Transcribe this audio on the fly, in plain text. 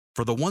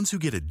For the ones who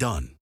get it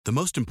done, the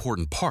most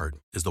important part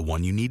is the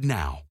one you need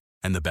now.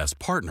 And the best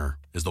partner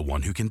is the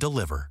one who can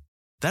deliver.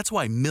 That's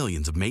why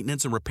millions of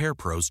maintenance and repair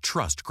pros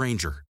trust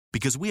Grainger,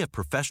 because we have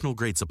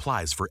professional-grade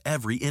supplies for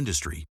every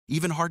industry,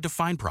 even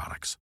hard-to-find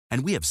products.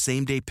 And we have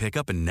same-day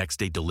pickup and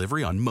next-day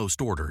delivery on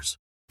most orders.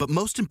 But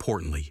most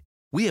importantly,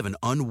 we have an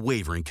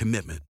unwavering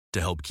commitment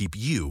to help keep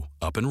you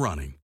up and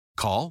running.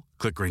 Call,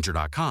 click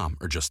Grainger.com,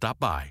 or just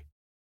stop by.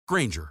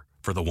 Grainger,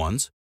 for the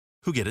ones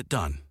who get it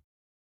done.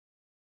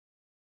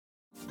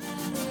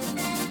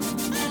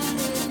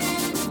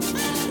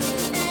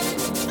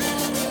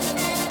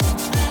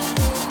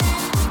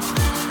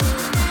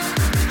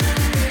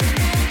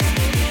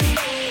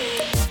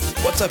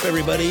 What's up,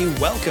 everybody?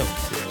 Welcome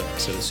to another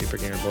episode of Super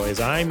Gamer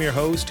Boys. I'm your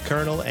host,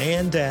 Colonel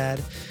and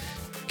Dad,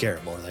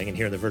 Garrett Morlang, and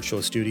here in the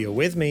virtual studio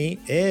with me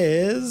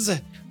is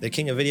the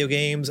king of video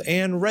games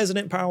and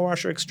resident power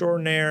washer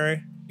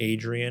extraordinaire,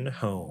 Adrian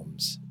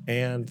Holmes.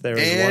 And there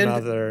was one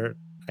other.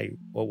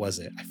 What was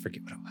it? I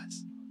forget what it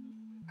was.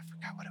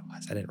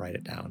 I didn't write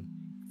it down.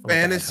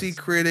 Fantasy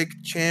Critic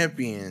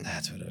Champion.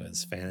 That's what it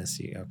was.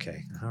 Fantasy.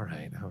 Okay. All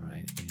right.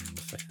 And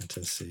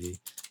Fantasy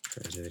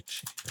Critic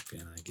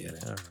Champion. I get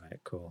it. All right.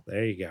 Cool.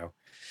 There you go.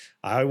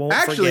 I won't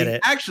forget it.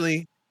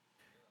 Actually,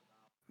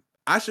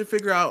 I should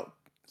figure out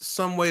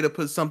some way to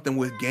put something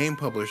with game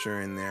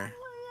publisher in there.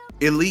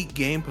 Elite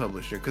game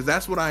publisher, because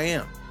that's what I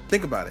am.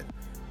 Think about it.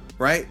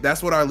 Right?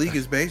 That's what our league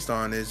is based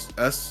on, is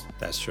us.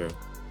 That's true.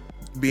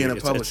 Being a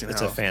publishing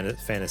house. It's a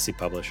fantasy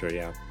publisher,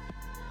 yeah.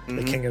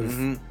 The king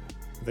of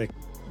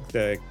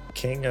the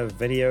king of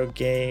video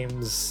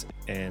games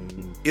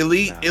and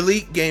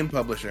elite game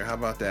publisher. How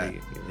about that?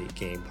 Elite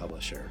game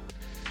publisher.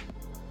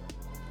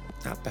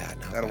 Not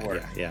bad. That'll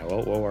work. Yeah.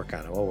 We'll work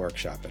on it. We'll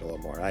workshop it a little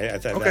more.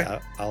 Okay.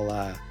 I'll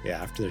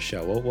after the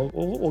show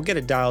we'll get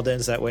it dialed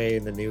in, so that way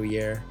in the new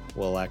year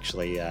we'll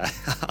actually.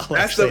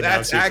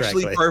 That's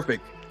actually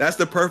perfect. That's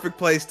the perfect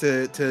place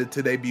to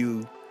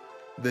debut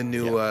the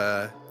new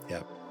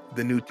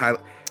the new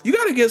title. You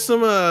got to get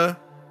some.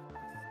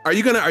 Are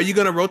you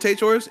gonna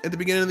rotate yours at the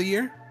beginning of the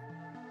year?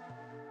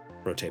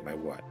 Rotate my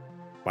what?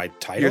 My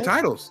title? Your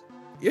titles.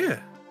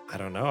 Yeah. I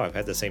don't know. I've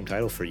had the same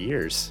title for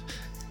years.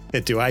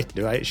 Do I?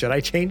 Should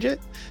I change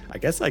it? I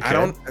guess I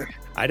can.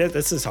 I don't.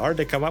 This is hard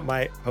to come up.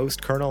 My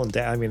host, Colonel, and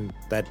Dad. I mean,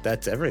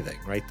 that's everything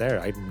right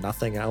there. I'm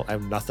nothing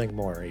nothing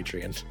more,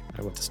 Adrian.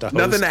 I want to stop.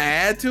 Nothing to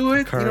add to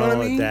it. Colonel, you know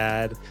what I mean?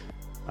 Dad.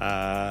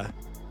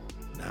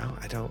 No,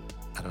 I don't.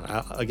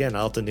 Again,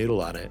 I'll have to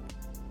noodle on it.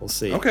 We'll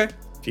see. Okay.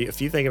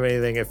 If you think of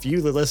anything, if you,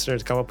 the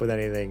listeners, come up with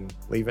anything,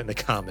 leave it in the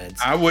comments.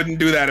 I wouldn't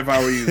do that if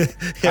I were you.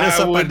 Hit us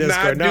up on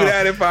Discord. Not do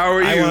that if I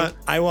were you.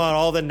 I want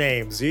all the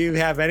names. Do you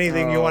have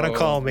anything you want to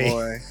call me?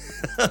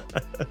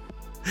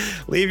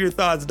 Leave your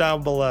thoughts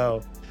down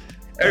below.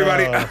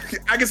 Everybody, I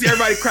can see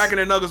everybody cracking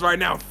their knuckles right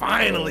now.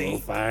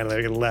 Finally. Finally,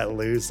 we're gonna let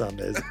loose on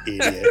this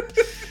idiot.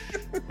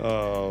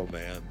 Oh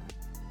man.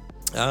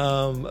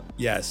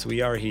 Yes,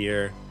 we are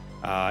here,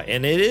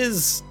 and it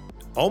is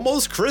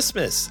almost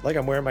Christmas. Like,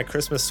 I'm wearing my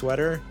Christmas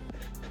sweater,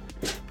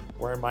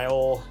 wearing my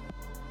old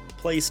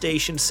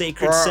PlayStation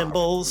sacred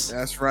symbols.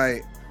 That's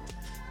right.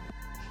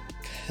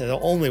 The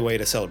only way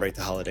to celebrate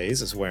the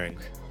holidays is wearing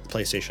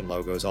PlayStation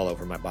logos all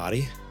over my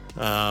body.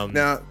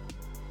 Now,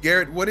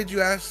 Garrett, what did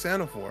you ask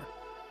Santa for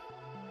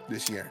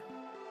this year?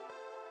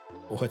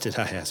 What did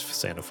I ask for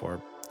Santa for?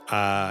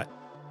 I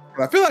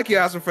feel like you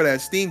asked him for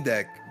that Steam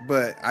Deck,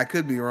 but I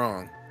could be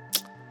wrong.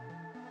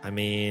 I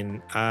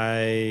mean,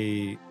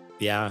 I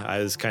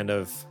was kind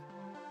of,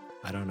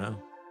 I don't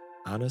know.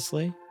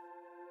 Honestly,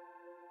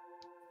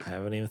 I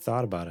haven't even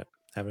thought about it.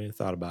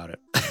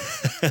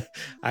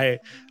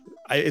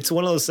 It's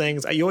one of those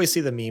things. You always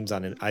see the memes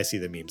I see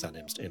the memes on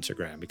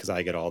Instagram, because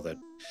I get all the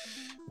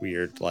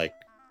weird, like,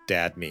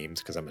 dad memes,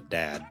 because I'm a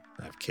dad.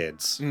 I have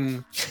kids.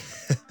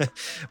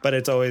 But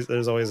there's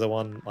always the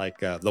one, like,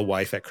 the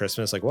wife at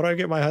Christmas, like, what do I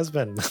get my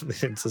husband?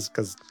 It's just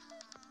because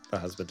the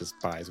husband just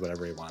buys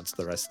whatever he wants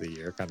the rest of the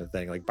year, kind of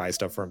thing, like buy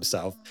stuff for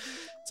himself.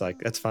 It's like,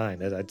 that's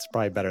fine. It's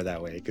probably better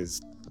that way, because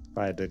if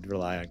I had to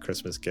rely on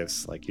Christmas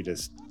gifts, like, you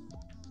just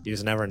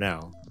never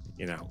know,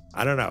 you know.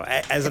 I don't know.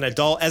 As an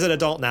adult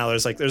now,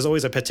 there's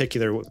always a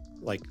particular,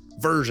 like,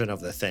 version of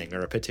the thing,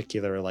 or a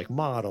particular, like,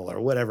 model, or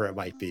whatever it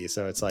might be.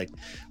 So it's like,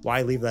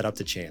 why leave that up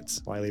to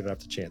chance? I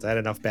had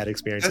enough bad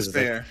experiences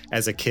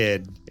as a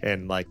kid,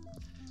 and, like,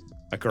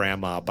 a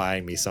grandma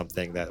buying me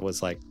something that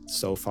was, like,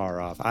 so far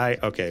off.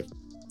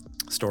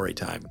 Story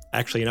time.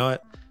 Actually, you know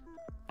what?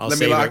 I'll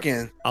save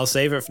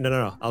it.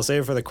 No. I'll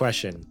save it for the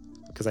question,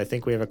 because I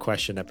think we have a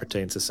question that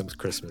pertains to some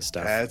Christmas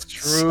stuff. That's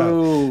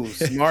true.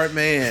 Smart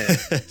man.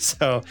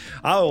 So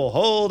I will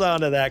hold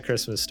on to that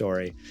Christmas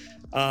story.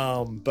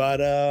 I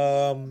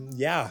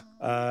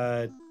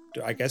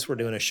guess we're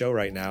doing a show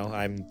right now.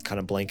 I'm kind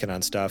of blanking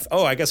on stuff.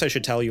 Oh, I guess I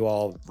should tell you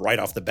all right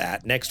off the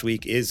bat. Next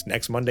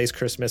Monday's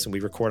Christmas, and we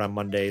record on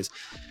Mondays,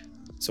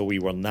 so we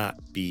will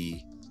not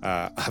be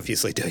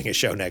obviously doing a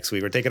show next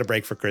week. We're taking a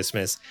break for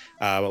Christmas,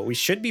 but we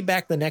should be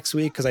back the next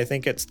week because I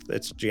think it's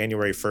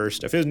January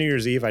 1st. If it was New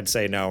Year's Eve, I'd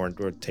say no,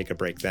 we're take a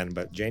break then.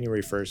 But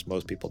January 1st,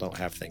 most people don't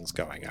have things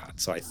going on,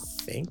 so I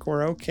think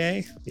we're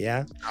okay.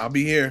 Yeah, I'll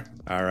be here.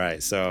 All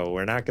right, so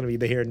we're not going to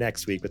be here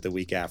next week, but the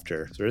week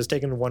after. So we're just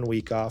taking 1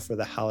 week off for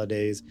the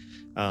holidays.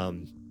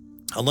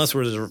 Unless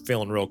we're just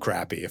feeling real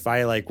crappy. If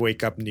I like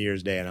wake up New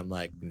Year's Day and I'm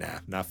like, nah,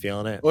 not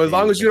feeling it. Well, as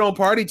long as you don't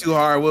party too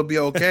hard, we'll be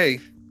okay.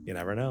 You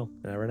never know.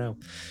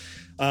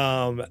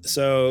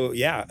 So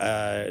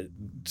yeah,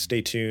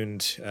 stay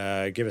tuned.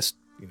 Give us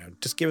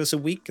a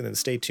week and then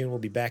stay tuned. We'll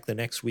be back the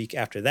next week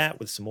after that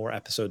with some more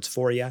episodes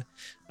for you.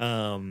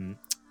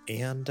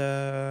 And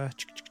I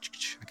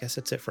guess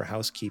that's it for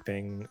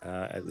housekeeping,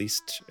 at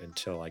least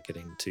until I get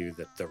into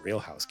the real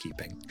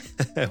housekeeping,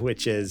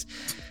 which is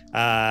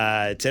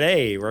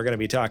today we're going to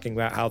be talking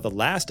about how The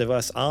Last of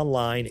Us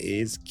Online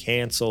is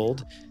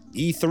canceled,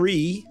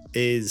 E3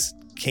 is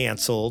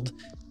canceled,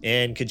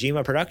 and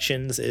Kojima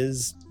Productions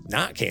is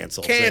not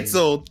canceled.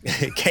 Canceled.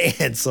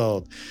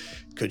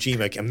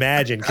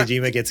 Imagine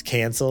Kojima gets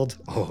canceled.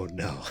 Oh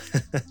no.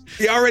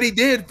 He already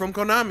did from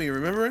Konami,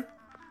 remember?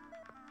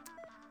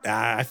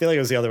 I feel like it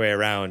was the other way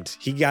around.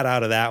 He got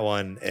out of that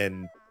one,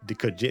 and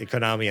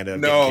Konami ended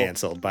up getting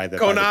canceled by the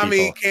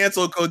Konami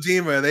canceled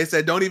Kojima. They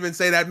said, "Don't even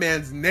say that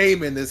man's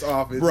name in this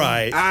office.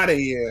 Right, out of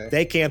here."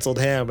 They canceled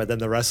him, and then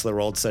the rest of the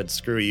world said,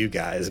 "Screw you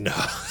guys." No,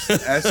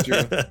 that's true.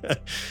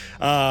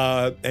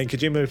 And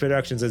Kojima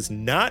Productions is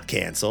not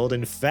canceled.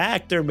 In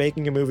fact, they're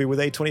making a movie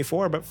with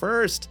Ep.224. But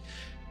first,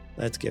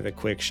 let's give a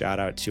quick shout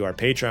out to our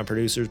Patreon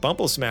producers,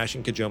 Bumble Smash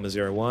and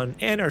Kajoma01,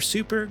 and our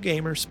Super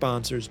Gamer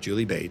sponsors,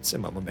 Julie Bates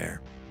and Mama Mare.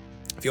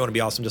 If you want to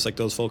be awesome just like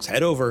those folks,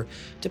 head over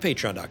to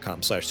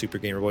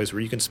patreon.com/supergamerboys,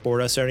 where you can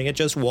support us starting at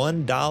just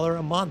 $1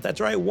 a month.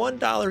 That's right,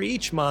 $1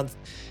 each month.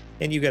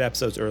 And you get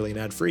episodes early and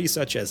ad-free,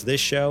 such as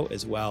this show,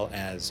 as well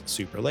as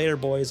Super Later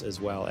Boys,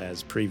 as well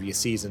as previous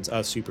seasons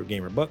of Super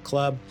Gamer Book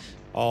Club,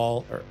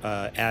 all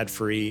are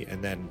ad-free.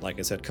 And then, like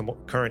I said,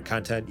 current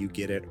content, you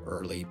get it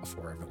early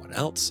before everyone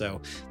else. So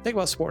think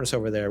about supporting us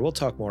over there. We'll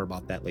talk more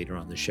about that later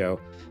on the show.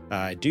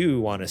 I do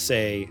want to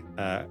say,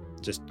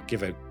 just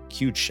give a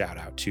huge shout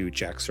out to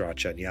Jack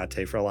Sriracha and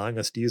Yate for allowing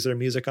us to use their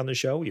music on the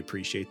show. We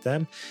appreciate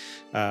them.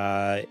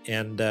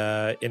 And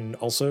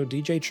also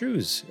DJ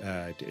Trues.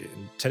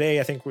 Today,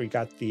 I think we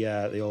got the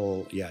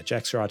old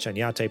Jack Sriracha and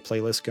Yate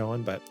playlist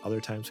going, but other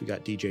times we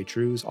got DJ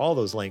Trues. All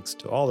those links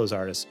to all those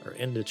artists are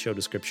in the show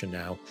description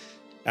now.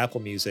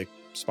 Apple Music,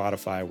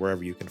 Spotify,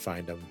 wherever you can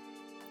find them.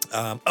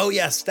 Oh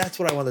yes, that's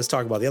what I wanted to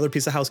talk about. The other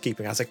piece of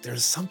housekeeping. I was like,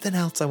 there's something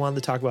else I wanted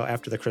to talk about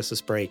after the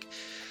Christmas break.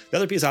 The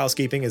other piece of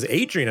housekeeping is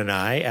Adrian and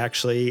I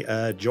actually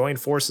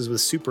joined forces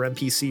with Super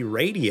NPC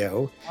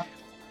Radio.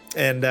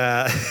 And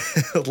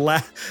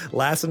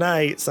last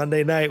night,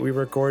 Sunday night, we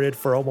recorded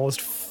for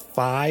almost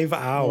 5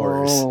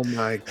 hours. Oh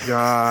my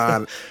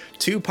God.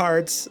 2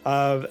 parts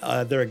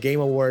of their Game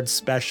Awards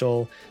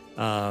special.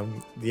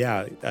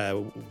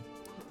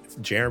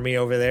 Jeremy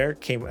over there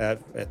came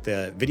at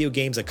the Video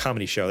Games, a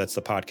Comedy Show. That's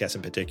the podcast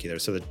in particular.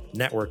 So the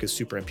network is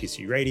Super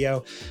NPC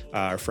Radio.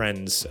 Our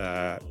friends,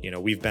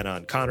 we've been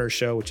on Connor's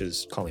show, which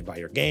is Call Me By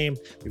Your Game.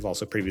 We've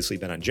also previously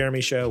been on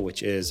Jeremy's show,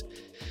 which is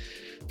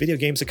Video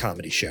Games, a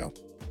Comedy Show.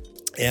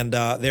 And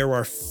there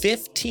were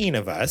 15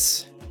 of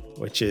us,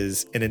 which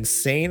is an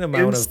insane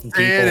amount of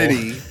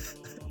people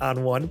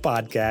on one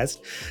podcast.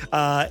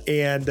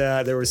 And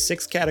there were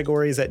 6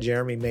 categories that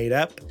Jeremy made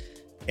up.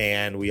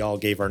 And we all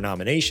gave our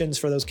nominations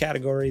for those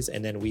categories.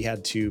 And then we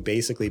had to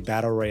basically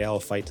battle royale,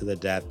 fight to the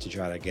death to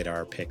try to get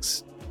our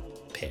picks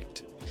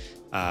picked.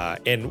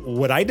 And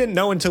what I didn't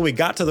know until we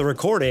got to the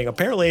recording,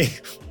 apparently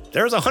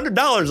there's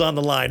 $100 on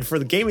the line for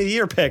the Game of the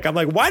Year pick. I'm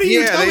like, why did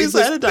you tell me this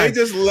ahead of time? They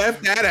just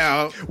left that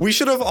out. We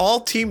should have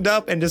all teamed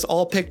up and just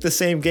all picked the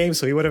same game.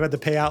 So we would have had to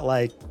pay out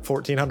like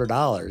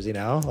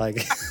 $1,400,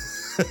 like...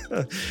 He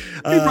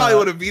probably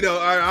would have vetoed.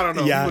 I don't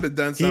know. Yeah, he would have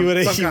done some kind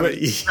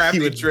of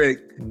crappy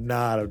trick.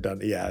 Not have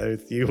done. Yeah,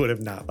 you would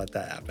have not let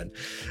that happen.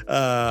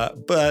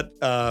 But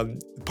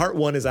part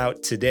 1 is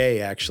out today,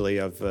 actually,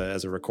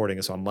 as a recording.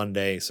 It's on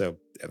Monday, so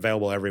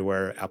available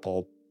everywhere.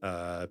 Apple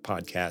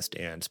Podcast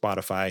and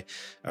Spotify,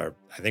 or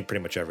I think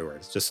pretty much everywhere.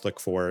 Just look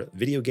for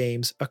Video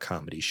Games, a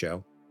Comedy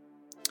Show.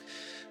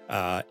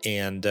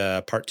 And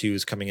part 2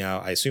 is coming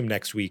out, I assume,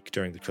 next week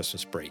during the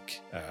Christmas break.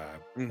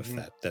 If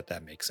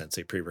that makes sense.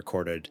 They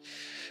pre-recorded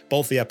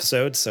both the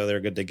episodes, so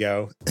they're good to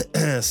go.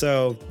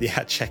 So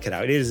yeah, check it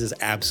out. It is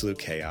just absolute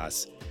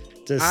chaos.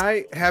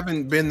 I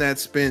haven't been that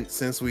spent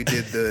since we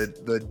did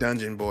the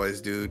Dungeon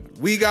Boys, dude.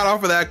 We got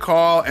off of that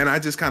call and I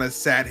just kind of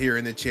sat here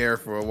in the chair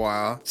for a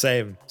while.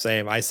 Same.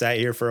 I sat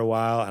here for a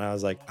while and I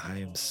was like, I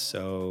am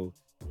so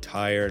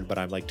tired, but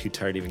I'm like too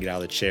tired to even get out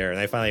of the chair. And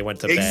I finally went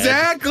to bed.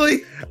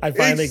 Exactly. I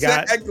finally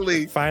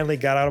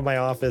got out of my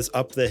office,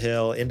 up the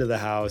hill, into the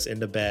house,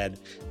 into bed.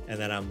 And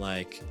then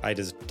I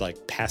just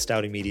passed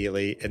out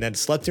immediately and then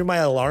slept through my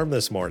alarm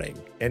this morning.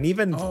 And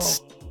even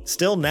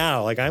still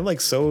now, I'm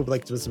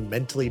just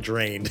mentally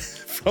drained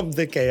from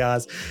the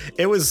chaos.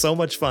 It was so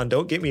much fun.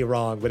 Don't get me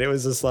wrong, but it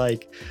was just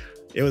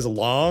It was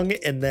long,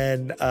 and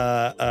then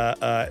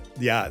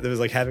yeah, there was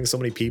like having so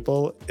many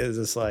people. It was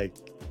just like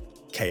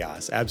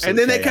chaos, absolute. And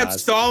then chaos. They kept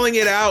stalling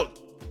it out.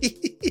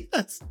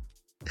 Yes.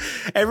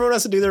 Everyone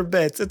has to do their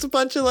bits. It's a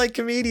bunch of like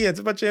comedians,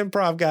 a bunch of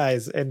improv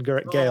guys and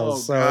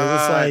gals. So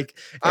it's like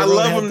I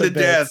love them to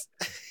death.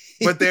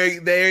 But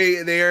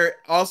they're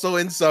also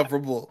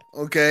insufferable.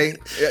 Okay,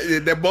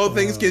 they're both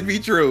things can be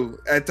true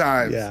at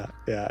times.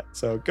 Yeah.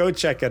 So go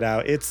check it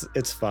out.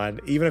 It's fun,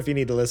 even if you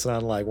need to listen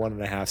on like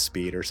 1.5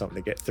 speed or something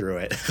to get through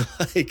it.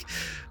 Like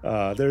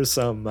there's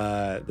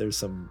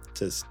some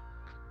just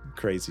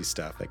crazy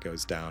stuff that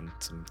goes down.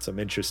 Some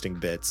interesting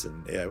bits,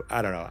 and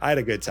I don't know. I had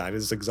a good time.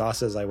 As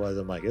exhausted as I was,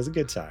 I'm like, it was a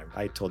good time.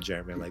 I told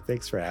Jeremy, I'm like,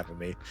 thanks for having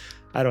me.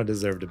 I don't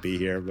deserve to be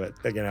here, but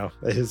you know,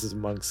 this is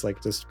amongst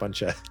like just a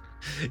bunch of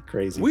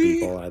crazy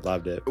people. I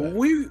loved it.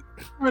 We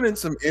run in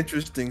some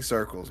interesting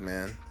circles,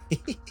 man.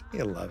 I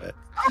love it.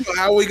 I don't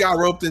know how we got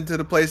roped into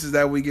the places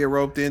that we get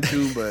roped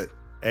into, but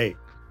hey,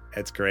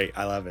 it's great.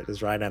 I love it.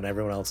 Just riding on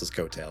everyone else's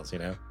coattails, you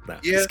know? No,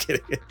 yeah. Just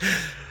kidding.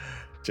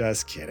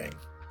 Just kidding.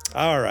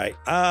 All right.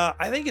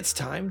 I think it's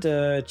time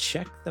to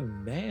check the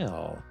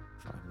mail,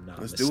 if I'm not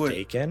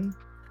mistaken.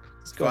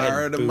 Let's go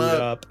ahead and boot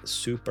up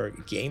Super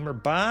Gamer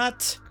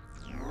Bot.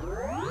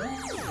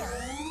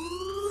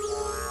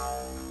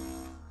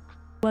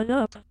 What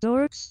up,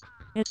 dorks?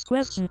 It's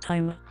question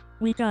time.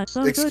 We got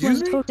some good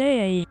ones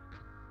today.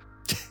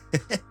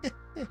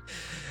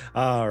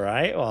 All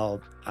right.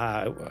 Well,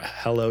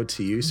 hello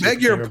to you, Super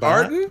Beg your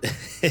pardon?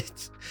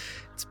 It's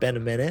been a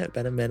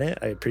minute.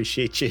 I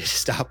appreciate you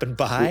stopping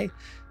by.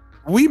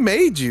 We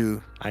made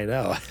you. I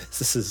know.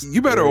 This is.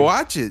 You better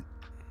watch it.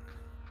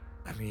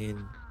 I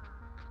mean,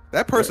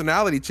 that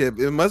personality chip,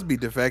 it must be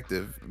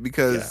defective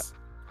because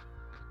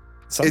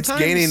it's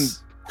gaining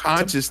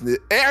consciousness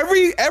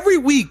every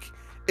week.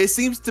 It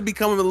seems to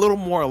become a little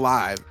more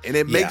alive, and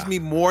it makes me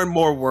more and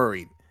more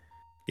worried.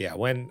 Yeah,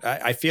 when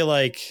I feel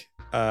like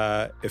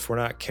if we're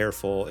not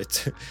careful,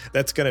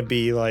 that's gonna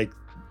be like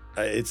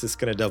it's just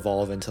gonna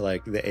devolve into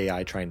like the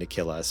AI trying to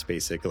kill us.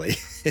 Basically,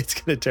 it's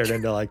gonna turn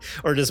into like,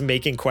 or just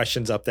making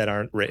questions up that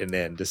aren't written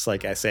in, just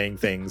like saying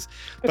things,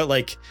 but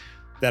like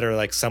that are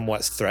like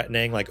somewhat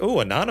threatening. Like, oh,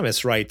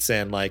 anonymous writes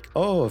in like,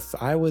 oh, if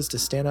I was to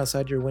stand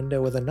outside your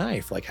window with a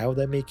knife, like how would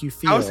that make you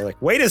feel?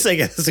 Like, wait a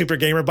second, Super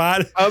Gamer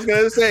Bot. I was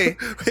gonna say,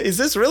 is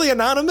this really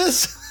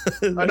anonymous?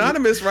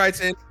 Anonymous writes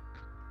in,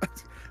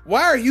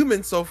 why are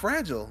humans so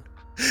fragile?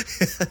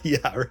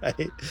 Yeah,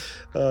 right.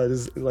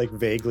 Just like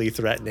vaguely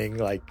threatening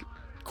like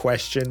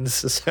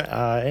questions.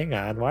 Hang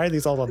on, why are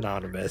these all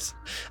anonymous?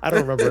 I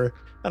don't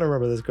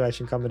remember this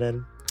question coming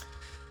in.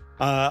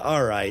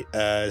 All right,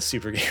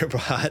 Super Gamer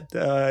Bot,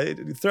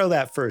 throw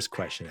that first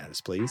question at us,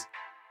 please.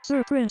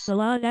 Sir Prince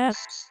Alon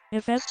asks,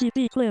 if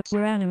SGP clips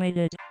were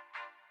animated,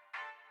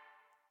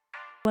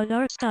 what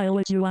art style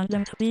would you want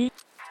them to be?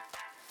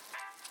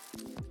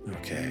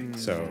 Okay,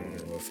 so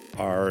if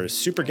our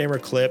Super Gamer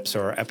clips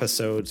or our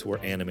episodes were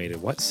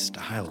animated, what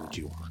style would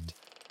you want?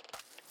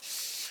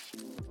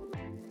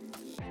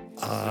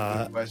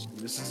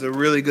 This is a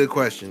really good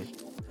question.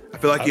 I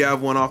feel like you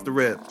have one off the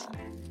rip.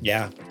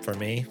 Yeah, for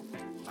me,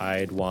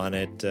 I'd want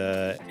it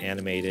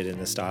animated in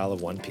the style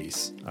of One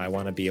Piece. I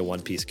want to be a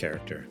One Piece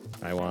character.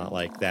 I want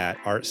like that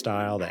art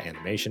style, that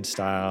animation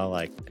style.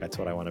 Like that's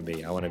what I want to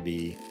be. I want to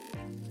be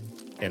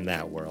in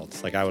that world.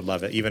 Like I would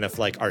love it, even if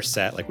like our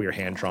set, like we were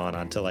hand drawn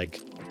onto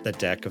like the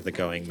deck of the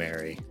Going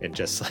Merry and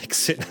just like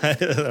sitting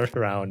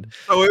around.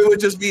 Oh, it would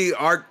just be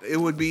it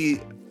would be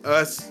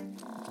us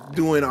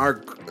doing our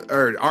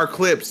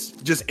clips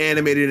just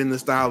animated in the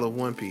style of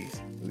One Piece.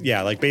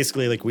 Yeah, like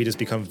basically like we just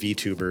become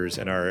VTubers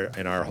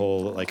and our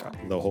whole like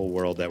the whole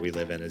world that we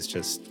live in is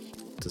just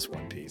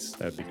One Piece.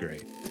 That'd be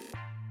great.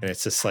 And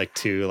it's just like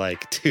two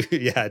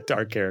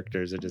our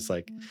characters are just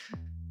like,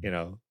 you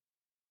know,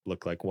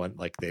 look like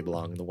they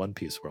belong in the One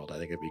Piece world. I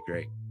think it'd be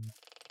great.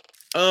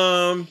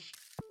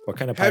 What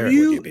kind of pirate would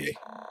you be?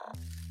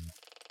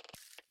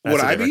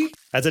 Would I be?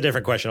 That's a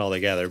different question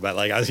altogether. But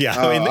like,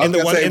 in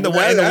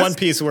the One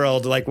Piece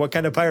world, like, what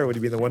kind of pirate would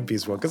you be in the One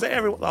Piece world? Because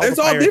it's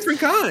all different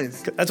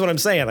kinds. That's what I'm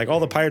saying. Like, all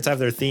the pirates have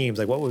their themes.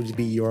 Like, what would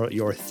be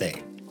your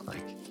thing?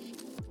 Like,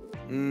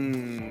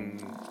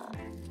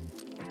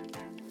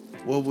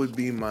 what would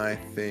be my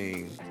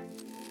thing?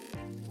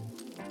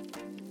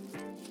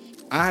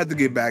 I had to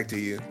get back to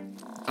you.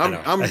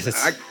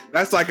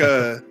 That's like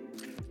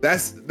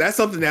that's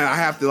something that I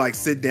have to like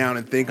sit down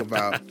and think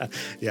about.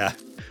 Yeah.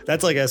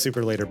 That's like a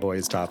Super Later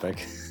Boys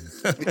topic.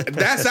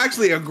 That's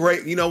actually a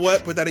great, you know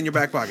what? Put that in your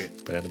back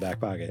pocket. Put it in the back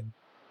pocket.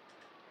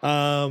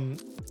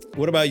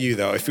 What about you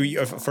though? If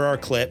for our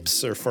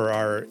clips or for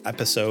our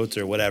episodes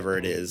or whatever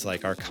it is,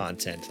 like our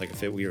content, like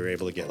if we were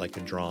able to get like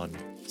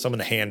someone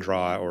to hand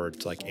draw or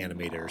to like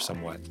animate it or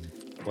somewhat,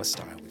 what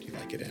style would you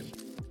like it in?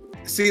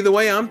 See, the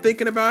way I'm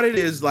thinking about it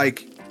is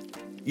like,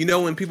 you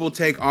know, when people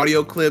take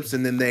audio clips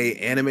and then they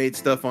animate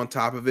stuff on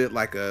top of it,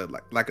 like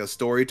a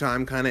story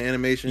time kind of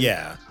animation.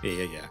 Yeah.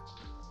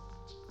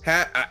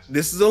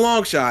 This is a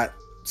long shot.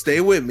 Stay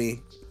with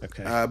me.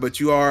 Okay. But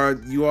you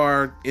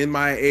are in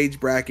my age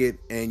bracket,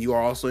 and you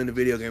are also in the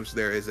video games. So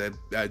there is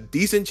a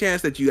decent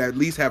chance that you at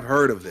least have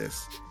heard of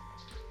this.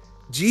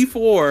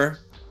 G4,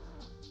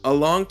 a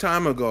long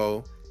time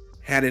ago,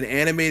 had an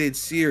animated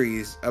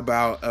series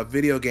about a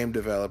video game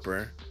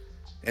developer,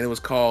 and it was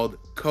called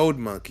Code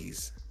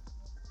Monkeys.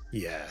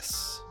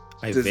 Yes,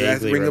 Does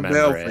that ring a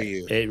bell for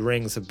you? It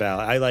rings a bell.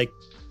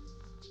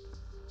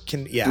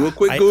 Do a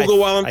quick Google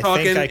while I'm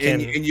talking,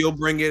 and you'll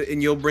bring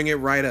it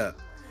right up.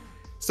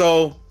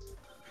 So,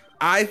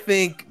 I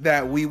think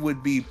that we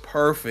would be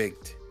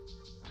perfect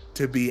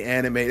to be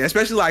animated,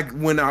 especially like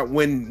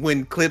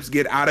when clips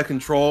get out of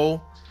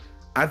control.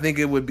 I think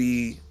it would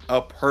be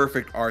a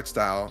perfect art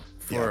style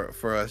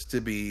for us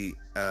to be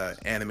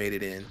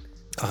animated in.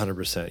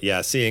 100%.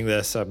 Yeah, seeing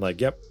this, I'm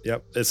like, yep.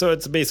 So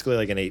it's basically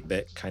like an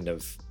 8-bit kind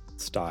of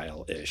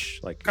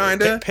style-ish, like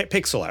kinda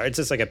pixel art. It's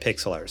just like a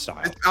pixel art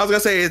style. I was gonna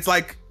say it's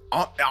like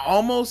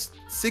almost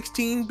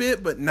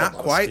 16-bit, but not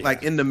quite. Yeah.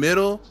 Like in the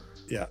middle.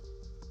 Yeah,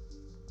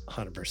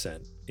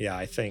 100%. Yeah,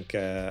 I think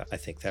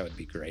that would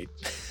be great.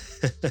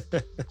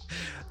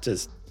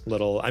 Just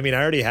little. I mean,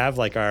 I already have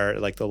like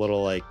the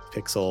little like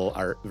pixel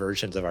art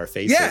versions of our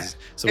faces. Yeah,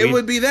 so it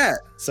would be that.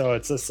 So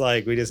it's just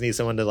like we just need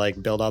someone to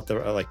like build out the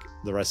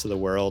rest of the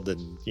world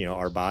and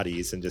our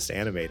bodies and just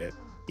animate it.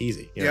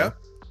 Easy. You know?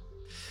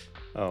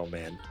 Oh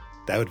man,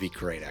 that would be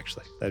great.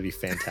 Actually, that'd be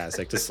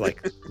fantastic. Just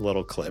like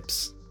little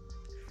clips.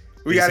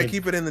 We got to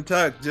keep it in the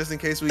tuck just in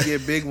case we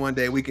get big one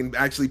day. We can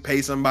actually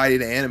pay somebody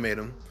to animate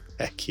them.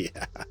 Heck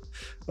yeah!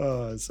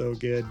 Oh, so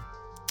good.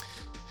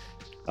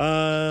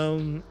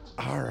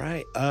 All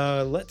right.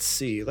 Let's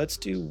see. Let's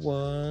do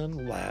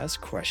one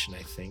last question,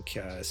 I think.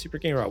 Super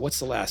Gamer, what's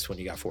the last one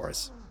you got for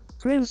us?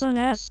 Crimson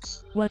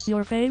asks, what's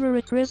your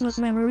favorite Christmas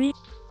memory?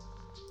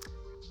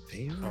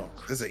 This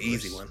is an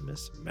easy one.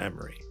 Christmas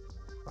memory.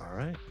 All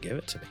right. Give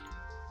it to me.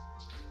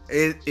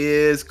 It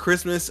is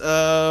Christmas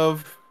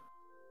of...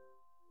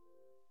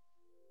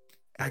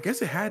 I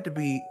guess it had to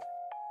be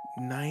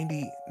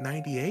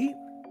 98?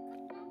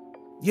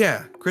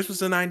 Yeah,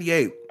 Christmas of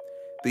 98.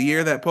 The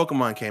year that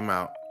Pokemon came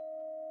out.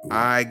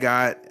 I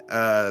got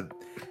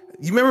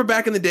you remember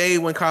back in the day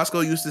when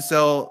Costco used to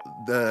sell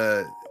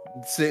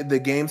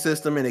the game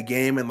system in a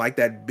game in like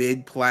that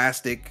big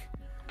plastic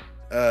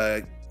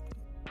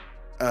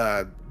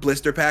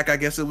blister pack, I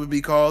guess it would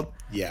be called.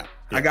 Yeah.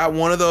 I got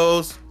one of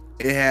those.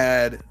 It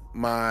had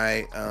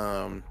my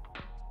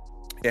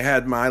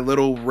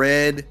little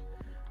red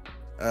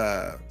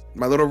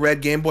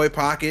Game Boy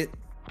Pocket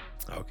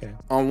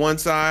on one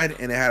side,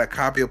 and it had a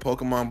copy of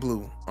Pokemon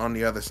Blue on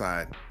the other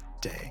side.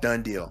 Dang.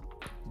 Done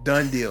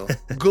deal.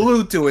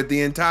 Glued to it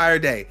the entire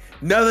day.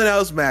 Nothing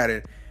else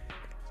mattered.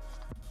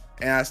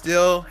 And I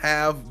still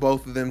have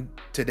both of them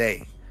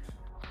today.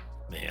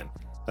 Man,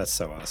 that's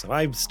so awesome.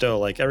 I'm still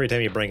like, every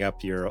time you bring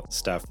up your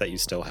stuff that you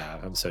still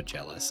have, I'm so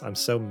jealous. I'm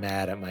so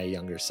mad at my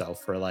younger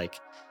self for like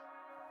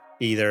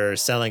either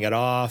selling it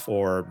off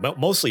or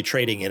mostly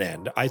trading it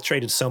in. I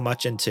traded so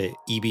much into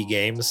EB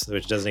Games,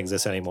 which doesn't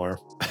exist anymore.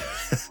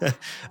 that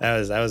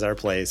was our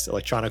place.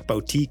 Electronic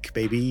Boutique,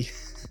 baby.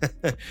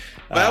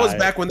 That was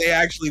back when they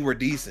actually were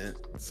decent.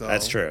 So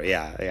that's true.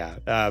 Yeah.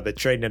 But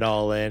trading it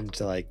all in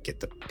to like get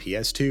the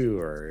PS2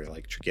 or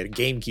like get a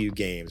GameCube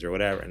games or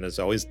whatever, and it's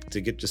always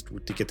to get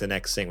the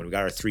next thing. When we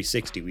got our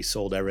 360, we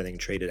sold everything,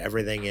 traded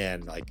everything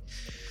in. Like,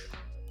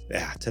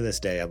 yeah, to this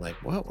day, I'm like,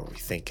 what were we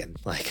thinking?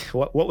 Like,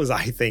 what was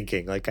I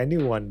thinking? Like, I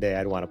knew one day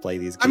I'd want to play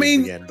these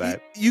games again,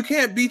 but you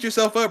can't beat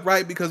yourself up,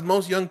 right? Because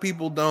most young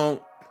people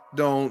don't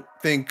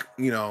think,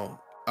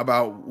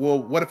 about,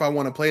 well, what if I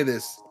want to play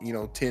this,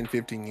 10,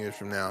 15 years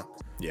from now?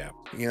 Yeah.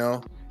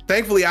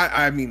 Thankfully,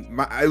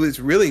 it was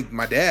really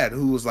my dad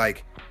who was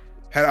like,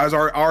 I was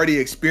already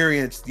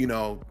experienced,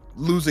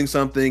 losing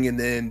something, and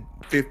then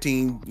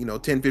 10,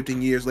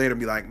 15 years later,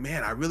 be like,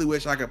 man, I really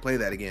wish I could play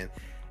that again.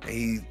 And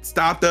he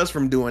stopped us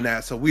from doing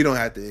that, so we don't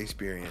have to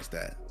experience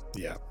that.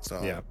 Yeah.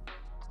 So yeah,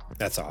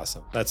 that's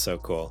awesome. That's so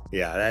cool.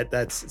 Yeah,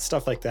 that's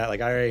stuff like that.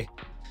 Like I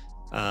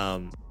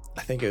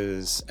think it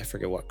was, I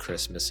forget what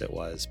Christmas it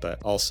was,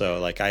 but also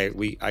like I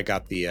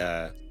got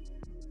the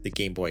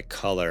Game Boy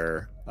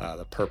Color,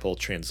 the purple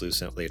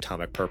translucent, the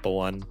atomic purple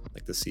one,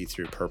 like the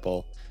see-through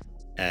purple.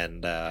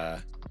 And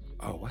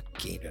what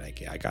game did I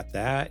get? I got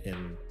that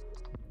in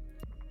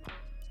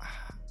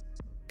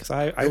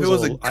because if it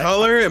was a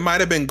color, it might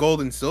have been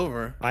gold and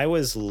silver. I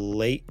was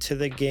late to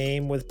the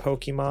game with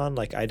Pokemon.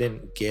 Like I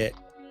didn't get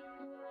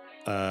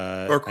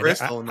or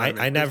crystal.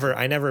 I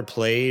never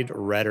played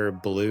red or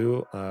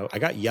blue. I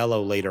got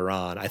yellow later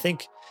on. I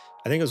think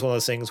it was one of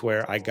those things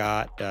where I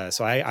got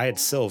so I had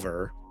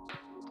silver.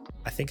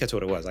 I think that's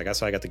what it was. I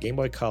got the Game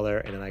Boy Color,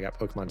 and then I got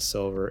Pokemon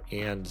Silver,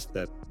 and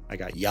I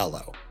got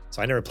yellow.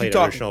 So I never played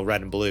original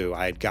red and blue.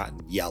 I had gotten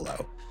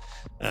yellow.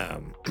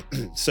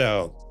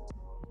 So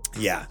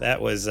yeah,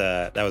 that was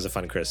a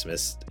fun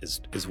Christmas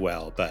as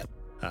well. But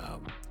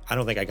I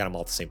don't think I got them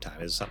all at the same time.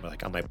 It was something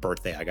like on my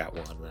birthday I got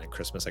one, and then on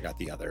Christmas I got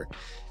the other.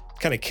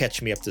 Kind of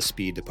catch me up to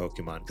speed to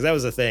Pokemon, because that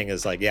was the thing.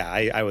 Is like, yeah,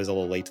 I was a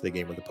little late to the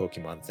game with the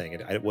Pokemon thing.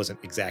 It wasn't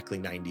exactly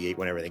 98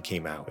 when everything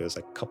came out. It was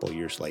like a couple of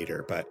years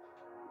later, but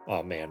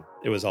oh man,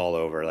 it was all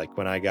over. Like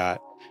when I think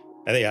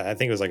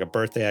it was like a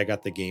birthday, I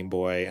got the Game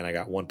Boy and I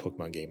got one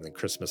Pokemon game, and then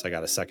Christmas I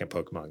got a second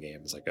Pokemon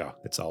game. It's like, oh,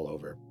 it's all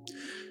over.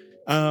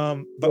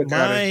 But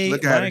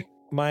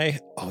my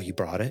oh, you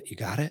brought it, you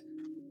got it.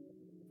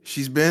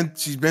 She's been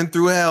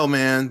through hell,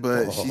 man,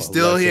 but she's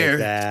still here,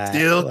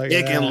 still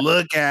kicking.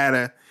 Look at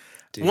her.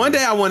 Dude. One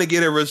day I want to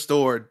get it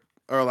restored,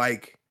 or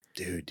like,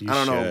 dude,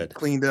 I don't know,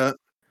 cleaned up.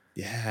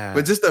 Yeah,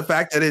 but just the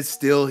fact that it's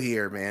still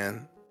here,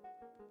 man.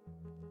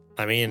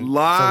 I mean,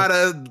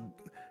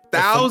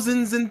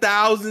 thousands and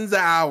thousands of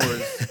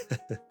hours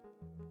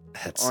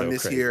that's on so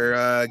this crazy.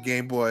 here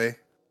Game Boy.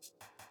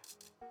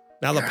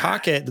 Now the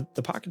Pocket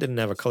didn't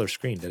have a color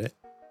screen, did it?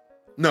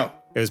 No,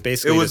 it was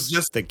basically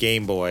just the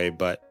Game Boy,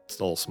 but it's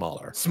a little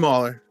smaller.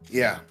 Smaller,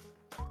 yeah.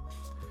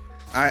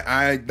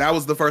 I that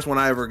was the first one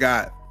I ever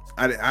got.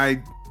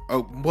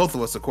 Both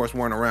of us, of course,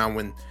 weren't around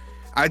when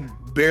I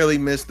barely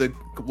missed the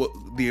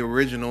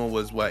original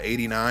was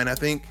 89, I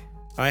think.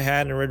 I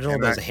had an original,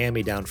 but it was a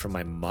hand-me-down from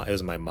my mom. It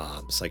was my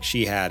mom's. Like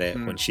she had it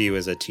when she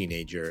was a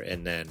teenager,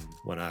 and then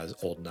when I was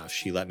old enough,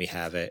 she let me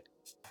have it.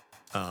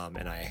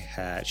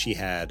 And she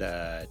had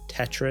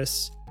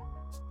Tetris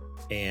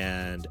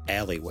and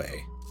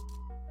Alleyway,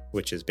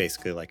 which is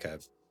basically like a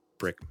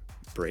brick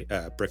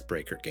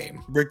breaker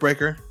game. Brick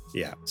breaker.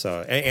 Yeah.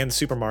 So and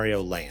Super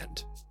Mario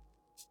Land.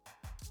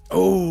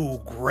 Oh,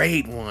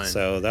 great one.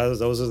 So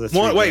those are the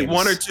three Wait, games.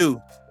 one or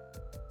two?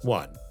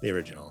 One, the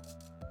original.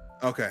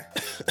 Okay.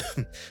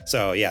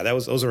 So yeah,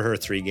 those were her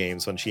three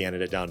games when she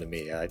handed it down to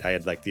me. I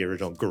had like the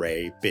original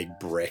gray big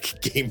brick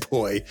Game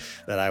Boy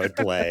that I would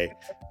play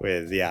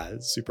with. Yeah,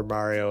 Super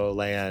Mario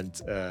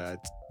Land,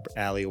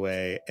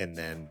 Alleyway, and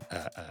then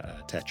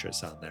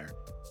Tetris on there.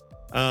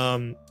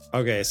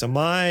 Okay, so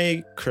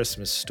my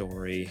Christmas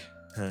story.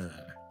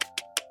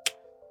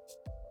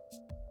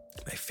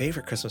 My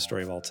favorite Christmas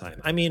story of all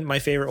time. I mean, my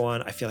favorite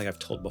one, I feel like I've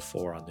told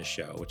before on this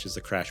show, which is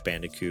the Crash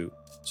Bandicoot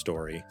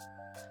story.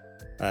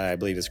 I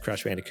believe it's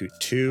Crash Bandicoot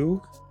 2.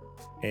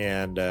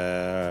 And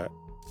it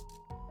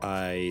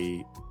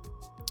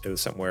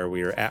was somewhere I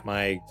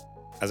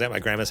was at my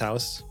grandma's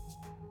house.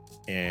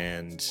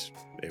 And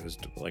it was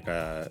like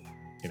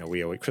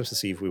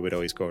Christmas Eve, we would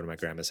always go over to my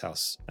grandma's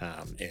house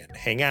and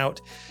hang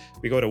out.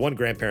 We go to one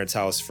grandparent's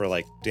house for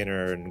like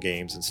dinner and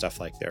games and stuff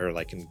like that, or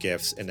like in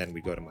gifts. And then we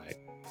go to my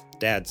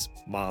dad's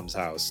mom's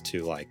house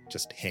to like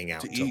just hang out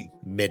till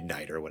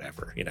midnight or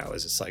whatever. You know, it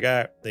was just like,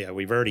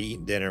 we've already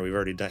eaten dinner, we've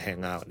already done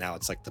hang out. Now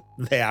it's like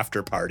the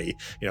after party,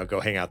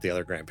 go hang out at the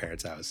other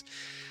grandparents' house.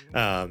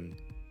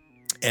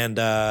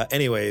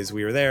 Anyways,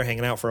 we were there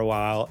hanging out for a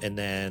while, and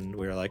then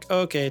we were like,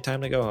 okay,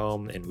 time to go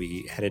home, and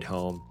we headed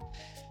home.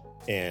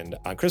 And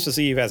on Christmas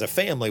Eve, as a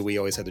family, we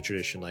always had the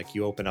tradition, like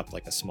you open up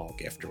like a small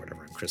gift or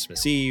whatever on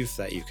Christmas Eve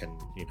that you can,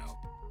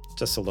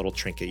 just a little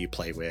trinket you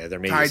play with, or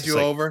maybe tide you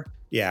over.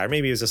 Yeah, or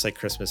maybe it was just like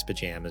Christmas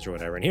pajamas or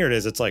whatever. And here it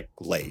is. It's like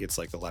late. It's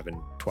like 11,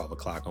 12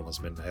 o'clock,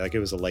 almost midnight. Like it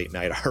was a late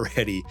night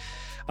already.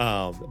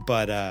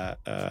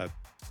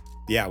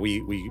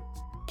 We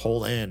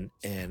pull in,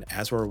 and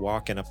as we're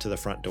walking up to the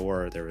front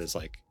door, there was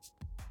like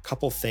a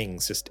couple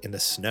things just in the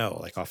snow,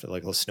 like off like a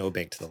little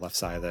snowbank to the left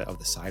side of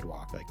the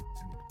sidewalk. Like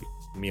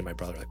me and my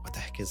brother were like, what the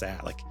heck is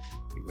that? Like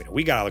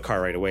we got out of the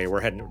car right away.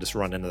 We're just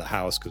run into the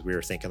house because we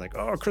were thinking like,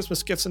 oh,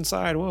 Christmas gifts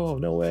inside. Whoa,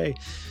 no way.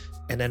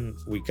 And then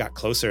we got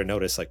closer and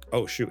noticed like,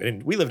 oh shoot.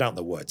 And we lived out in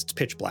the woods. It's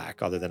pitch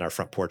black other than our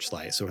front porch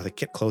light. So we're like,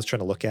 get close,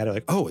 trying to look at it.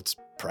 Like, oh, it's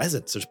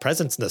presents. There's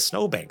presents in the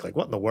snowbank. Like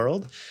what in the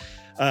world?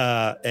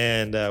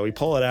 We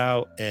pull it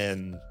out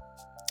and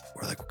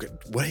we're like,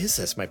 what is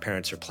this? My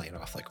parents are playing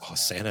off like, oh,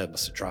 Santa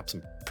must have dropped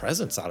some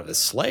presents out of his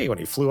sleigh when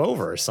he flew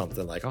over or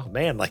something. Like, oh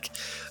man, like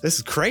this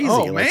is crazy.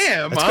 Oh like,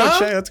 man,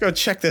 let's go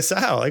check this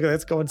out. Like,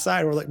 let's go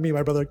inside. We're like, me and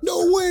my brother, like,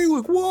 no way.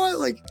 Like, what?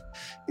 Like,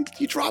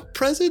 you dropped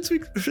presents? Are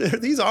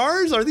these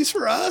ours? Are these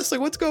for us?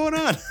 Like, what's going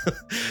on?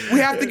 We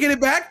have to get it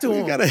back to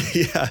him.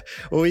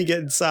 Well, we get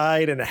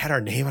inside and it had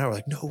our name on it. We're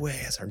like, no way,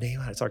 it's our name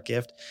on it. It's our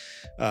gift.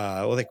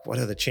 Like, what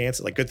are the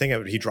chances? Like, good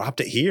thing he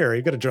dropped it here.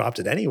 He could have dropped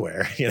it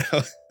anywhere,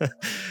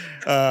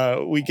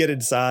 We get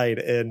inside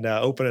and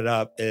open it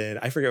up, and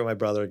I forget what my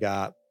brother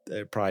got.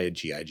 Probably a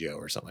G.I. Joe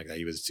or something like that.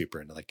 He was super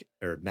into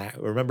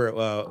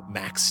remember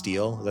Max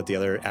Steel? Is that the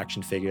other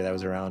action figure that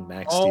was around?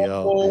 Max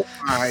Steel. Oh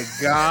my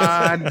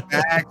God,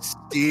 Max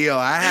Steel.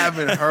 I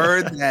haven't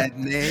heard that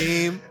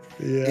name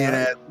in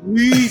at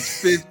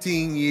least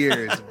 15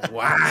 years.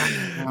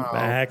 Wow.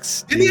 Max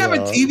Steel. Didn't he have a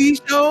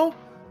TV show?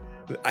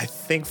 I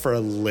think for a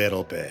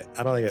little bit.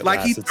 I don't think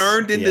it he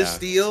turned into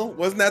steel.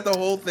 Wasn't that the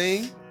whole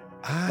thing?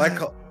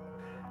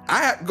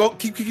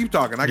 Keep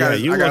talking.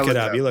 You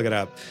look it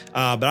up.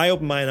 But I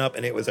opened mine up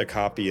and it was a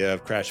copy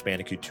of Crash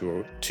Bandicoot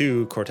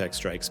 2 Cortex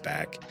Strikes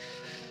Back.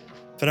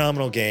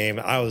 Phenomenal game.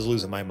 I was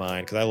losing my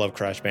mind because I love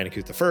Crash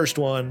Bandicoot, the first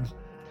one.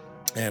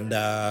 And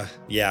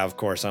of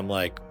course, I'm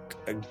like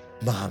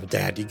Mom,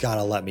 Dad, you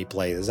gotta let me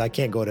play this. I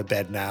can't go to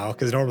bed now.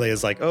 Because normally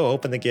it's like, oh,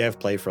 open the gift,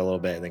 play for a little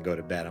bit, and then go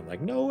to bed. I'm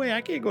like, no way, I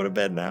can't go to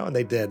bed now. And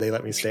they did. They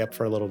let me stay up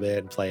for a little bit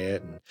and play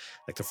it, and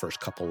like the first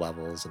couple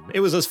levels. And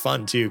it was just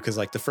fun too, because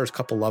like the first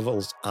couple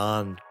levels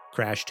on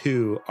Crash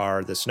 2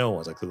 are the snow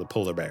ones, like the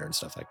polar bear and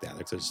stuff like that.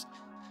 Like there's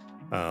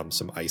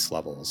some ice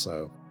levels.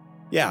 So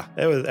yeah,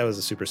 that was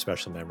a super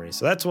special memory.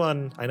 So that's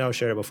one I know I've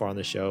shared it before on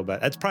the show, but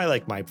that's probably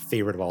like my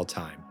favorite of all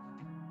time.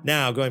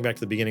 Now, going back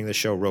to the beginning of the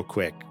show real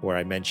quick, where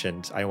I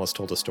mentioned I almost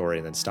told a story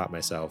and then stopped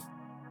myself.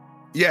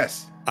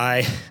 Yes.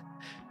 I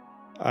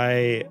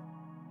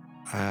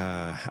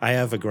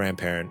have a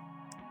grandparents.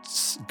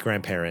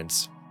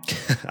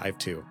 I have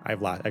two.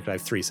 Actually, I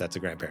have three sets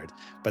of grandparents,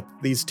 but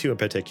these two in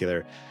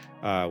particular,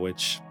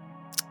 which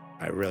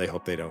I really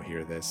hope they don't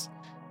hear this.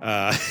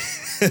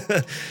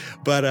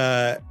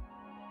 But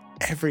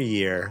every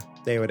year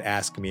they would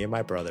ask me and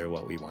my brother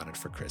what we wanted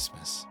for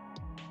Christmas.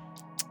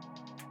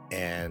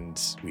 And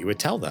we would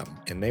tell them,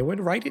 and they would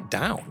write it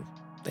down.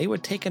 They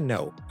would take a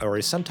note, or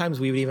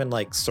sometimes we would even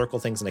like circle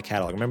things in the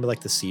catalog. Remember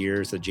like the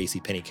Sears, the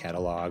JCPenney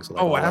catalogs?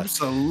 Like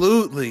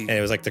absolutely. And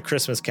it was like the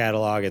Christmas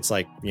catalog. It's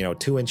like,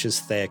 2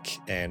 inches thick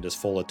and just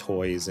full of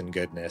toys and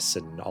goodness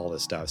and all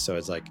this stuff. So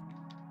it's like,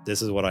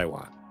 this is what I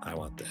want. I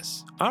want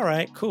this. All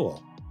right,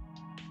 cool.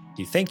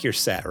 You think you're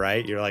set,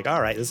 right? You're like, all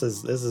right, this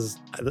is,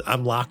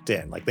 I'm locked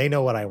in. Like they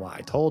know what I want.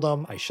 I told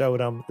them, I showed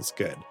them, it's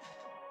good.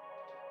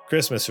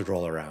 Christmas would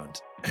roll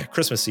around.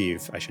 Christmas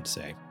Eve, I should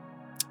say.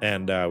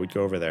 And we'd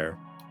go over there,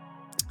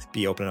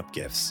 be opening up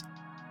gifts.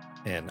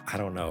 And I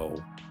don't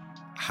know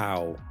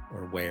how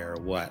or where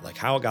or what, like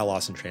how it got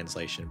lost in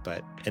translation,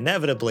 but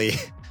inevitably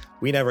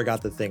we never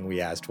got the thing we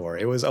asked for.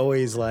 It was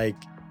always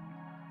like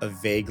a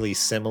vaguely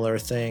similar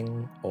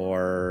thing,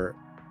 or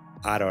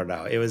I don't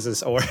know. It was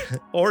this, or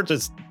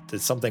just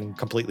something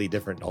completely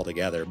different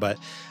altogether. But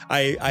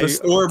the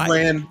store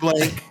brand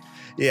blank.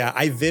 Yeah,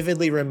 I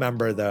vividly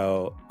remember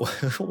though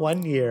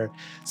one year.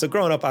 So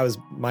growing up,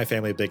 my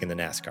family big into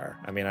NASCAR.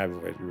 I mean,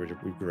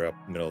 we grew up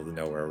middle of the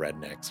nowhere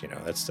rednecks.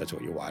 That's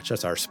what you watch.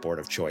 That's our sport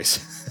of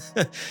choice.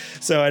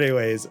 So,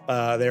 anyways,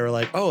 they were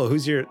like, "Oh,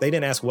 they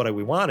didn't ask what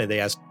we wanted. They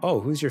asked,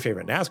 "Oh, who's your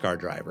favorite NASCAR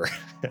driver?"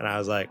 And I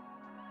was like,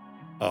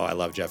 "Oh, I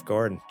love Jeff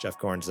Gordon. Jeff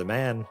Gordon's the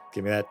man.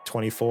 Give me that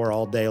 24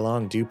 all day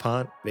long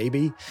DuPont,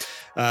 baby."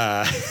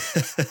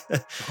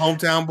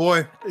 Hometown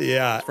boy.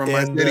 Yeah, from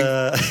my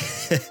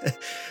city.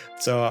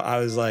 So I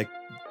was like,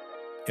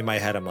 in my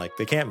head, I'm like,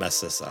 they can't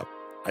mess this up.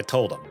 I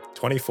told them,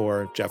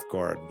 24, Jeff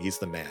Gordon, he's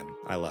the man.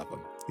 I love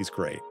him. He's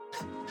great.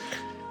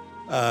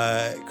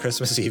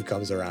 Christmas Eve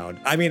comes around.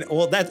 I mean,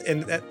 well, that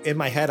in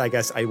my head, I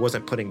guess I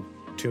wasn't putting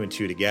 2 and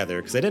 2 together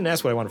because they didn't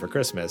ask what I wanted for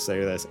Christmas.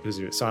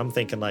 So I'm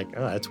thinking like,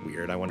 oh, that's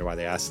weird. I wonder why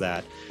they asked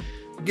that.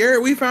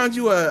 Garrett, we found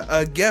you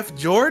a Jeff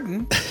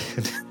Jordan.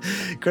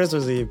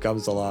 Christmas Eve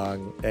comes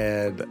along,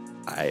 and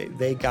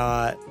they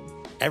got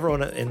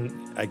everyone in.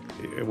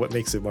 What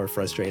makes it more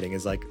frustrating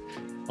is like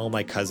all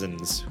my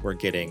cousins were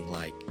getting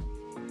like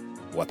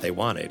what they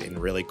wanted and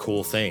really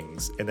cool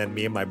things, and then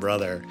me and my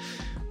brother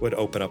would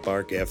open up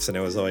our gifts, and it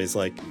was always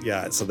like,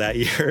 yeah. So that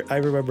year, I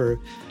remember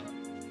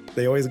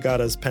they always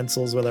got us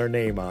pencils with our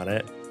name on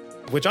it,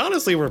 which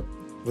honestly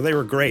they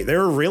were great. They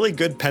were really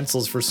good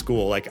pencils for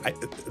school. Like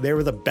they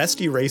were the best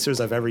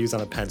erasers I've ever used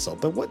on a pencil.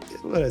 But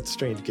what a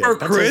strange gift. For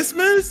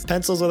Christmas?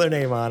 Pencils with their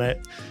name on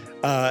it.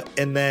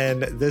 And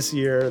then this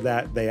year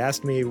that they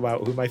asked me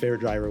about who my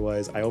favorite driver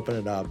was, I opened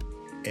it up,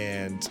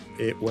 and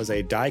it was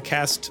a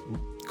die-cast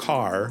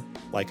car,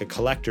 like a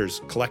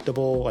collector's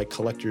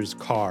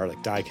car,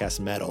 like die-cast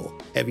metal,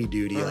 heavy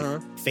duty,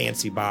 like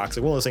fancy box,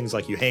 like one of those things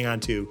like you hang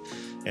on to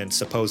and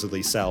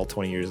supposedly sell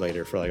 20 years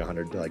later for like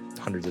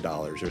hundreds of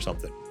dollars or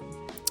something.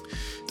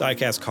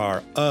 Die-cast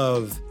car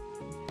of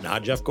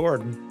not Jeff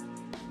Gordon,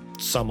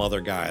 some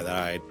other guy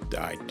that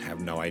I have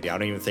no idea. I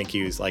don't even think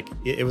he was like,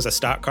 it was a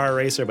stock car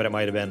racer, but it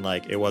might have been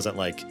like, it wasn't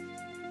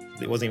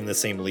even the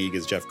same league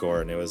as Jeff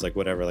Gordon. It was like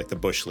whatever, like the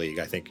Bush League,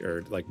 I think,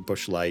 or like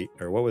Bush Light,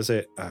 or what was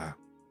it? There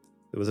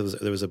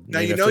was a now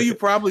you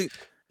probably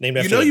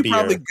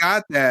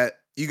got that.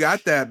 You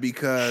got that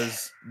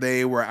because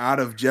they were out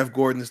of Jeff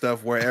Gordon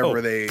stuff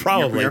wherever they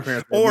probably,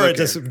 or it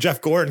just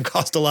Jeff Gordon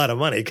cost a lot of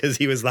money because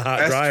he was the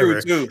hot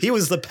driver. True too. He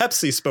was the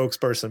Pepsi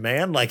spokesperson,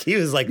 man. Like he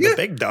was like the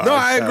big dog. No,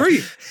 I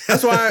agree.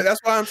 That's why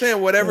I'm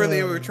saying whatever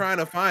they were trying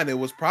to find, it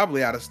was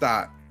probably out of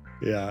stock.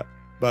 Yeah,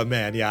 but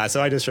man, yeah.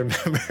 So I just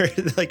remember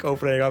like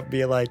opening up, and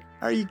being like,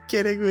 "Are you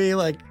kidding me?"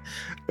 Like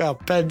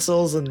about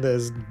pencils and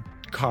this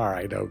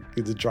car.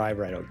 The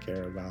driver I don't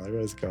care about. Like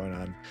what's going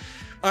on?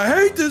 I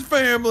hate this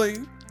family.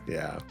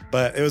 Yeah,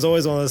 but it was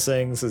always one of those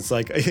things. It's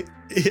like I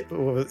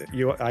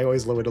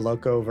always would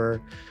look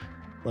over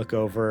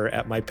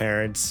at my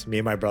parents. Me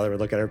and my brother would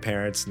look at our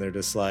parents, and they're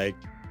just like,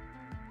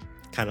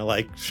 kind of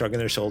like shrugging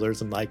their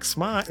shoulders and like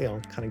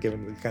smile,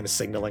 kind of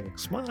signaling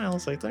smile,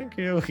 say thank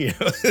you.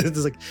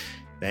 It's like,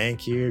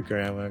 thank you,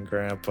 Grandma and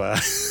Grandpa.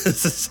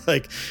 It's just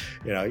like,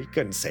 you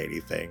couldn't say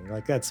anything.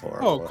 Like, that's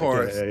horrible. Oh, of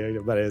course.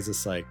 But it's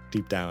just like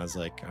deep down, it's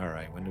like, all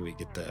right, when do we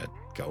get to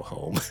go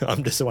home? I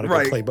just want to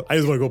go play. I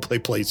just want to go play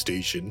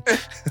PlayStation.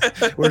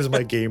 Where's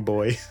my Game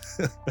Boy?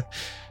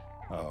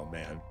 Oh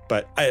man.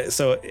 But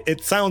so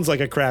it sounds like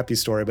a crappy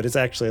story, but it's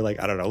actually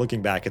like, I don't know,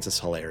 looking back, it's just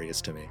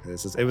hilarious to me.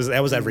 That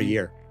was every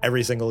year.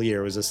 Every single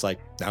year it was just like,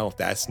 no,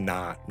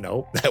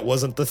 that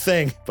wasn't the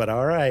thing, but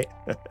all right.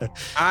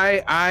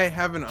 I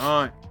have an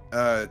aunt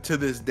to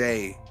this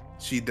day.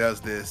 She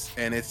does this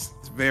and it's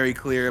very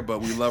clear,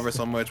 but we love her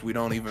so much we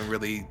don't even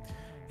really,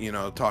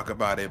 talk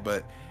about it.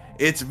 But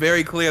it's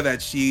very clear that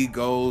she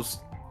goes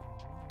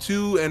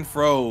to and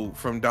fro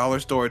from dollar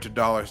store to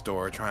dollar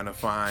store trying to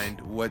find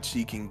what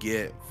she can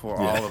get for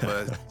all of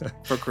us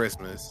for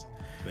Christmas.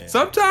 Man.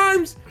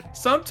 Sometimes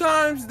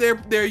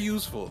they're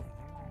useful,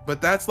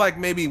 but that's like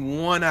maybe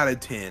 1 out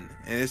of 10.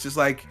 And it's just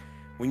like,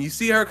 when you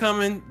see her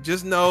coming,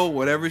 just know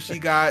whatever she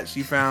got,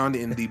 she found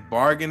in the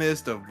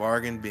bargainest of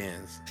bargain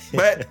bins.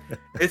 But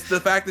it's the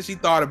fact that she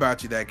thought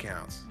about you that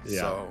counts. Yeah.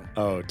 So.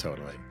 Oh,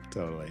 totally.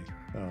 Oh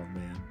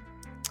man.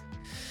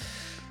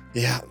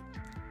 Yeah.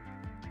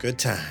 Good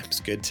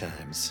times.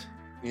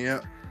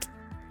 Yeah.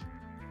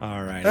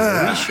 All right.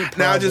 We should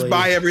probably... Now just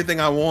buy everything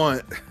I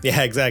want.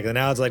 Yeah, exactly.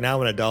 Now it's like, now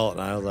I'm an adult,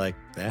 and I was like,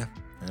 yeah,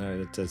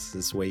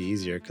 it's way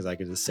easier because I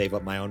could just save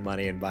up my own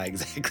money and buy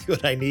exactly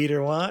what I need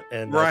or want,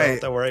 and I don't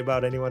have to worry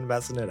about anyone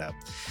messing it up.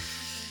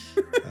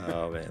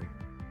 Oh man.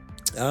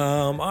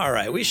 All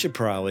right. We should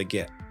probably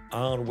get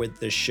on with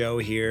the show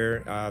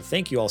here.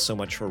 Thank you all so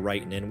much for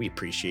writing in. We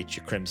appreciate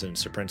you, Crimson,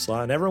 Sir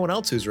Prince-Law, and everyone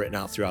else who's written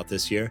out throughout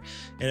this year.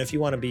 And if you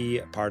want to be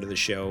a part of the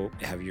show,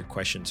 have your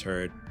questions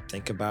heard,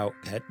 think about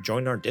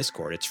join our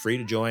Discord. It's free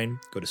to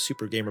join. Go to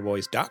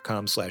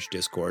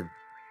supergamerboys.com/Discord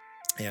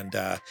and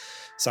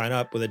sign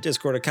up with a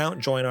Discord account,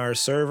 join our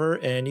server,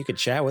 and you could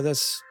chat with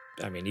us.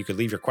 I mean, you could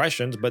leave your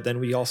questions, but then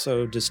we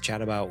also just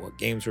chat about what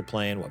games we're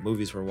playing, what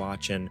movies we're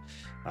watching,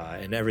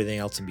 and everything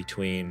else in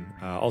between.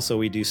 Also,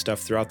 we do stuff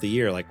throughout the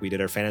year, like we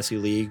did our fantasy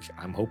league.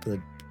 I'm hoping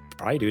to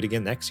probably do it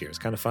again next year. It's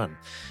kind of fun.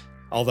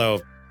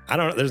 Although, I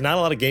don't know, there's not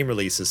a lot of game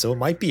releases, so it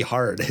might be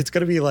hard. It's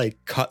going to be like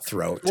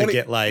cutthroat to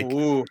get like...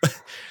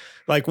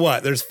 Like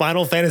what? There's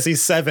Final Fantasy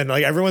VII.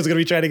 Like everyone's gonna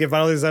be trying to get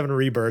Final Fantasy VII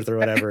Rebirth or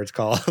whatever it's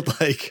called. And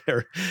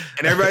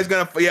everybody's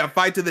gonna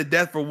fight to the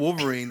death for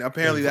Wolverine.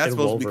 Apparently that's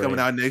supposed to be coming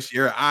out next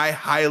year. I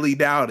highly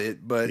doubt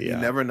it, but you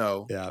never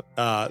know. Yeah.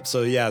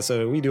 So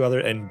we do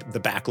and the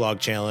backlog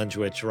challenge,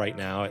 which right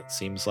now it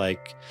seems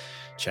like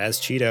Chaz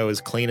Cheeto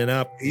is cleaning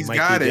up. He's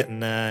got it.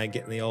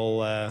 Getting the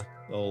old.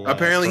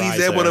 Apparently he's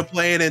able to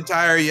play an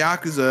entire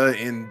Yakuza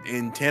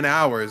in 10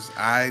 hours.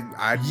 I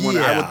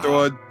would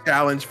throw a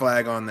challenge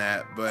flag on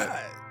that, but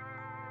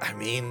I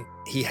mean,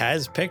 he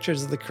has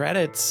pictures of the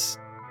credits.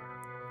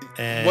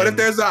 And what if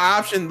there's an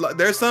option?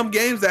 There's some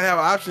games that have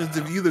options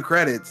to view the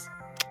credits.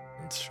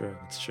 It's true.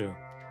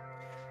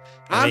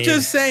 I'm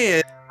just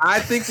saying, I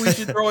think we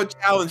should throw a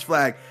challenge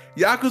flag.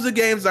 Yakuza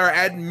games are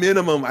at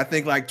minimum, I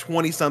think, like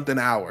 20 something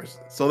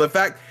hours. So the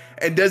fact,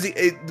 and does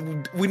he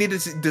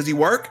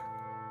work?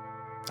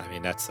 I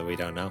mean, we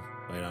don't know.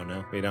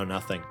 We know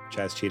nothing.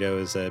 Chaz Cheeto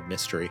is a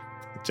mystery.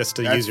 Just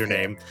a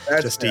username.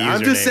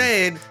 I'm just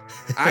saying,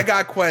 I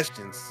got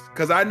questions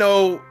because I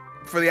know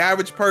for the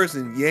average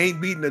person, you ain't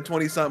beating a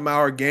 20-something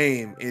hour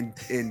game in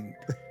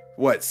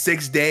what,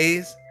 6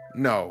 days?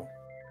 No.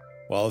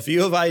 Well, if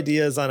you have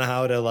ideas on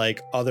how to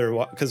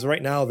because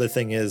right now the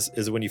thing is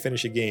when you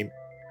finish a game,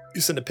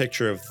 you send a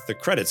picture of the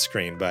credits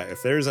screen. But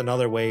if there's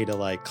another way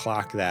to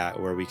clock that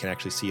where we can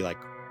actually see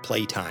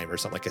playtime or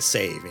something, like a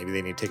save, maybe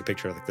they need to take a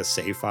picture of the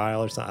save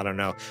file or something. I don't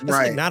know.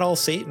 Right. Not all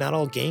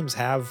games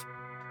have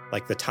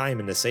the time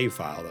in the save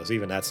file, though. So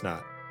even that's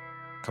not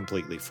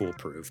completely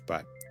foolproof.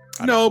 But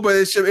but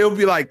it would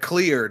be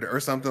cleared or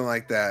something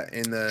like that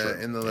in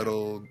the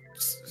little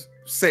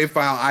save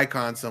file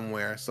icon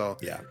somewhere. So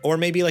yeah, or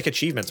maybe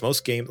achievements.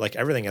 Most games,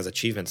 everything has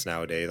achievements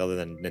nowadays, other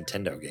than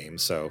Nintendo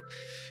games. So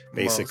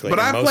basically, but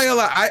I play a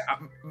lot.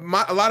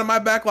 A lot of my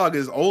backlog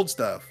is old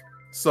stuff.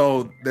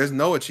 So there's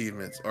no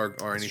achievements or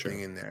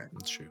anything in there.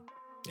 That's true.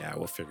 Yeah,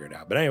 we'll figure it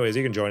out. But anyways,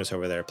 you can join us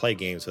over there, play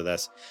games with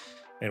us,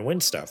 and win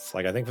stuff.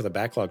 I think for the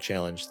backlog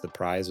challenge, the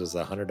prize was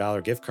a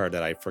 $100 gift card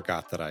that I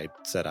forgot that I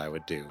said I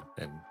would do.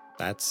 And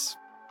that's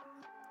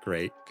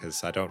great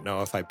because I don't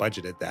know if I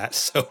budgeted that.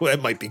 So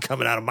it might be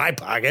coming out of my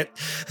pocket.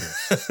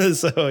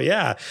 So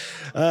yeah,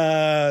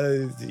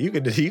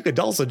 you could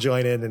also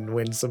join in and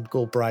win some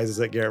cool prizes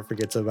that Garrett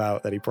forgets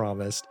about that he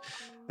promised.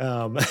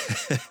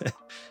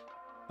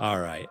 All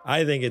right,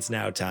 I think it's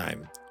now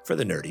time for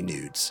the nerdy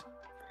nudes.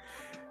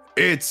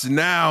 It's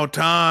now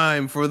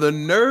time for the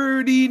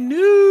nerdy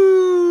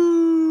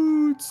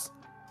nudes.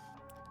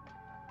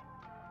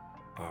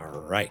 All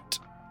right.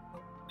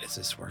 Is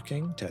this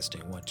working?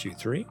 Testing 1, 2,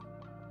 3.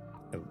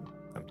 Oh,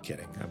 I'm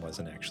kidding. I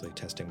wasn't actually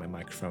testing my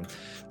microphone.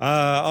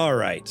 All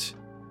right.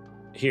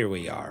 Here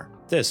we are.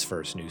 this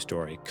first news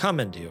story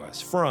coming to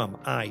us from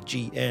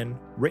IGN,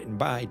 written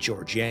by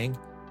George Yang.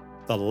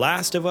 The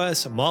Last of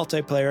Us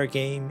multiplayer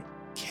game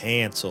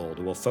canceled.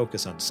 We'll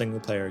focus on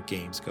single-player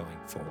games going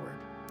forward.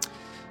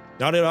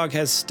 Naughty Dog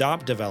has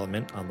stopped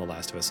development on The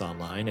Last of Us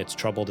Online, its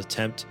troubled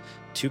attempt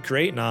to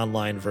create an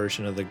online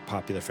version of the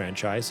popular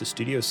franchise. The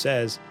studio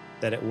says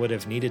that it would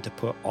have needed to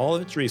put all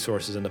of its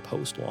resources into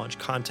post-launch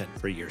content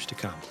for years to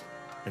come,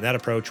 and that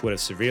approach would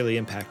have severely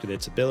impacted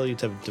its ability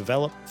to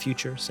develop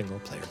future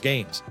single-player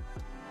games.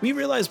 We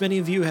realize many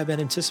of you have been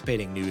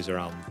anticipating news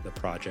around the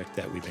project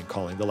that we've been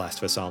calling The Last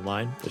of Us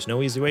Online. There's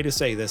no easy way to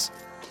say this.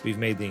 We've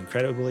made the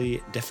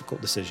incredibly difficult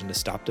decision to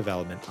stop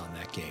development on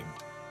that game.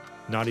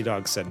 Naughty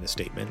Dog said in a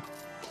statement,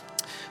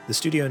 the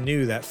studio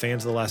knew that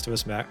fans of The Last of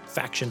Us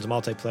faction's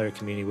multiplayer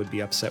community would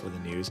be upset with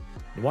the news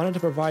and wanted to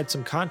provide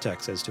some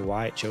context as to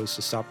why it chose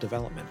to stop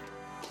development.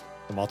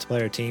 The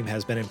multiplayer team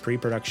has been in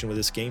pre-production with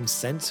this game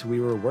since we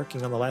were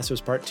working on The Last of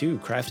Us Part 2,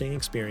 crafting an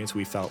experience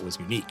we felt was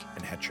unique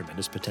and had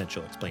tremendous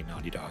potential, explained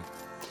Naughty Dog.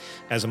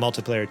 As the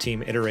multiplayer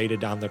team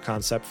iterated on the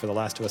concept for The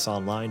Last of Us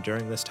Online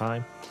during this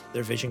time,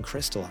 their vision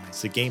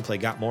crystallized, the gameplay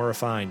got more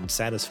refined and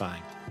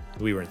satisfying.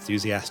 We were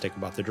enthusiastic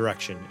about the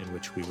direction in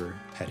which we were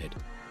headed.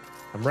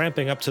 In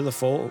ramping up to the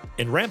full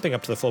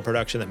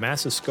production, the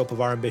massive scope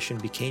of our ambition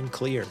became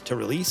clear. To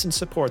release and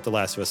support The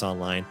Last of Us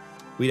Online,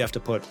 we'd have to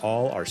put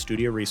all our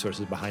studio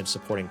resources behind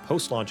supporting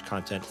post-launch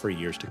content for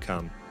years to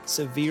come,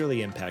 severely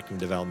impacting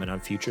development on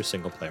future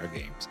single-player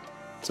games.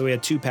 So we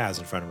had two paths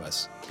in front of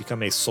us: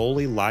 become a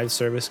solely live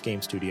service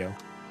game studio,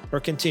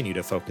 or continue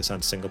to focus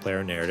on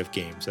single-player narrative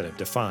games that have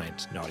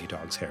defined Naughty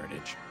Dog's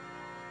heritage.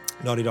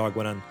 Naughty Dog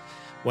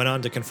went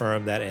on to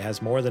confirm that it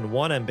has more than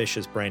one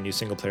ambitious brand new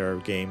single-player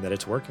game that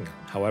it's working on.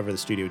 However, the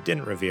studio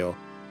didn't reveal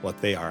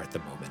what they are at the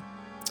moment.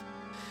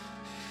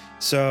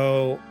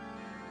 So,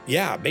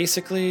 yeah,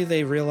 basically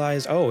they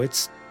realized,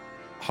 it's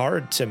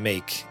hard to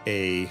make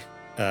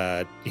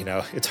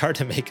it's hard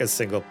to make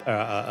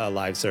a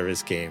live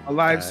service game.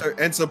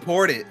 And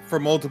support it for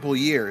multiple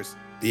years.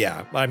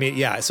 Yeah, I mean,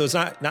 yeah, so it's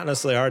not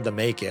necessarily hard to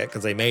make it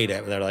because they made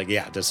it and they're like,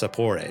 yeah, to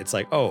support it. It's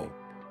like,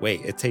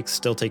 wait, it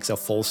still takes a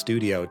full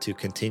studio to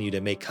continue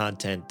to make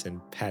content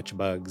and patch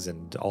bugs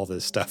and all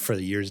this stuff for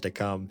the years to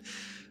come.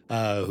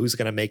 Who's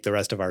going to make the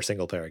rest of our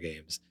single player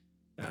games?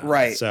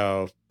 Right.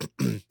 So,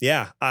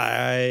 yeah,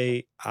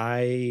 I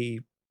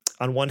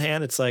on one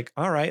hand, it's like,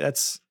 all right,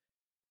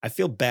 I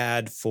feel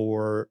bad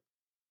for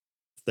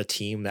the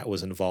team that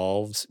was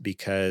involved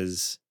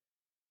because,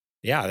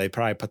 yeah, they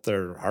probably put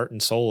their heart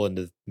and soul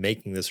into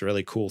making this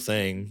really cool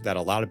thing that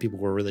a lot of people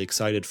were really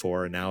excited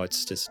for, and now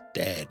it's just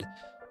dead.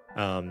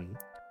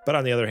 But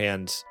on the other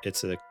hand,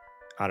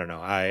 I don't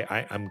know.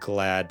 I'm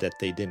glad that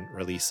they didn't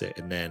release it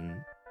and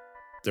then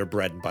their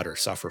bread and butter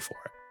suffer for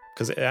it.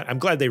 Because I'm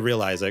glad they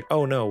realized, like,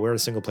 oh no, we're a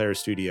single player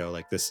studio.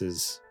 Like, this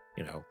is,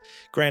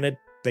 granted,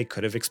 they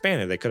could have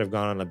expanded. They could have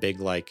gone on a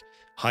big,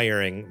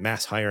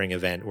 mass hiring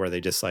event where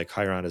they just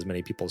hire on as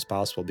many people as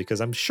possible,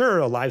 because I'm sure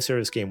a live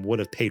service game would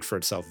have paid for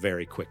itself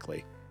very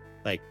quickly.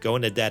 Like, go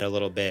into debt a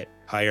little bit,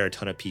 hire a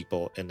ton of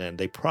people, and then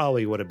they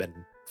probably would have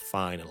been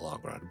fine in the long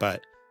run.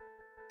 But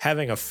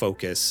having a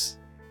focus,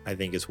 I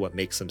think, is what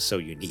makes them so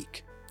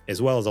unique,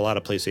 as well as a lot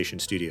of PlayStation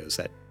studios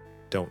that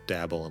don't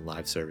dabble in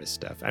live service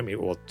stuff. I mean,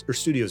 or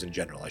studios in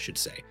general, I should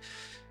say.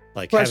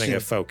 Having a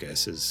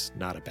focus is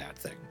not a bad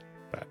thing.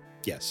 But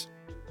yes.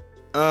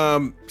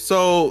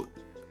 So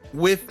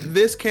with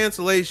this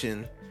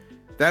cancellation,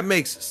 that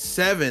makes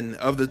 7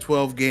 of the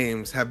 12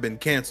 games have been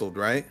canceled,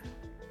 right?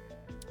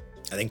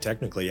 I think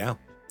technically, yeah.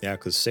 Yeah,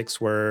 because 6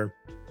 were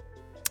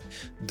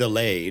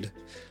delayed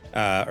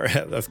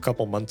a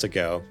couple months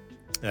ago.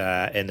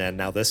 And then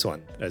now this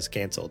one is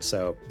canceled.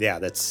 So yeah,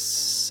 that's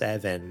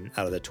 7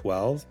 out of the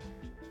 12,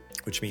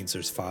 which means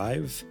there's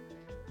 5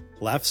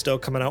 left still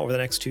coming out over the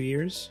next 2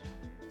 years.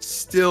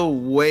 Still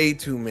way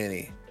too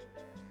many.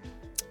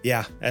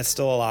 Yeah, that's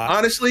still a lot.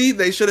 Honestly,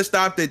 they should have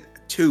stopped at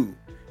 2.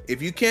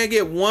 If you can't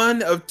get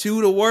 1 of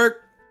 2 to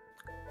work,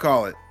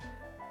 call it.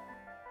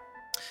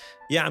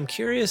 Yeah, I'm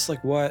curious,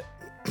 what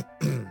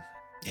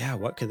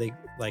could they,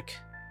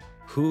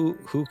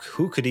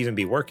 who could even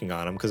be working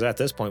on them? Because at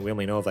this point, we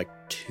only know of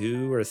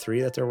 2 or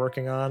 3 that they're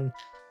working on.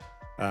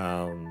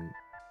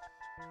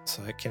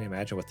 So I can't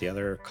imagine what the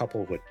other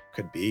couple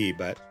could be,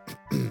 but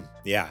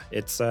yeah,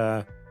 it's we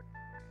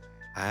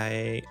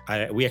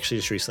actually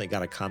just recently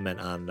got a comment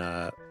on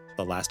the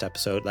last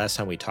episode. Last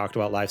time we talked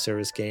about live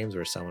service games,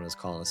 where someone was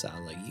calling us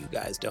out like, "You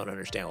guys don't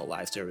understand what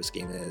live service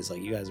game is.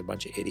 Like, you guys are a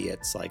bunch of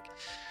idiots. Like,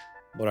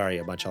 what are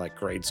you, a bunch of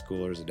grade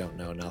schoolers that don't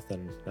know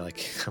nothing?" I'm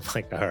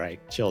like, all right,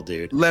 chill,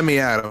 dude. Let me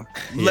at him.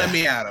 Let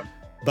me at him.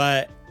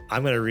 But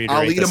I'm going to reiterate.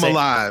 I'll eat him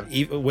alive.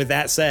 With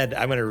that said,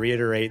 I'm going to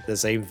reiterate the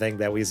same thing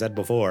that we said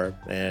before.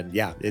 And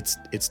yeah, it's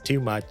too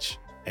much.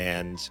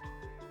 And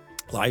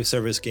live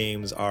service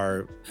games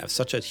have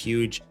such a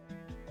huge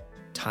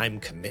time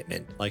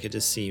commitment. It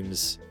just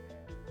seems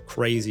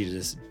crazy to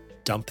just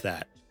dump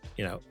that,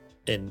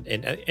 and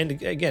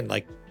again,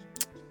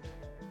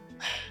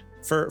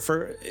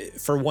 for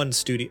one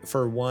studio,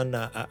 for one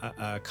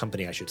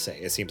company, I should say,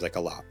 it seems like a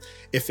lot.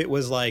 If it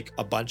was like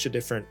a bunch of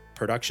different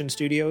production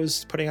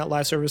studios putting out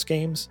live service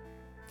games,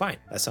 fine,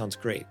 that sounds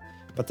great.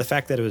 But the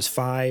fact that it was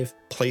 5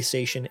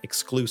 PlayStation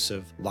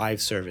exclusive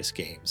live service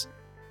games,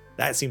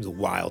 that seems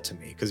wild to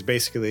me, because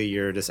basically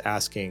you're just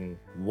asking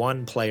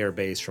one player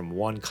base from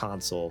one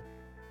console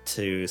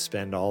to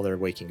spend all their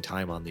waking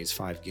time on these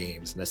 5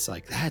 games, and it's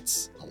like,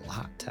 that's a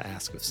lot to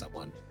ask of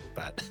someone.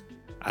 But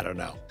I don't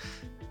know.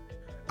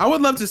 I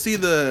would love to see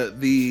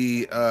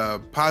the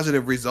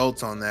positive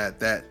results on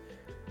that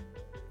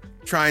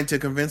trying to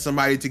convince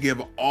somebody to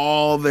give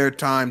all their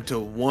time to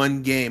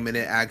one game and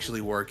it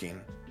actually working.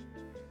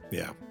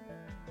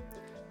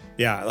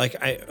 Yeah, like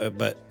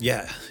but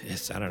yeah,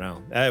 it's, I don't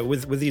know.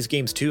 With these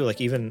games too,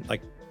 like even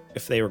like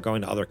if they were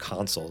going to other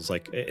consoles,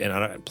 like, and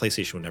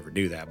PlayStation would never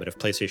do that, but if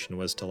PlayStation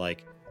was to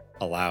like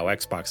allow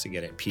Xbox to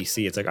get it in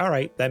PC, it's like, all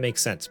right, that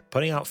makes sense.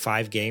 Putting out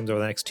 5 games over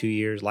the next 2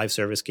 years, live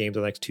service games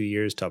over the next 2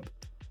 years to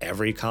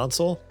every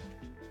console,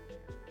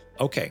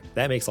 okay,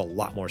 that makes a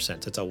lot more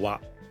sense. It's a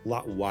lot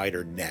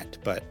wider net.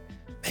 But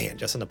man,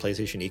 just in the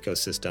PlayStation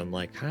ecosystem,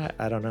 like,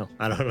 I don't know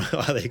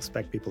how they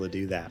expect people to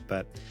do that.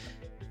 But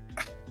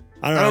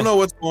I don't know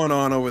what's going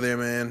on over there,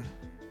 man.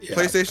 Yeah.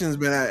 PlayStation's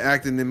been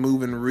acting and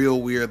moving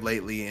real weird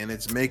lately, and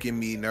it's making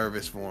me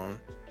nervous for them.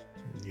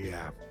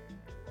 Yeah.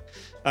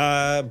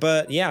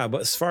 But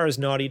as far as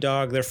Naughty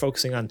Dog, they're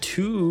focusing on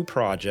 2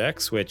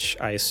 projects, which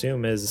I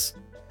assume is,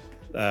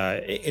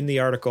 in the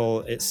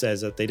article, it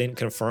says that they didn't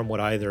confirm what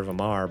either of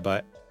them are,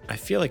 but I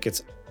feel like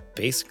it's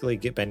basically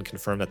been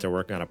confirmed that they're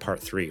working on a part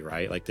 3,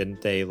 right? Like,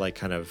 didn't they like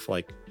kind of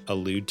like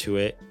allude to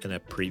it in a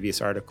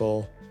previous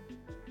article?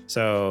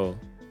 So,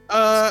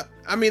 I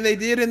mean, they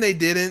did and they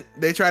didn't.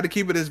 They tried to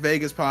keep it as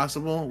vague as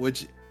possible,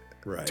 which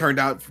turned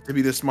out to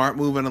be the smart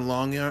move in the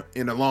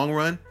long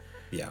run.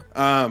 Yeah.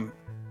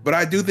 But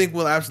I do think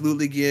we'll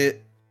absolutely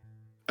get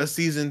a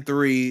season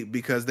 3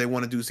 because they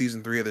want to do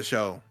season 3 of the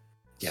show.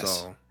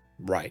 Yes. So.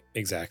 Right.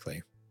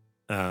 Exactly.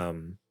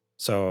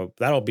 So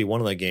that'll be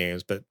one of the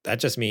games, but that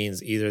just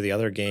means either the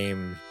other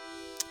game,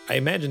 I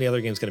imagine the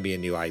other game's going to be a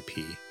new IP.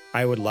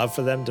 I would love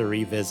for them to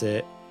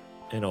revisit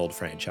an old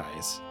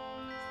franchise,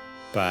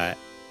 but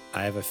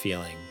I have a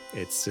feeling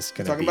it's just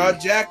going to be... Talking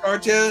about Jack,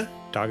 aren't you?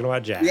 Talking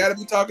about Jack. You got to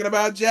be talking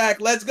about Jack.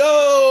 Let's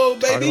go,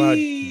 baby!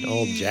 Talking about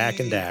old Jack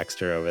and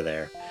Daxter over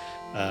there.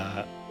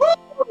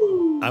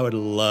 I would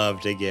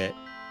love to get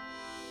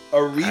a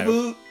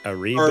reboot, or a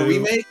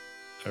remake.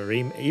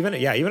 Even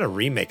a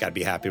remake, I'd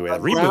be happy with. A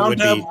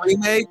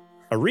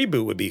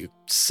reboot would be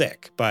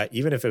sick, but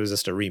even if it was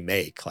just a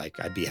remake, like,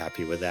 I'd be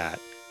happy with that.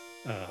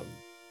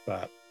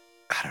 But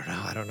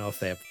I don't know if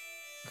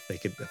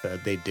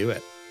they'd do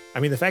it. I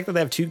mean, the fact that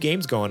they have 2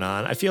 games going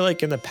on, I feel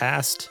like in the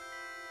past,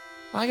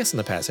 well, I guess in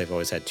the past they've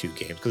always had 2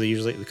 games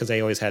because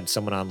they always had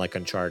someone on like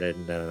Uncharted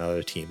and then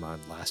another team on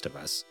Last of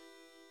Us.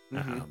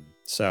 Mm-hmm.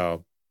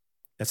 So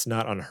it's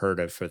not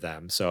unheard of for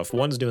them. So if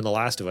one's doing The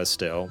Last of Us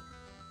still,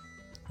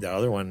 the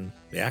other one,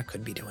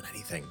 could be doing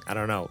anything. I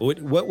don't know.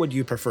 What would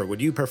you prefer?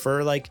 Would you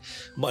prefer like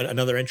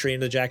another entry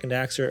into Jack and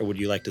Daxter, or would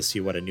you like to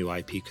see what a new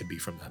IP could be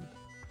from them?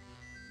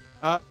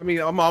 I mean,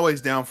 I'm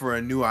always down for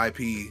a new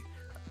IP,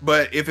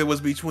 but if it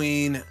was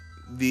between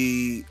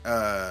the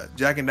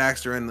Jack and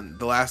Daxter and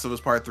The Last of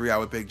Us Part 3, I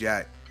would pick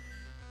Jack.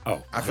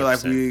 Oh,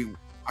 100%.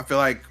 I feel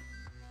like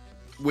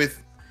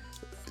with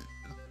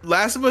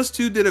Last of Us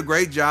 2 did a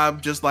great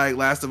job, just like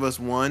Last of Us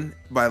 1,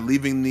 by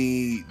leaving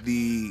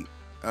the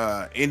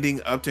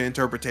ending up to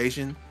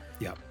interpretation.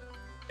 Yep.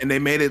 And they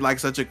made it like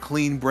such a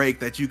clean break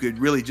that you could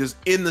really just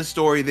end the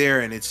story there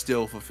and it's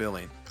still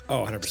fulfilling.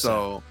 Oh, 100%.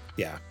 So,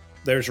 yeah.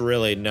 There's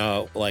really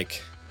no,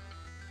 like,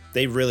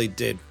 they really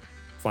did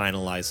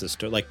finalize the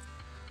story. Like,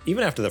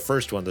 even after the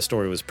first one, the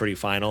story was pretty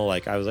final.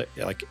 Like, I was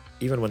like,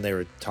 even when they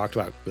were talked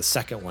about the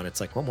second one,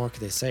 it's like, what more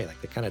could they say?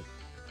 Like, they kind of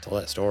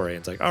told that story. And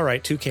it's like, all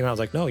right, 2 came out. I was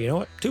like, no, you know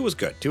what? 2 was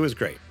good. 2 was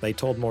great. They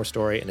told more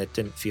story and it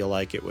didn't feel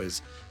like it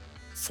was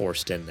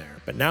forced in there.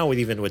 But now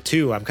even with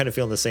 2, I'm kind of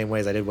feeling the same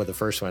way as I did with the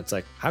first one. It's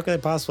like, how could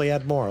they possibly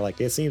add more?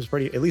 Like, it seems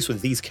pretty, at least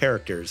with these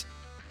characters,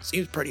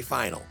 seems pretty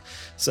final.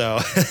 So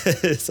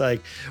it's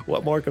like,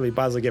 what more can we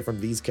possibly get from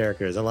these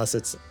characters? Unless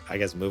it's, I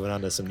guess, moving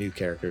on to some new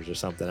characters or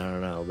something. I don't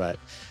know. But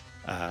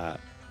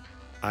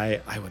I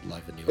would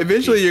love a new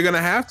eventually IP. You're gonna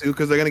have to,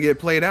 because they're gonna get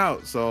played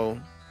out. So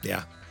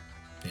yeah.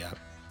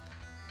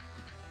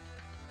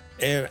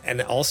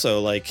 And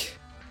also, like,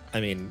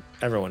 I mean,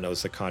 everyone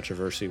knows the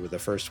controversy with the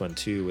first one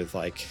too, with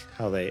like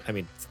how they, I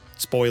mean,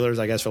 spoilers,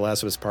 I guess, for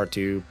Last of Us Part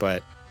 2,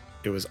 but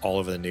it was all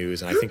over the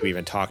news, and I think we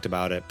even talked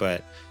about it.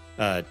 But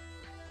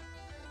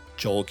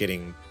Joel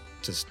getting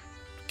just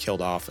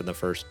killed off in the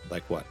first,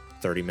 like, what,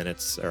 30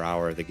 minutes or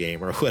hour of the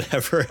game or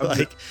whatever.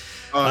 Like,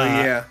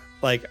 yeah.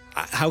 Like,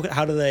 how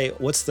do they,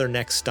 what's their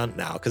next stunt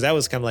now? Because that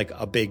was kind of like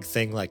a big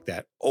thing like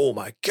that. Oh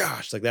my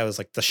gosh. Like, that was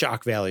like the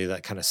shock value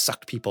that kind of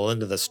sucked people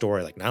into the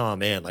story. Like, now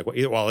I'm in. Like,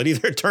 it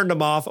either turned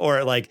them off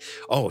or like,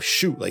 oh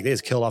shoot, like they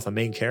just killed off a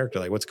main character.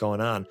 Like, what's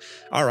going on?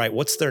 All right,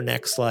 what's their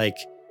next, like,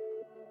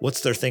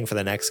 what's their thing for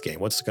the next game?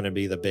 What's going to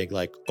be the big,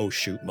 like, oh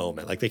shoot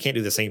moment? Like, they can't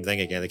do the same thing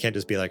again. They can't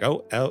just be like,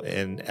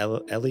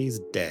 Ellie's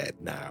dead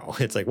now.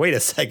 It's like, wait a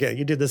second,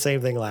 you did the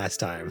same thing last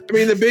time. I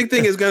mean, the big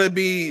thing is going to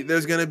be,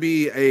 there's going to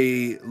be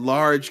a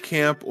large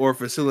camp or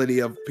facility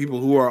of people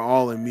who are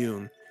all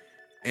immune.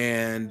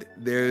 And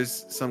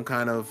there's some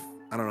kind of,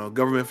 I don't know,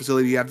 government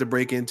facility you have to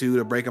break into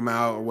to break them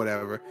out or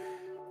whatever.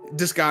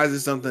 Disguised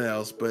as something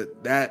else,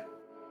 but that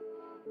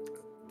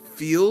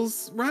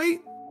feels right.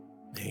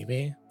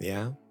 Maybe,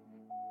 yeah.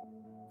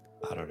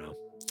 I don't know.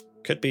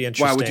 Could be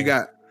interesting. Why? What you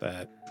got?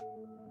 But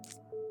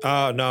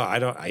oh no, I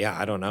don't. Yeah,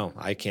 I don't know.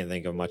 I can't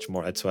think of much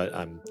more. That's what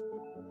I'm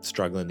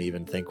struggling to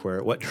even think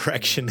what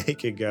direction they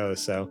could go.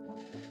 So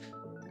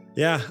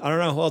yeah, I don't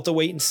know. We'll have to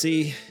wait and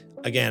see.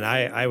 Again,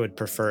 I would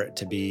prefer it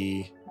to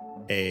be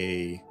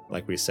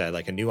like we said,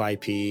 like a new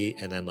IP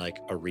and then like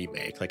a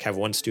remake. Like have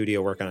one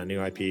studio work on a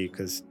new IP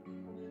because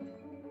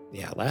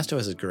yeah, Last of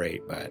Us is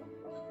great, but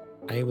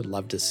I would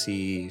love to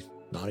see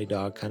Naughty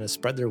Dog kind of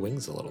spread their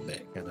wings a little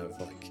bit, kind of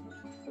like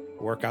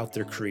work out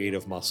their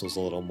creative muscles a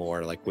little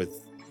more, like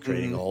with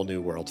creating a whole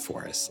new world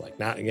for us. Like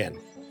not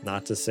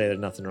to say there's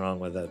nothing wrong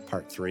with a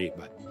part 3,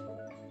 but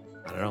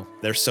I don't know.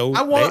 They're so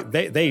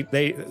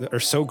they are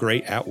so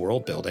great at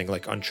world building.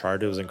 Like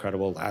Uncharted was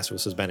incredible. Last of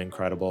Us has been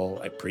incredible.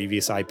 Like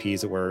previous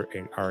IPs that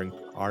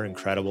are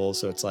incredible.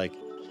 So it's like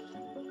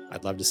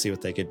I'd love to see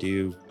what they could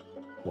do.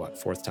 What,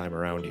 4th time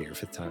around here?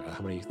 5th time?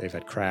 How many they've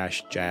had?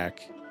 Crash,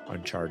 Jack,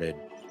 Uncharted,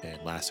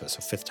 and Last of Us. So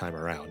 5th time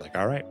around. Like,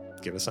 all right,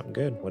 give us something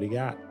good. What do you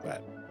got?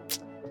 But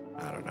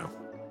I don't know.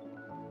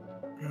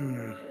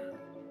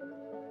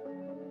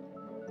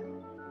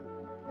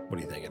 What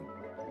are you thinking?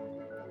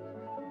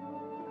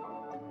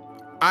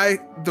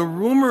 The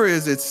rumor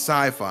is it's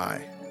sci-fi.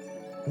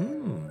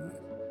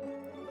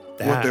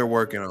 What they're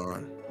working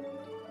on.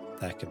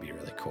 That could be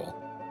really cool.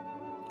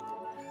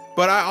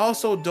 But I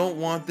also don't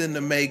want them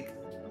to make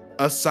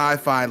a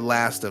sci-fi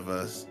Last of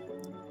Us.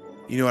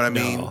 You know what I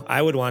mean? No,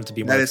 I would want it to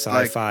be more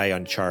sci-fi like,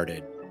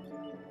 Uncharted.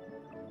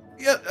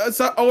 Yeah,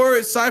 or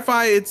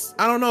sci-fi. It's,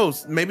 I don't know,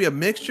 maybe a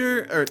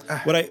mixture. Or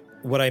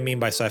what I mean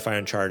by sci-fi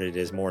Uncharted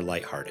is more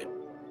lighthearted.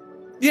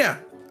 Yeah.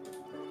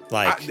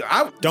 Like,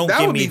 don't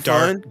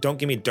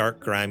give me dark,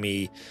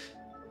 grimy,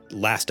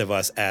 Last of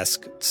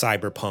Us-esque,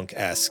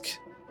 cyberpunk-esque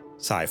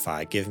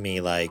sci-fi. Give me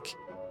like,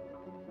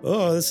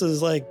 oh, this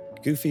is like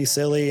goofy,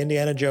 silly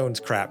Indiana Jones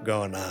crap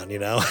going on, you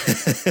know,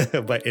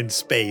 but in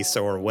space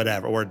or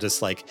whatever, or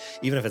just like,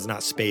 even if it's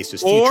not space,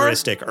 just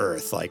futuristic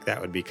Earth, like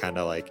that would be kind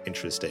of like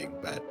interesting.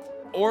 But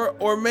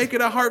or make it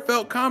a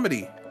heartfelt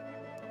comedy.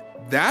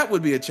 That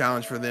would be a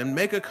challenge for them.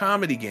 Make a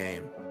comedy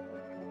game.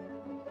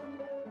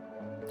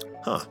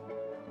 Huh.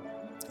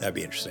 That'd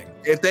be interesting.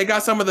 If they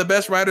got some of the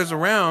best writers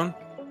around,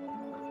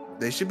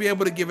 they should be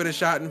able to give it a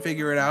shot and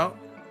figure it out.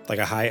 Like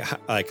a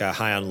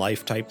high on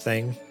life type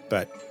thing,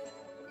 but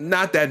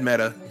not that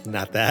meta.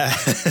 Not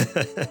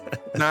that.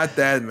 Not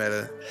that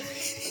meta.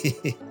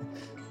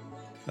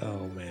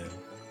 Oh man.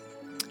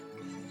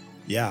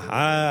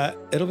 Yeah,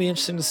 it'll be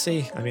interesting to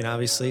see. I mean,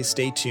 obviously,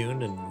 stay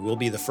tuned, and we'll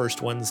be the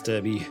first ones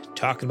to be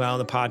talking about on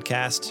the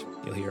podcast.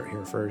 You'll hear it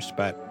here first,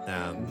 but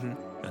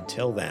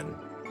until then,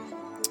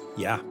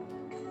 yeah.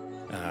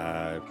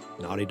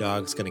 Naughty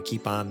Dog's gonna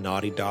keep on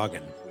naughty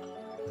dogging,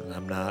 and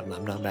I'm not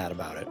mad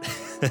about it.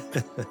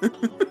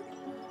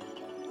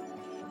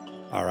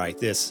 All right,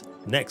 this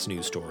next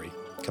news story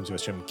comes to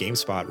us from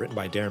GameSpot, written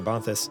by Darren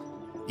Bonthus.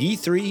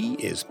 E3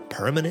 is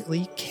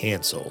permanently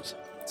canceled.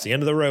 It's the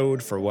end of the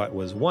road for what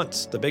was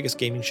once the biggest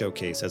gaming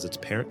showcase, as its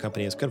parent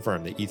company has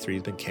confirmed that E3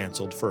 has been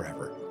canceled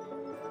forever.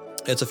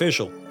 It's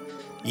official.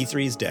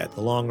 E3 is dead.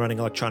 The long-running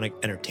electronic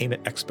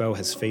entertainment expo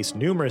has faced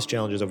numerous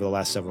challenges over the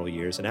last several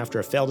years, and after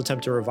a failed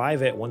attempt to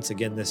revive it once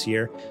again this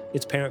year,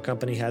 its parent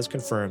company has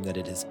confirmed that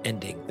it is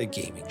ending the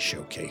gaming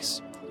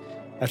showcase.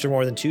 After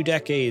more than 2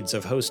 decades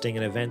of hosting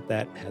an event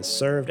that has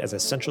served as a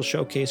central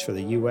showcase for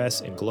the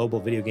US and global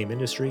video game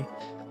industry,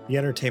 the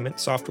Entertainment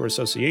Software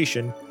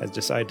Association has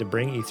decided to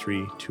bring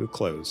E3 to a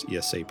close.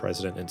 ESA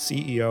President and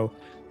CEO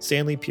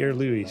Stanley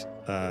Pierre-Louis,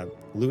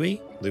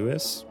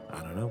 Lewis?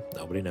 I don't know.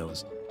 Nobody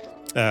knows.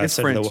 It's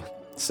French.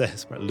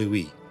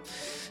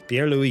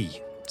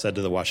 Pierre-Louis said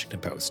to the Washington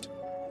Post,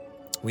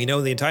 "We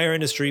know the entire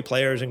industry,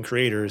 players and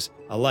creators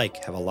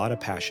alike, have a lot of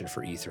passion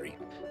for E3.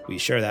 We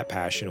share that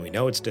passion, and we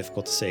know it's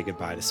difficult to say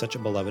goodbye to such a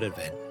beloved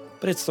event,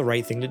 but it's the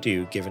right thing to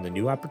do given the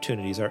new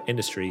opportunities our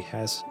industry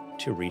has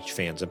to reach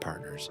fans and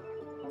partners.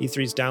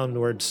 E3's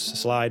downward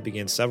slide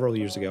began several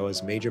years ago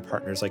as major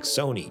partners like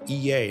Sony,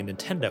 EA, and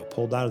Nintendo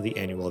pulled out of the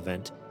annual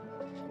event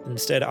and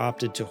instead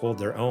opted to hold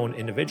their own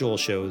individual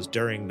shows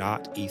during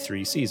not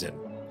E3 season.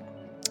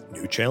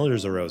 New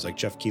challengers arose like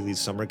Jeff Keighley's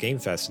Summer Game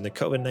Fest, and the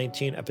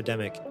COVID-19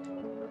 epidemic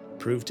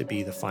proved to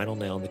be the final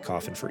nail in the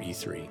coffin for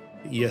E3.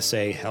 The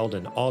ESA held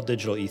an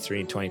all-digital E3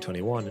 in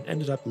 2021 and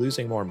ended up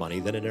losing more money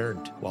than it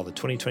earned, while the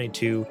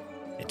 2022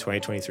 and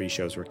 2023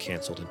 shows were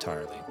canceled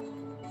entirely.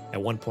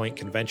 At one point,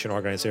 convention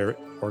organizer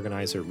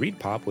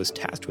ReedPop was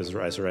tasked with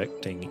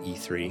resurrecting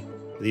E3,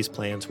 but these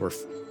plans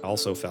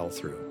also fell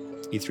through.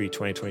 E3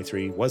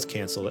 2023 was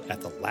canceled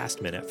at the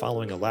last minute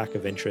following a lack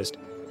of interest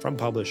from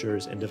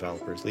publishers and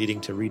developers, leading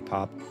to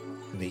ReedPop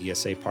and the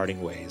ESA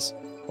parting ways.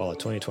 While a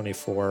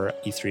 2024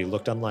 E3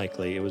 looked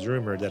unlikely, it was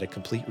rumored that a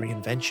complete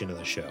reinvention of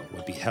the show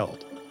would be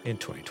held in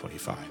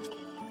 2025.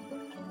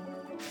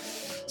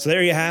 So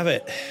there you have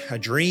it. A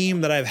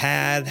dream that I've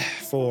had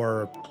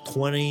for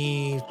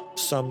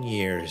 20-some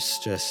years.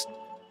 Just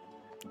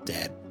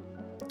dead.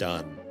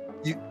 Done.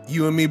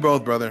 You and me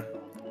both, brother.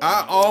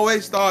 I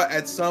always thought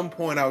at some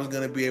point I was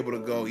going to be able to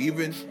go,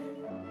 even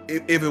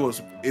if it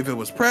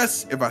was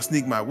press, if I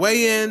sneak my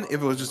way in,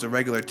 if it was just a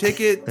regular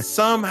ticket,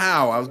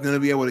 somehow I was going to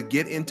be able to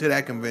get into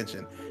that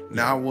convention.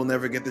 Now we'll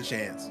never get the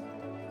chance.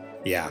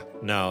 Yeah,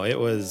 no, it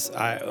was,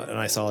 when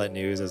I saw that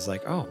news, I was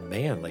like, oh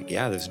man, like,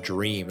 yeah, this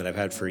dream that I've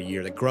had for a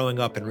year, like growing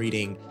up and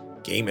reading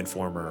Game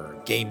Informer,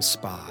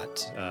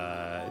 GameSpot,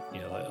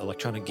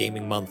 Electronic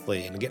Gaming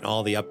Monthly, and getting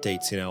all the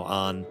updates,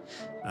 on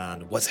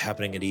what's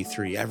happening at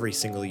E3 every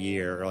single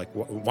year, or like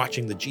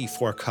watching the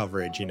G4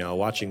 coverage,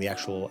 watching the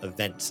actual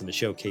events and the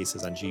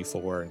showcases on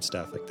G4 and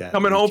stuff like that.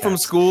 Coming home from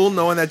school,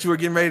 knowing that you were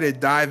getting ready to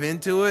dive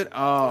into it.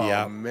 Oh,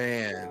 yeah.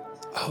 Man.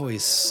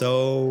 Always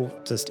so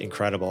just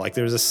incredible. Like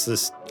there's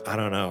this, I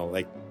don't know,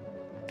 like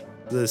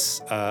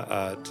this,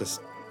 it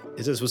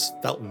just was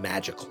felt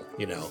magical,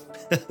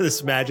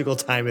 this magical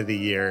time of the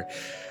year.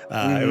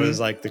 It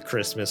was like the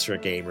Christmas for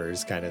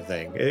gamers kind of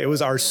thing. It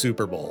was our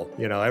Super Bowl.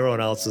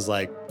 Everyone else is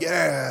like,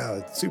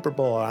 yeah, Super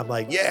Bowl. I'm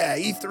like, yeah,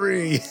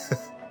 E3.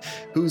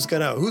 who's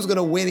gonna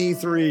win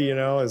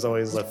E3? Is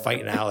always like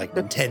fighting out like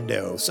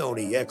Nintendo,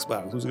 Sony,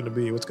 Xbox. Who's gonna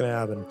be? What's gonna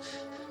happen?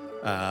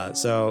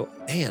 So,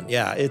 man,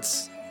 yeah,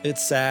 it's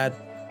sad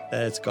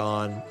that it's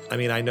gone. I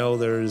mean, I know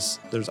there's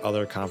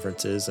other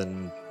conferences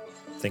and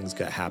things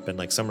that happen.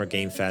 Like Summer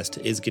Game Fest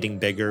is getting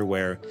bigger,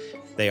 where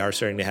they are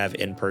starting to have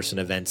in-person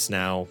events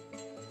now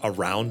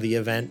around the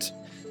event,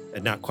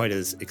 and not quite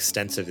as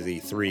extensive as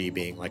E3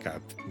 being like a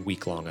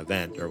week-long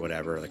event or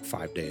whatever, like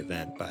 5-day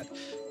event, but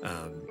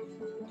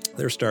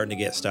they're starting to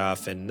get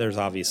stuff. And there's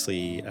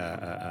obviously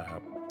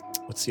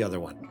what's the other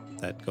one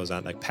that goes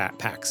on, like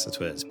PAX? That's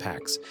what it is,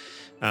 PAX.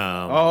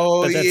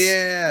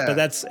 But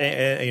that's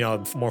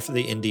more for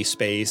the indie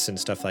space and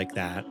stuff like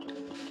that.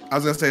 I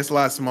was gonna say it's a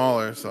lot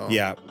smaller, so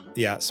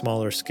yeah,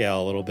 smaller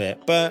scale a little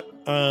bit, but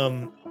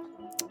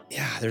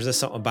yeah, there's just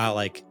something about,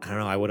 like, I don't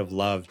know, I would have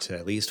loved to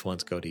at least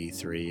once go to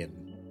E3,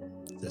 and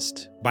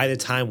just by the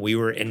time we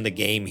were in the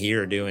game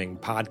here doing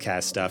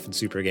podcast stuff and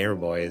Super Gamer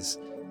Boys,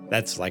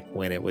 that's like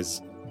when it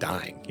was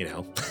dying,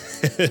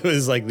 it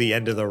was like the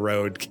end of the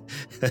road,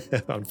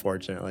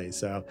 unfortunately.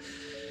 So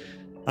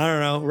I don't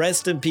know,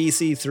 rest in peace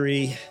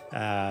E3.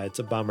 It's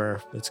a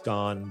bummer it's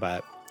gone,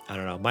 but I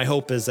don't know. My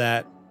hope is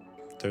that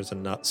there's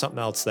something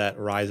else that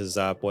rises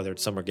up, whether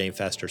it's Summer Game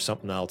Fest or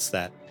something else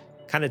that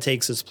kind of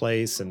takes its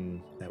place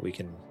and that we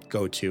can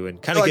go to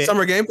and kind of like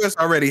Summer Game Fest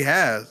already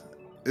has.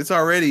 It's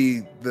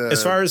already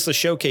as far as the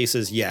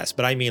showcases, yes,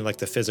 but I mean like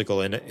the physical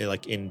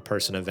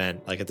in-person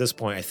event. Like at this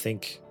point, I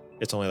think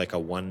it's only like a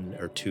 1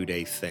 or 2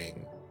 day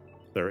thing.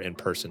 Their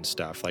in-person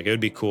stuff. Like it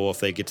would be cool if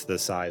they get to the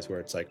size where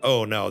it's like,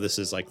 oh no, this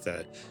is like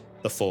the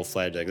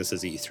full-fledged, like this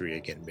is E3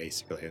 again,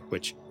 basically.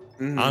 Which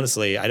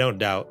honestly, I don't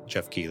doubt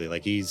Jeff Keighley.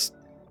 Like he's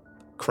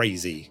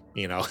crazy,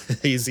 he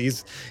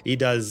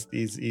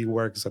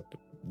works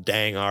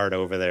dang hard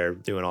over there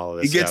doing all of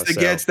this stuff. He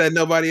gets that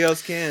nobody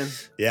else can.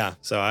 Yeah,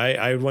 so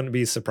I wouldn't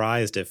be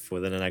surprised if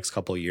within the next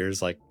couple of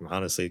years, like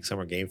honestly,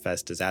 Summer Game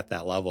Fest is at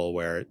that level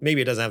where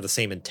maybe it doesn't have the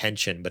same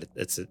intention, but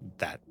it's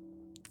that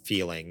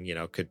feeling,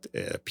 could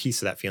a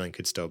piece of that feeling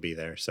could still be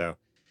there. So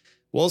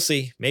we'll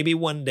see. Maybe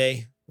one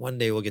day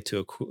we'll get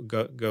to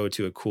go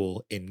to a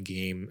cool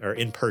in-game or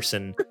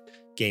in-person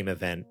game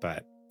event,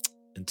 but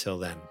until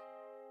then,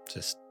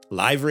 just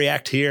live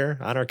react here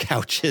on our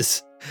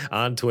couches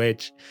on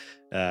Twitch.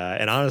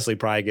 And honestly,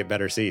 probably get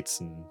better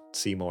seats and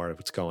see more of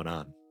what's going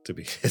on. To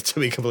be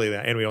completely,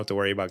 and we don't have to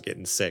worry about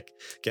getting sick,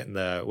 getting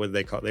what do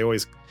they call? I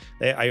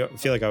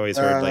feel like I always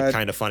heard like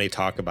kind of funny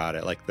talk about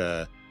it, like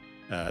the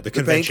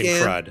convention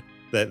crud,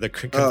 the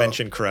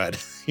convention crud.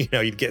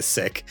 You'd get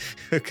sick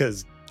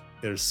because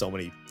there's so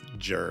many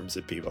germs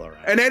and people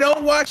around, and they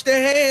don't wash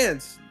their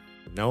hands.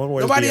 No one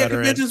wears Nobody deodorant. at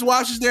conventions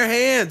washes their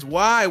hands.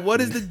 Why?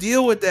 What is the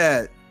deal with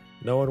that?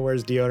 No one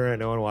wears deodorant.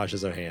 No one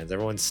washes their hands.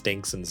 Everyone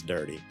stinks and's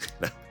dirty.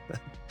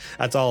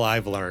 That's all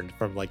I've learned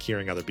from like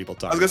hearing other people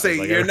talk. I was gonna say,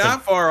 you're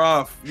not far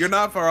off. You're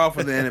not far off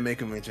with the anime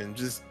convention.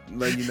 Just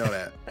letting you know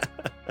that.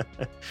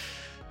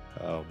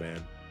 Oh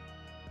man.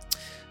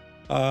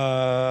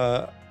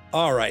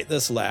 All right.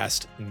 This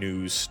last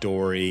news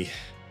story.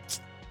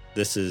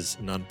 This is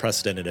an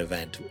unprecedented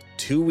event.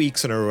 2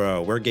 weeks in a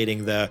row, we're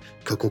getting the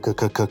Kojima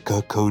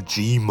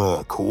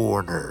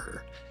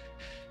Corner.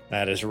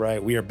 That is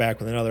right. We are back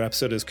with another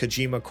episode of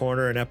Kojima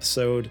Corner, an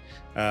episode,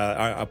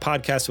 a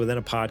podcast within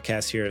a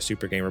podcast here at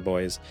Super Gamer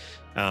Boys.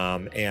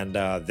 And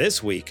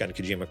this week on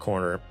Kojima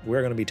Corner, we're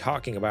going to be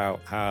talking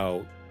about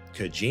how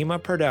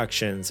Kojima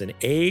Productions and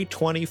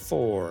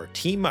A.224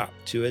 team up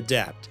to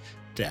adapt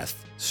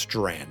Death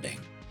Stranding.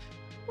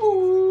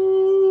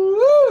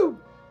 Ooh.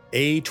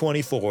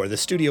 A24, the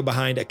studio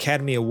behind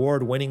Academy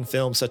Award-winning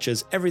films such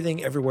as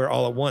Everything Everywhere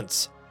All at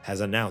Once,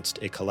 has announced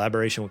a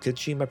collaboration with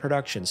Kojima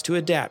Productions to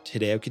adapt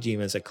Hideo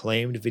Kojima's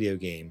acclaimed video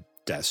game,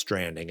 Death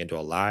Stranding, into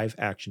a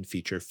live-action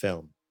feature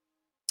film.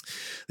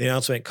 The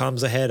announcement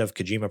comes ahead of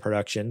Kojima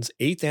Productions'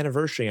 8th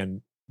anniversary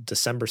on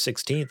December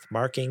 16th,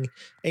 marking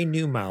a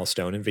new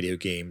milestone in video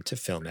game to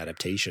film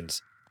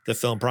adaptations. The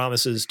film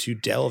promises to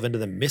delve into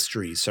the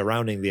mysteries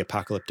surrounding the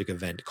apocalyptic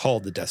event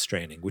called the Death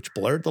Stranding, which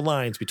blurred the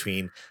lines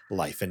between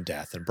life and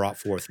death and brought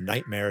forth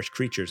nightmarish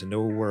creatures into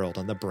a world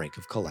on the brink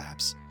of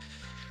collapse.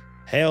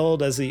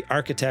 Hailed as the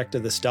architect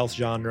of the stealth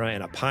genre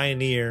and a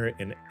pioneer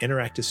in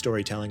interactive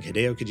storytelling,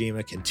 Hideo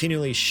Kojima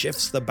continually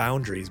shifts the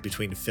boundaries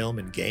between film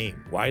and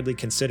game, widely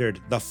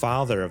considered the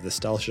father of the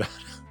stealth genre.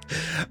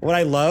 What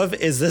I love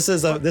is this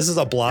is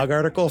a blog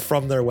article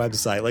from their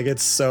website. Like,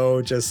 it's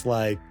so just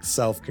like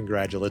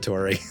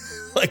self-congratulatory.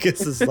 Like,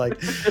 it's just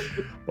like,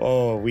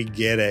 oh, we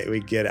get it.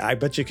 I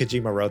bet you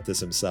Kojima wrote this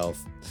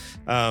himself.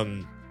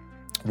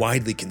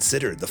 Widely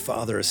considered the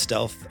father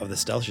of the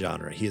stealth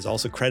genre, he is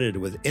also credited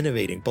with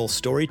innovating both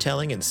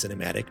storytelling and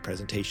cinematic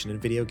presentation in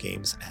video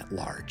games at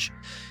large.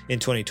 In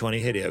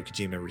 2020, Hideo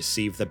Kojima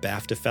received the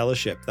BAFTA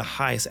Fellowship, the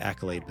highest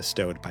accolade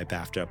bestowed by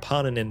BAFTA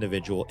upon an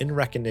individual in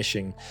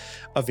recognition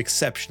of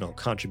exceptional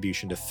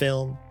contribution to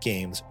film,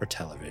 games, or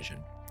television.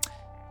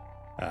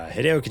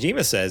 Hideo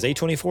Kojima says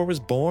A24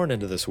 was born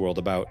into this world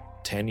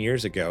about 10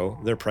 years ago.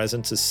 Their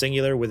presence is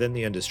singular within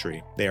the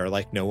industry. They are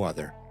like no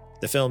other.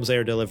 The films they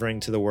are delivering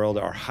to the world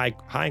are high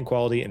in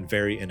quality and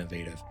very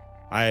innovative.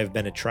 I have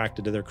been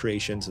attracted to their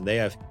creations, and they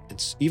have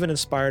even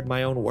inspired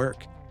my own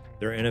work.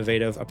 Their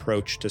innovative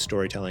approach to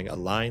storytelling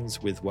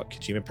aligns with what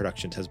Kojima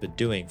Productions has been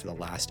doing for the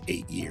last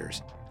 8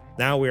 years.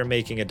 Now we are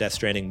making a Death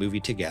Stranding movie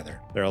together.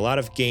 There are a lot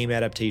of game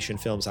adaptation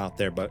films out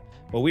there, but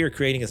what we are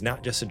creating is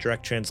not just a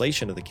direct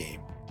translation of the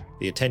game.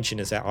 The intention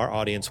is that our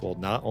audience will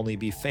not only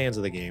be fans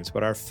of the games,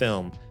 but our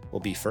film will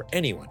be for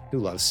anyone who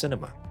loves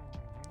cinema.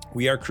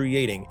 We are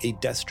creating a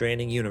Death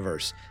Stranding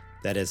universe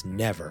that has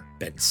never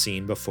been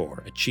seen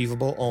before,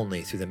 achievable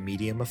only through the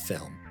medium of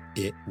film.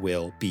 It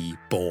will be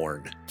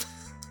born.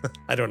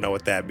 I don't know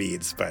what that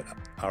means, but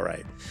all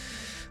right.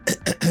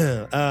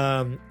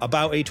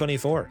 About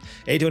A24.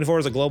 A24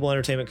 is a global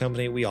entertainment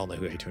company. We all know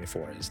who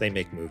A24 is. They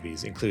make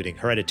movies, including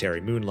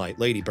Hereditary, Moonlight,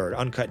 Lady Bird,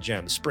 Uncut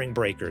Gems, Spring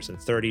Breakers, and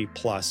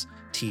 30-plus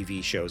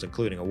TV shows,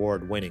 including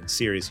award-winning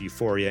series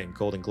Euphoria and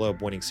Golden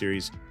Globe-winning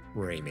series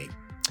Raimi.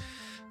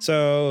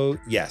 So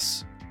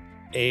yes,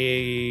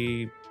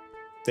 they're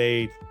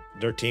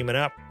teaming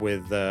up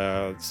with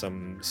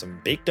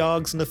some big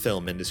dogs in the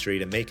film industry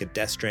to make a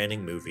Death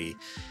Stranding movie.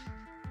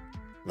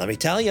 Let me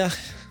tell you,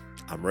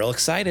 I'm real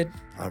excited.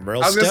 I'm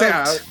real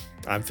stoked.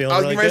 I'm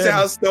feeling really good. Say,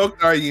 how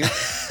stoked are you?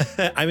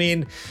 I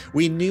mean,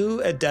 we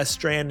knew a Death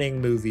Stranding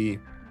movie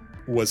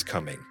was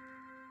coming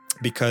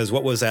because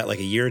what was that, like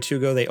a year or two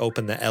ago? They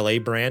opened the LA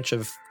branch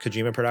of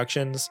Kojima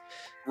Productions,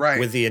 right,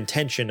 with the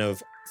intention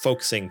of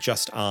focusing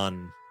just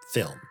on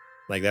film.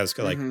 Like that was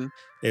like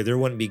there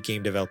wouldn't be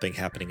game developing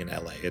happening in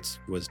LA. It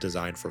was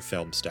designed for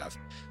film stuff,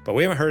 but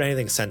we haven't heard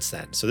anything since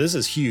then. So this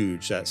is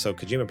huge. So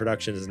Kojima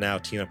Productions is now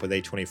teaming up with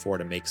A24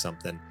 to make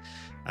something.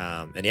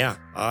 And yeah,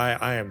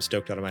 I am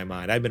stoked out of my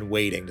mind. I've been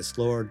waiting.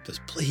 Lord,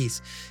 just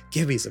please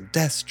give me some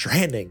Death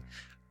Stranding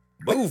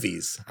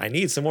movies. I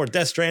need some more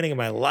Death Stranding in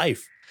my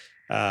life.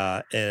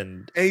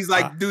 And he's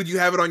like, dude, you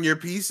have it on your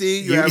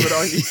PC, you have it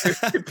on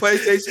your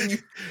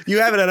PlayStation, you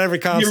have it on every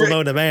console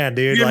known to man,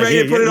 dude. You're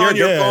ready to put it on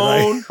your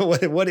phone.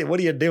 Like, what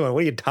are you doing?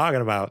 What are you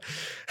talking about?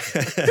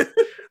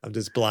 I'm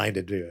just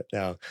blinded to it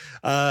now.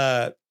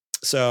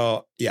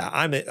 So yeah,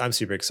 I'm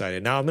super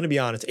excited. Now I'm going to be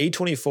honest.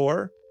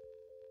 A24,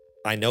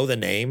 I know the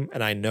name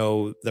and I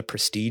know the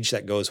prestige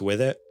that goes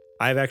with it.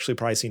 I've actually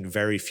probably seen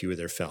very few of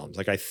their films.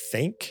 Like I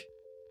think.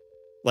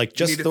 Like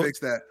just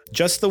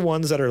the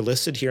ones that are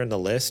listed here in the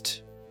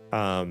list.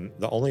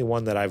 The only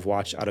one that I've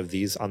watched out of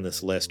these on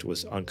this list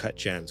was Uncut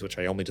Gems, which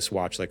I only just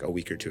watched like a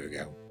week or two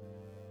ago,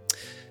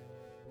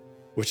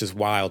 which is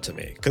wild to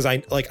me because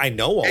I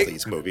know all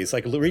these movies.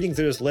 Like reading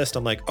through this list,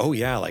 I'm like, oh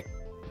yeah, like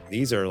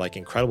these are like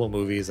incredible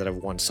movies that have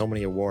won so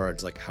many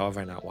awards. Like how have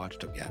I not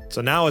watched them yet?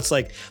 So now it's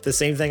like the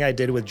same thing I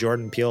did with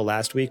Jordan Peele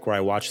last week, where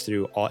I watched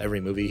through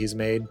every movie he's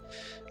made.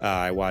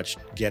 I watched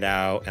Get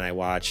Out and I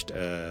watched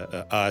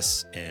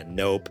Us and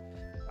Nope.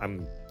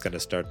 I'm going to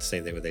start the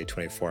same thing with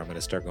A24. I'm going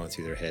to start going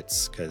through their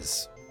hits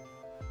because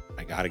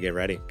I got to get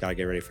ready. Got to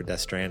get ready for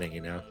Death Stranding,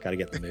 you know? Got to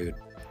get in the mood.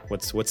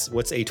 What's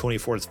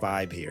A24's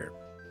vibe here?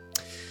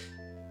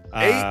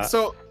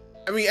 So,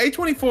 I mean,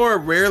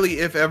 A24 rarely,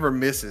 if ever,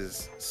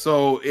 misses.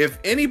 So if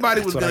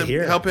anybody was going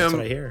to help him... That's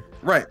what I hear.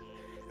 Right.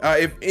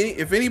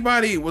 If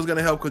anybody was going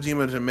to help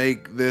Kojima to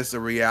make this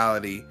a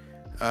reality,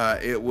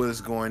 it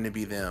was going to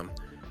be them.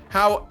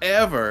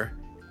 However,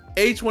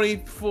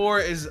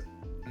 A24 is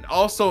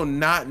also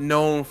not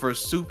known for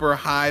super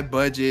high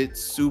budget,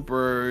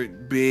 super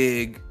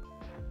big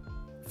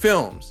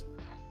films,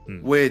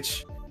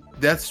 which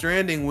Death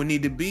Stranding would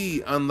need to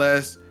be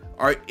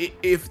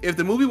if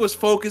the movie was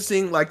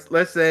focusing, like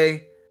let's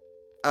say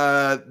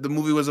the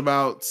movie was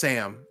about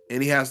Sam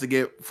and he has to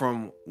get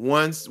from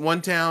one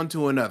town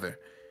to another,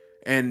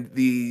 and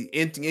the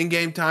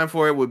in-game time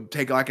for it would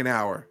take like an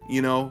hour.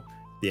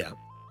 Yeah.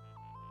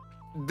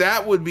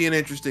 That would be an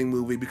interesting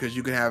movie because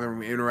you could have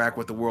him interact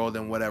with the world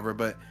and whatever.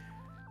 But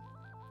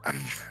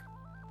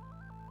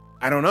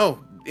I don't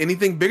know.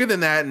 Anything bigger than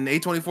that, and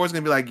A24 is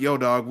gonna be like, "Yo,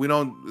 dog,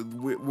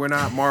 we're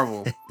not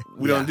Marvel.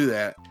 We don't do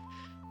that."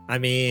 I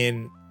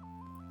mean,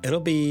 it'll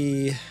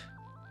be.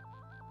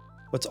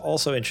 What's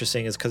also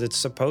interesting is because it's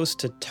supposed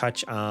to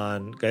touch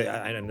on,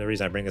 and the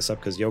reason I bring this up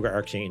because Yoga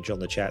Archangel in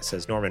the chat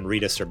says Norman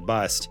Reedus or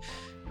bust.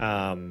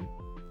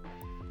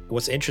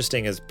 What's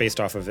interesting is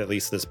based off of at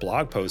least this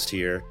blog post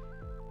here,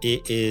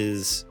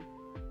 it's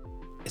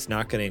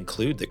not going to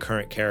include the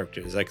current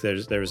characters. Like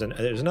there's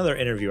another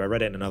interview, I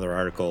read it in another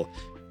article.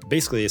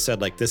 Basically, it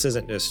said like this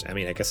isn't just, I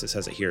mean, I guess it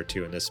says it here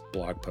too in this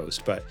blog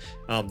post, but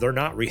they're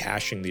not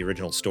rehashing the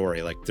original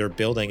story. Like they're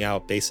building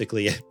out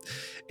basically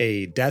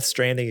a Death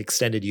Stranding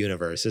extended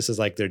universe. This is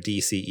like their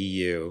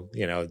DCEU,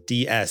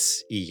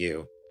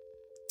 DSEU.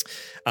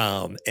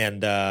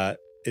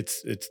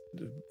 It's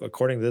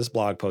according to this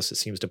blog post, it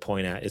seems to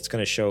point at it's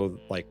going to show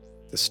like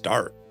the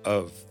start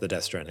of the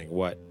Death Stranding,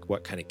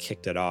 what kind of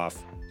kicked it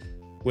off,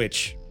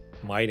 which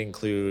might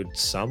include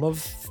some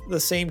of the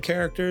same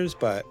characters,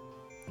 but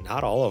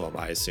not all of them,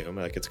 I assume.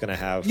 Like it's gonna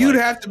have. You'd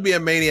have to be a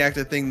maniac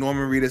to think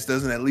Norman Reedus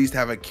doesn't at least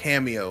have a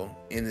cameo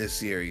in this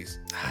series.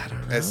 I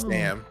don't know. As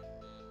Sam.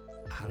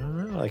 I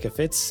don't know. Like if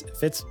it's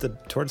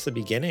towards the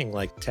beginning,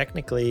 like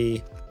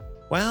technically,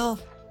 well,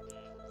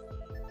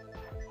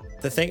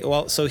 the thing.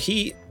 Well, so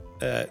he,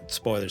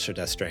 spoilers for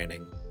Death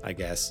Stranding, I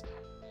guess.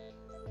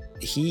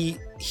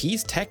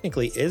 He's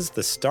technically is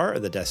the start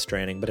of the Death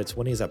Stranding, but it's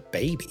when he's a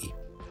baby.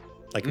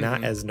 Like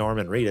not as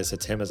Norman Reedus,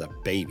 it's him as a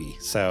baby.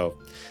 So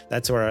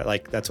that's why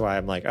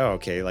I'm like, oh,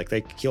 okay. Like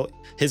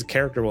his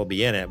character will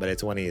be in it, but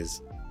it's when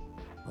he's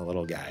a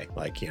little guy.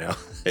 Like,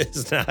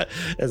 it's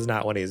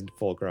not when he's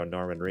full grown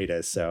Norman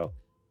Reedus. So,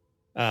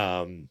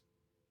 I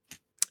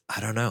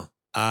don't know.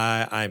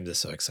 I'm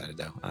just so excited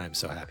though. I'm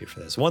so happy for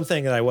this. One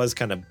thing that I was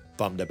kind of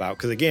bummed about,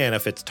 because again,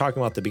 if it's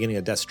talking about the beginning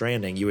of Death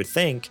Stranding, you would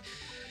think,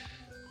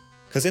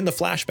 because in the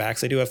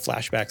flashbacks, they do have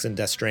flashbacks in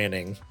Death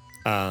Stranding.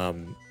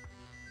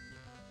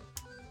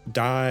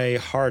 Die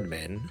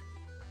Hardman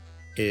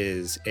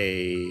is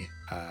a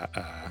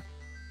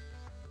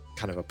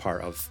kind of a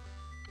part of,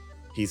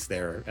 he's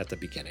there at the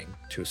beginning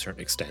to a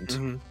certain extent.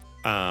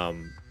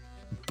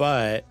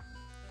 But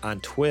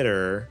on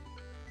Twitter,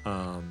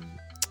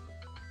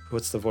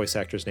 what's the voice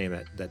actor's name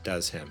that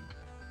does him?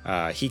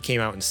 He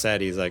came out and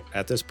said, he's like,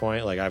 at this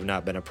point, like I've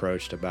not been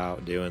approached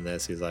about doing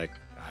this. He's like,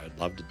 I would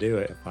love to do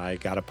it if I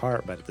got a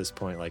part, but at this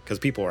point, like, because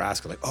people were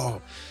asking like,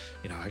 oh,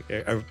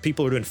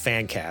 people are doing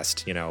fan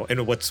cast,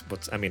 and what's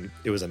I mean,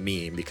 it was a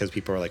meme because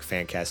people were like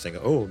fan casting,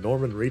 oh,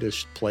 Norman Reedus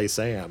should play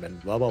Sam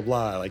and blah blah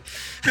blah, like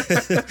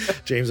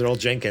James Earl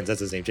Jenkins, that's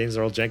his name, James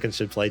Earl Jenkins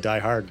should play Die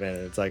Hardman,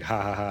 and it's like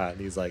ha ha ha, and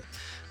he's like,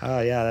 oh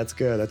yeah, that's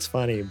good, that's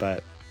funny,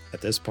 but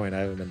at this point I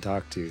haven't been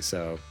talked to.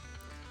 So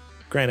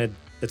granted,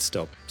 it's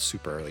still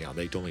super early on,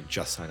 they only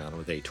just signed on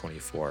with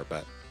A24,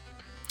 but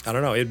I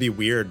don't know, it'd be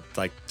weird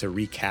like to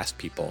recast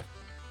people.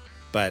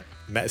 But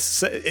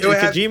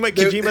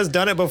Kojima's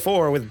done it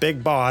before with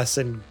Big Boss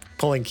and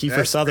pulling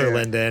Kiefer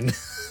Sutherland in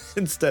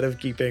instead of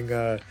keeping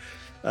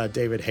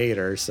David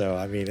Hayter. So,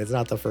 I mean, it's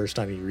not the first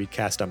time he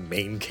recast a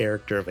main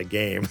character of a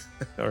game.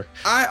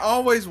 I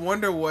always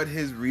wonder what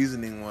his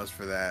reasoning was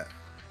for that.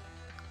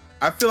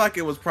 I feel like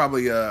it was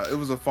probably it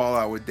was a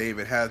fallout with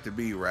David, had to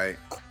be, right?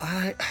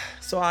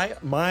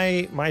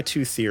 My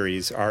two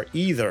theories are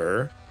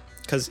either,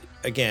 because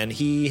again,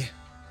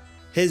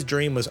 his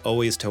dream was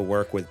always to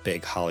work with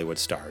big Hollywood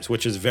stars,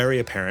 which is very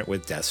apparent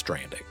with Death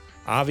Stranding.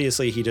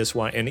 Obviously, he just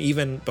and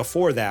even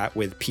before that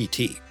with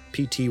PT.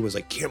 PT was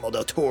like Guillermo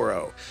del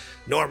Toro,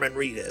 Norman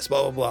Reedus,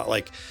 blah, blah, blah.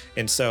 Like,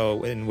 and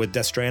with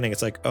Death Stranding,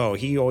 it's like, oh,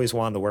 he always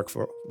wanted to work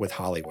with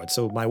Hollywood.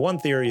 So my one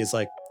theory is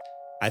like,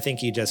 I think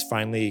he just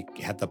finally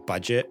had the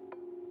budget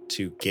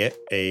to get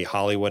a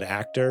Hollywood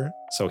actor,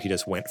 so he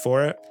just went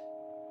for it.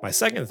 My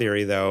second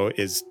theory, though,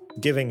 is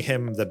giving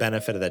him the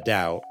benefit of the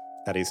doubt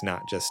that he's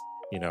not just,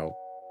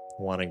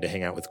 wanting to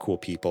hang out with cool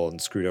people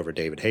and screwed over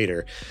David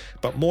Hayter,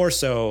 but more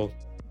so,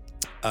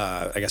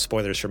 I guess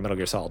spoilers for Metal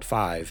Gear Solid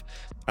 5,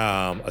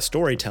 a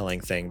storytelling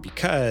thing,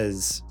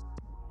 because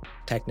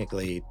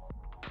technically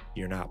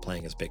you're not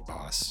playing as Big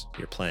Boss.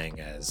 You're playing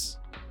as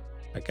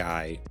a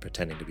guy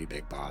pretending to be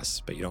Big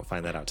Boss, but you don't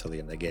find that out till the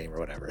end of the game or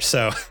whatever.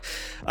 So,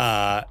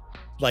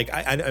 like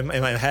in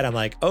my head, I'm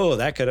like, oh,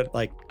 that could,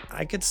 like,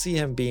 I could see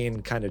him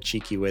being kind of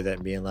cheeky with it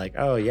and being like,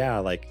 oh yeah,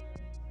 like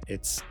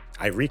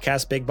I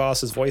recast Big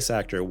Boss's voice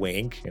actor,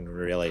 wink, and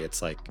really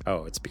it's like,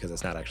 oh, it's because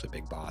it's not actually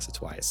Big Boss. It's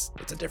why it's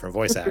a different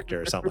voice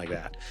actor or something like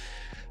that.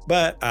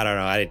 But I don't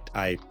know.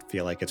 I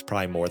feel like it's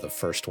probably more the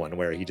first one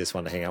where he just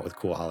wanted to hang out with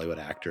cool Hollywood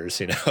actors,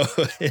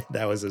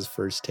 that was his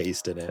first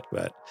taste in it.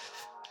 But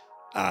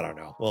I don't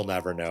know. We'll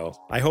never know.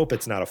 I hope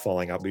it's not a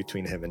falling out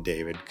between him and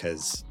David,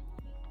 because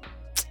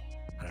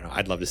I don't know.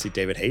 I'd love to see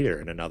David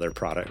Hayter in another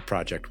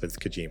project with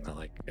Kojima.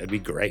 Like, it'd be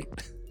great.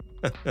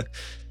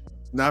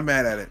 Not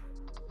mad at it.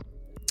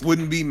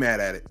 Wouldn't be mad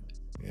at it.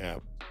 Yeah.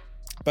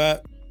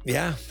 But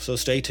yeah, so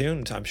stay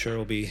tuned. I'm sure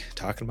we'll be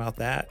talking about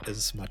that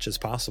as much as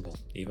possible.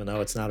 Even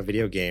though it's not a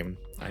video game,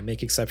 I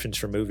make exceptions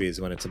for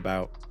movies when it's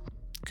about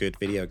good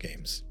video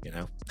games, you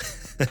know?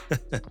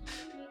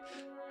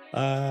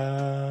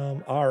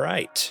 All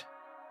right.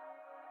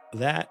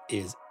 That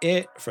is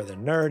it for the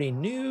nerdy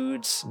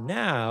nudes.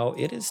 Now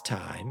it is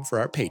time for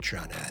our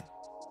Patreon ad.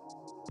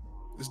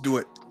 Let's do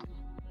it.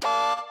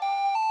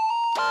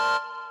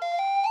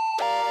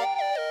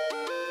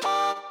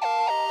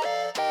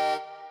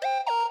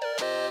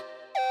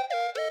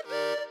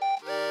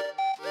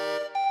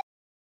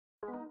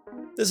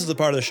 This is the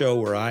part of the show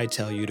where I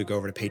tell you to go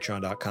over to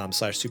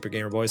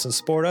patreon.com/supergamerboys and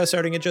support us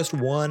starting at just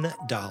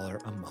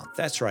 $1 a month.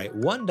 That's right,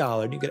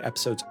 $1 and you get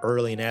episodes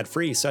early and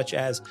ad-free, such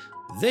as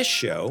this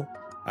show,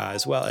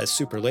 as well as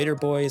Super Later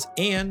Boys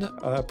and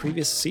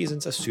previous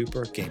seasons of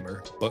Super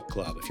Gamer Book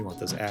Club. If you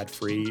want those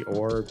ad-free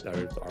or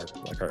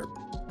our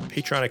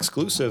Patreon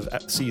exclusive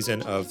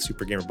season of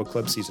Super Gamer Book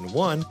Club Season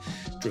 1,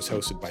 which was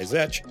hosted by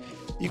Zetch,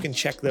 you can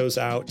check those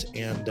out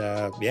and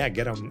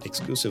get them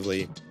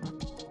exclusively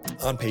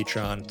on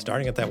Patreon,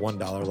 starting at that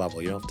 $1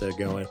 level. You don't have to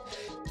go in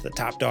to the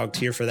top dog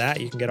tier for that.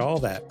 You can get all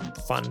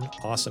that fun,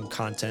 awesome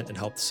content and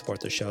help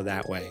support the show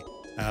that way.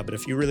 But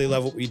if you really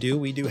love what we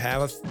do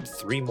have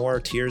 3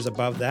 more tiers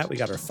above that. We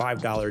got our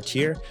 $5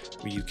 tier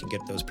where you can get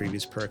those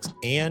previous perks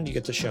and you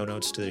get the show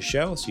notes to the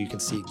show so you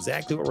can see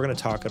exactly what we're going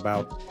to talk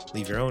about.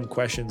 Leave your own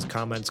questions,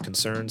 comments,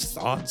 concerns,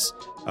 thoughts,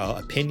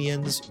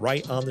 opinions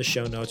right on the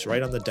show notes,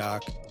 right on the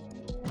doc,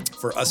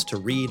 for us to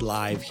read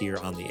live here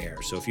on the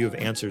air. So if you have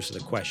answers to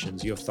the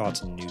questions, you have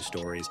thoughts on news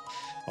stories,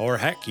 or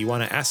heck, you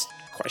want to ask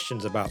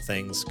questions about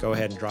things, go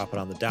ahead and drop it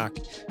on the doc.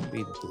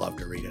 We'd love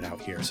to read it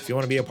out here. So if you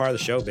want to be a part of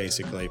the show,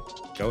 basically,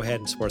 go ahead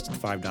and support the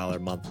 $5 a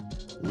month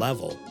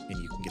level,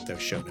 and you can get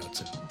those show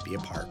notes and be a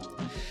part.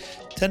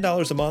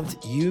 $10 a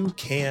month, you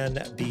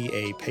can be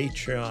a a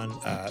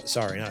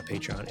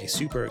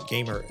Super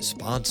Gamer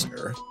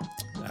sponsor.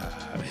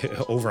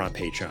 Over on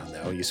Patreon,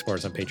 though. You support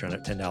us on Patreon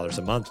at $10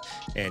 a month,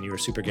 and you're a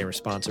Super Gamer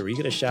sponsor where you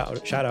get a shout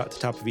out at the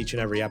top of each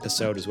and every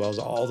episode, as well as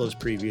all those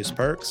previous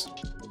perks.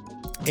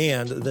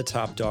 And the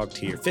top dog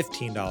tier,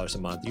 $15 a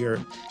month. You're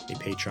a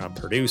Patreon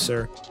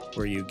producer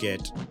where you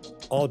get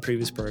all the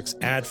previous perks,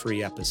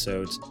 ad-free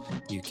episodes,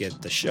 you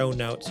get the show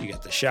notes, you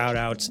get the shout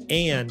outs,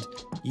 and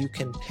you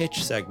can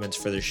pitch segments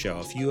for the show.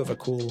 If you have a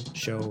cool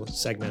show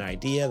segment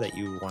idea that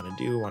you want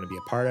to be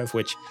a part of,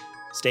 which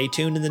stay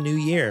tuned in the new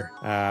year.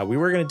 We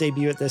were going to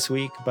debut it this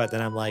week, but then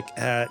I'm like,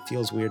 it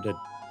feels weird to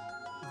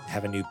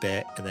have a new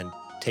bit and then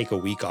take a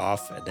week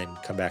off and then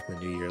come back in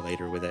the new year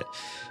later with it.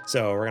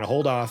 So we're going to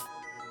hold off.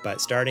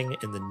 But starting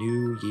in the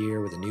new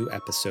year with a new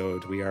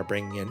episode, we are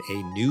bringing in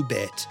a new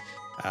bit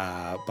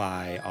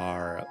by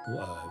our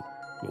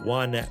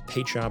one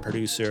Patreon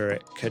producer,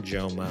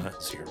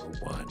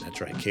 Kajoma01.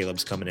 That's right,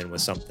 Caleb's coming in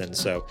with something.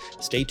 So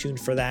stay tuned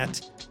for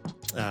that.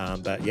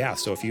 But yeah,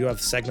 so if you have a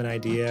segment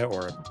idea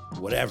or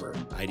whatever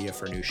idea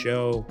for a new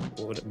show,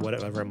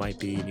 whatever it might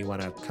be, and you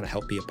want to kind of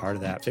help be a part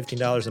of that,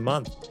 $15 a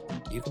month,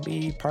 you can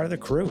be part of the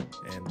crew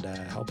and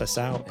help us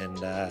out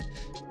and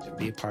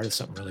be a part of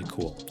something really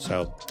cool.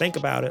 So think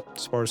about it.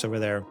 Support us over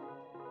there.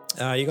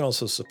 You can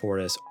also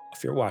support us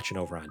if you're watching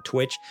over on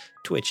Twitch,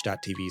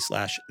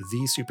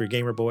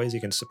 twitch.tv/TheSuperGamerBoys.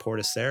 You can support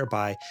us there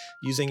by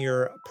using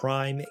your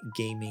Prime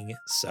Gaming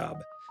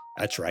sub.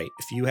 That's right.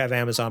 If you have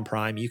Amazon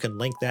Prime, you can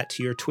link that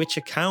to your Twitch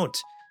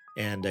account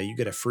and you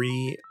get a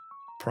free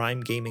Prime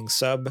Gaming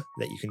sub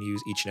that you can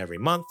use each and every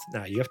month.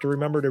 Now, you have to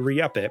remember to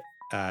re-up it.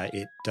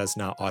 It does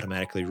not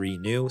automatically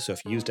renew. So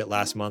if you used it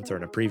last month or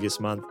in a previous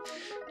month,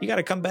 you got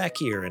to come back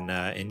here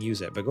and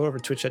use it. But go over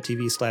to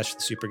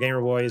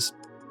twitch.tv/TheSuperGamerBoys.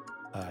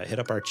 Hit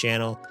up our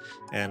channel.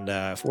 And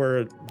if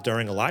we're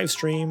during a live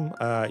stream,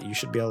 you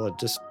should be able to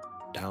just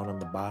down on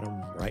the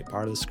bottom right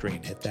part of the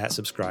screen, hit that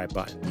subscribe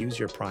button, use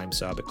your Prime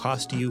sub. It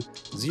costs you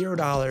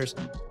 $0.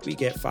 We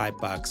get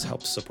 $5,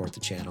 helps support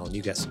the channel, and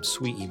you get some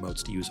sweet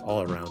emotes to use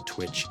all around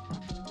Twitch.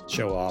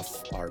 Show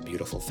off our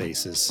beautiful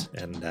faces.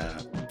 And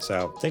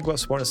so think about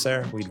supporting us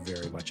there. We'd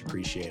very much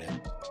appreciate it.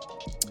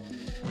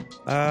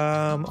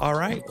 All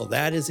right. Well,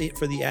 that is it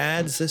for the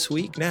ads this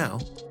week. Now,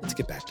 let's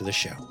get back to the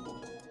show.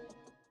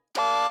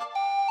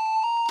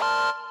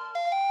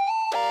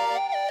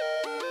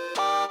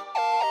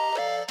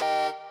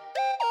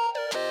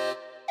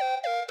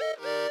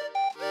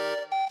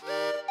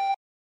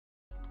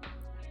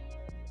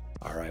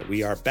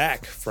 We are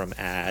back from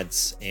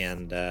ads,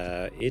 and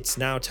it's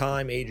now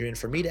time, Adrian,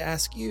 for me to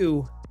ask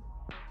you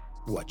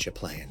what you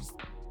playing.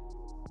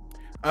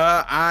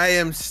 I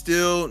am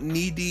still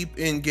knee deep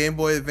in Game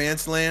Boy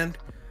Advance land.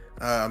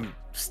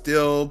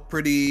 Still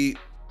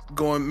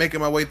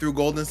making my way through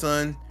Golden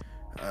Sun.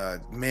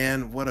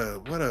 Man, what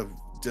a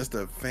just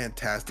a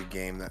fantastic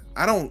game. That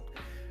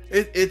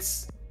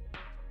it's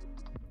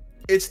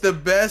the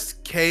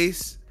best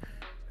case.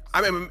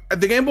 I mean,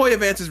 the Game Boy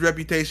Advance's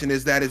reputation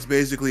is that it's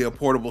basically a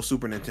portable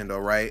Super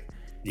Nintendo, right?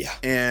 Yeah.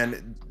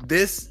 And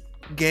this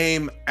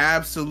game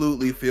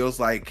absolutely feels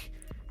like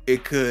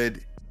it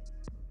could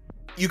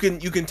you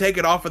can take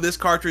it off of this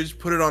cartridge,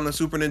 put it on the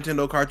Super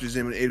Nintendo cartridge,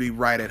 and it'd be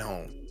right at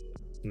home.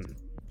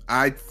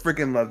 I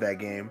freaking love that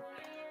game.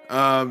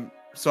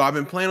 So I've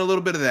been playing a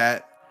little bit of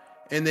that,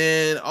 and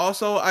then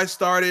also I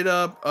started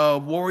up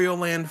Wario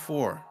Land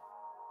 4,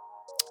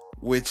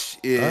 which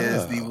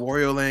is the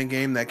Wario Land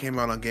game that came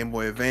out on Game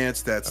Boy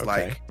Advance. That's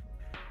like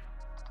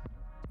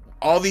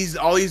all these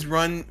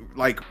running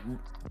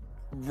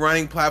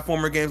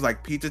platformer games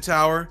like Pizza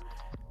Tower.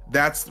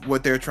 That's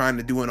what they're trying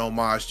to do an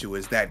homage to,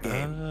 is that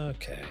game.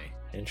 Okay,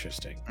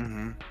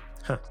 interesting.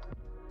 Huh.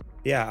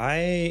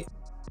 Yeah,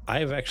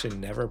 I've actually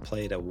never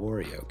played a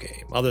Wario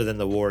game other than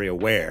the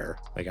WarioWare.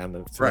 Like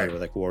I'm familiar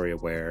with like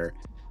WarioWare,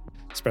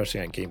 especially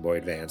on Game Boy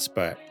Advance.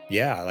 But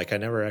yeah, like I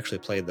never actually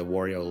played the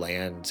Wario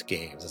Land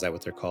games. Is that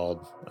what they're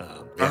called?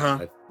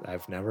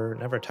 I've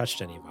never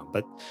touched any of them.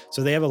 But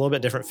so they have a little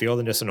bit different feel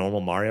than just a normal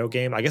Mario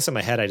game. I guess in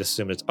my head I just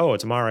assumed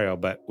it's Mario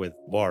but with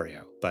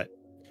Wario. But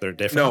they're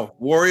different. No,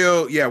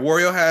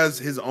 Wario has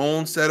his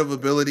own set of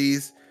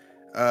abilities,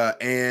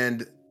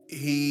 and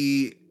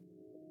he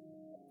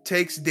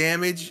takes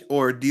damage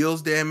or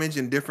deals damage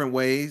in different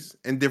ways,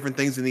 and different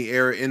things in the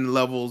air in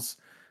levels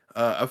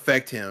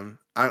affect him.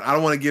 I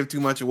don't want to give too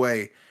much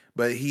away,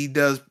 but he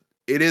does.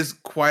 It is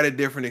quite a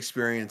different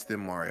experience than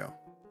Mario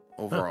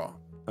overall.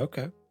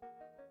 Okay,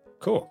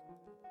 cool.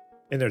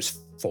 And there's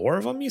 4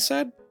 of them, you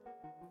said?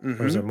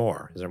 Or is there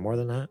more? Is there more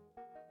than that?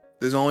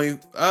 There's only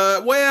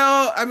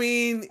well, I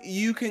mean,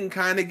 you can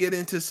kind of get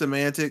into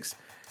semantics.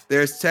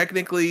 There's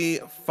technically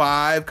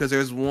 5 because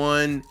there's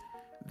one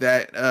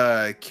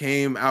that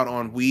came out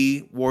on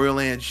Wii, Wario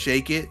Land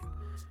Shake It.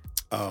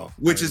 Oh,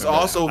 which is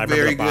also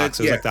very good. It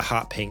was like the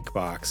hot pink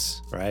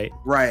box, right?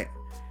 Right.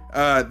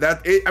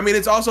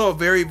 It's also a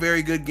very,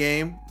 very good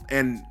game,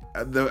 and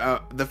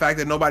the fact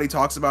that nobody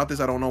talks about this,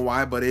 I don't know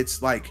why, but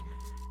it's like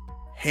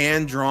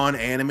hand drawn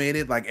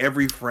animated. Like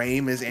every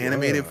frame is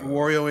animated for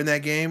Wario in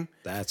that game.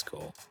 That's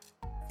cool.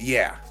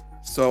 Yeah.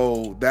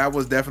 So that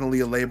was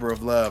definitely a labor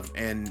of love,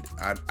 and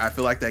I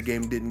feel like that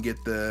game didn't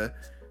get the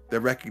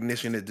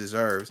recognition it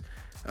deserves.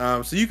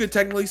 So you could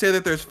technically say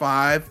that there's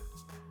 5.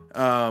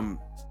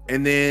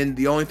 And then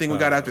the only thing we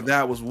got after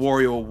that was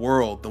Wario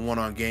World, the one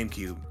on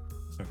GameCube.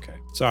 Okay.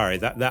 Sorry,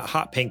 that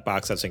hot pink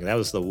box I was thinking, that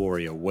was the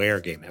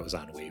WarioWare game that was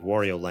on Wii.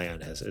 Wario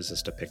Land is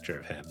just a picture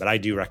of him. But I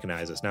do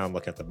recognize this. Now I'm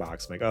looking at the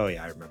box. I'm like, oh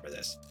yeah, I remember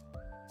this.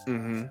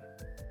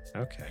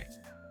 Okay.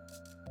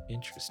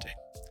 Interesting.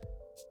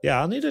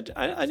 Yeah, I need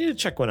to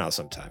check one out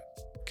sometime.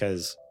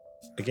 Because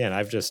again,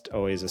 I've just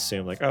always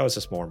assumed like, oh, it's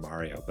just more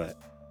Mario, but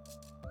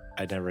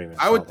I never even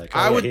I would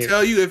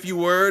tell you, if you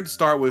were,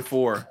 start with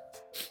 4.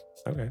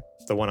 Okay.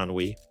 The one on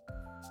Wii?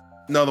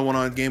 No, the one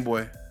on Game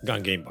Boy.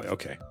 On Game Boy.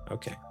 Okay.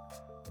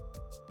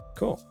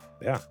 Cool.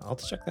 Yeah, I'll have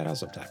to check that out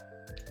sometime.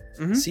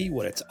 See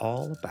what it's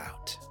all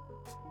about.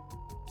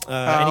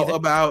 How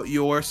about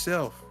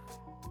yourself?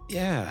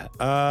 Yeah.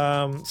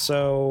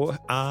 So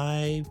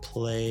I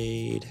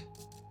played.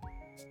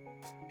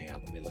 Yeah,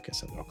 let me look at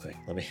something real quick.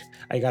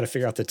 I got to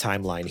figure out the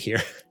timeline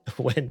here.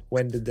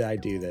 When did I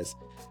do this?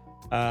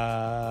 I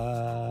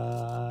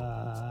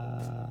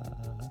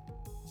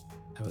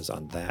was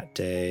on that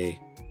day.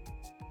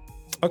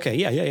 Okay,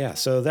 yeah.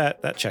 So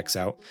that checks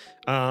out.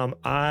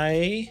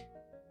 I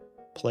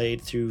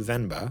played through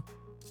Venba.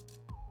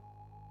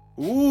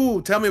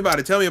 Ooh, tell me about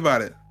it.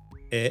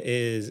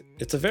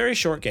 It's a very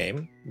short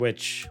game,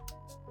 which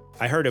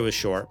I heard it was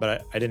short,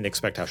 but I didn't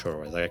expect how short it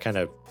was. Like I kind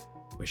of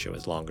wish it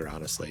was longer,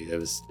 honestly. It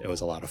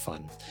was a lot of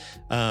fun.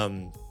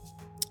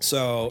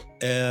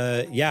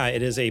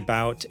 It is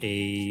about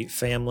a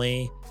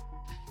family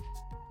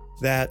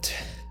that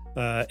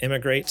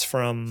immigrates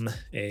from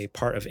a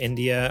part of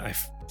India.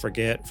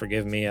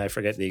 Forgive me, I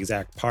forget the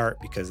exact part,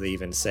 because they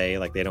even say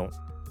like they're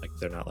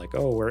not like,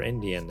 oh, we're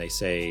Indian. They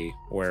say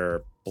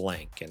we're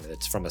blank, and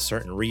it's from a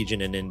certain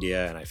region in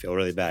India, and I feel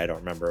really bad I don't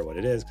remember what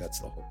it is, because that's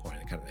the whole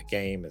point of kind of the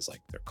game, is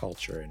like their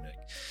culture, and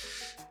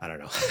I don't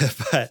know.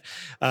 But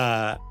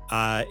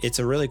it's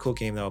a really cool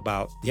game though,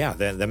 about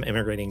them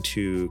immigrating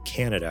to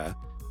Canada,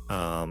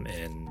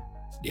 and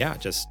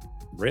just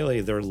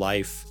really their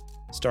life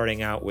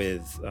starting out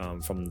with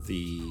from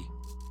the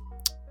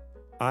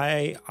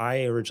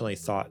I originally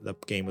thought the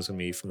game was going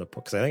to be from the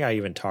book, because I think I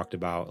even talked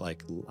about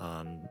like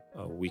on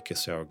a week or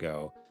so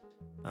ago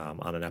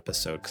on an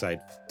episode, because I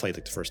played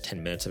like the first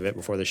 10 minutes of it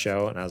before the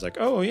show, and I was like,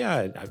 oh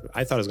yeah,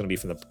 I thought it was going to be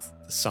from the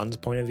son's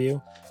point of view.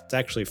 It's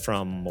actually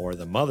from more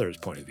the mother's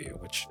point of view,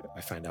 which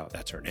I find out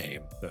that's her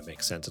name. That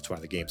makes sense. That's why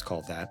the game's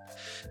called that.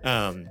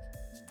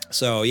 It's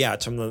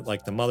from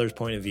the mother's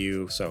point of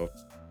view. So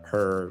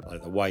her,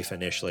 the wife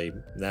initially,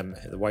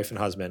 the wife and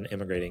husband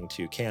immigrating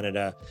to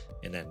Canada,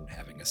 and then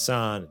having a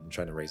son and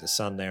trying to raise a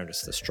son there, and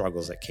just the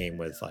struggles that came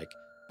with like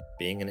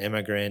being an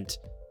immigrant,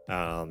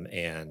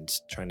 and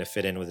trying to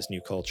fit in with this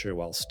new culture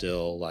while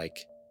still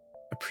like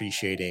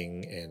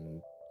appreciating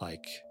and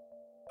like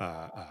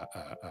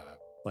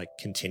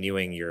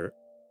continuing your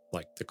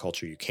like the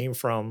culture you came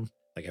from,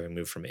 like having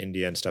moved from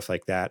India and stuff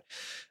like that.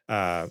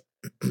 I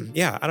don't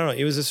know.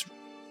 It was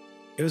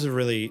a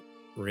really,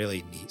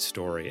 really neat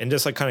story, and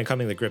just like kind of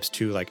coming to grips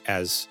too, like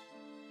as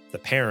the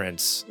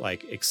parents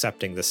like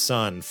accepting the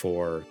son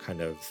for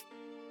kind of,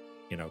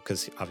 you know,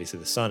 because obviously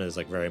the son is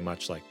like very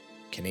much like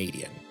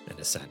Canadian in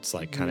a sense,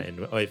 like kind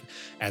of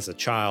as a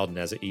child and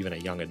as even a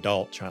young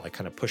adult, trying like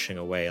kind of pushing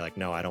away, like,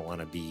 no, I don't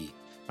want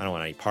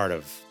any part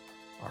of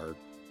our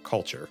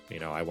culture. You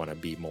know, I want to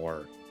be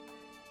more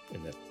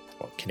in the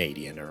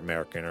Canadian or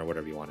American or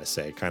whatever you want to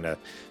say, kind of,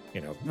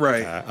 you know,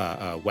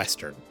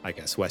 Western, I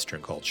guess,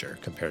 Western culture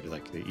compared to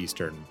like the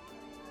Eastern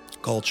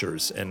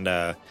cultures. And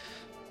so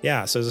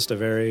it's just a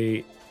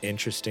very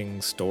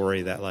interesting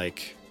story that,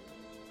 like,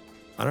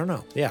 I don't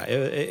know. Yeah,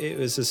 it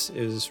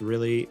was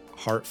really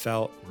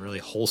heartfelt, really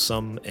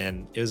wholesome,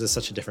 and it was just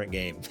such a different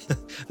game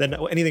than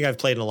anything I've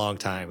played in a long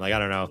time. Like, I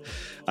don't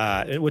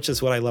know, which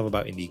is what I love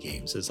about indie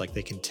games, is like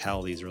they can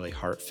tell these really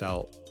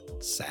heartfelt,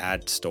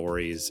 sad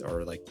stories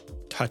or like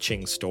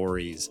touching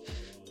stories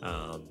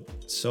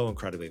so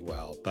incredibly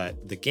well.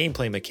 But the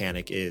gameplay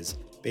mechanic is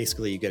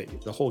basically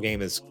the whole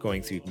game is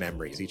going through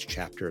memories. Each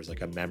chapter is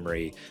like a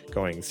memory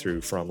going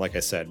through from, like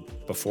I said,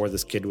 before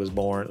this kid was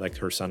born, like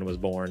her son was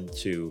born,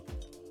 to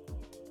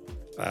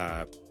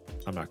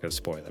I'm not going to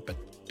spoil it, but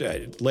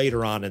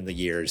later on in the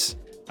years,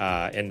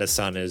 and the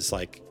son is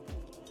like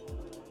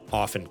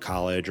off in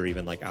college or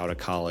even like out of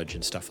college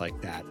and stuff like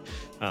that,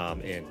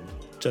 and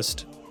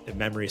just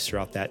memories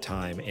throughout that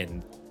time.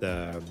 And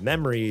the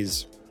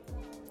memories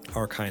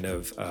are kind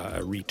of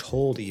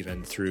retold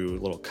even through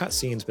little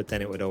cutscenes, but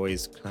then it would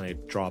always kind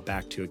of draw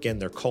back to, again,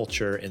 their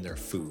culture and their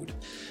food,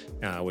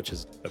 which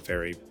is a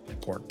very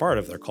important part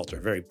of their culture.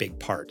 A very big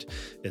part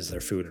is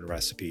their food and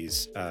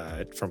recipes,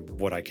 from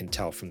what I can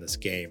tell from this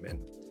game. And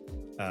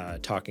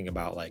talking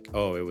about like,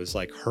 oh, it was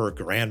like her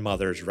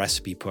grandmother's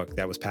recipe book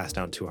that was passed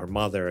down to her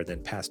mother and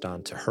then passed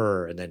on to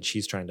her, and then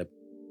she's trying to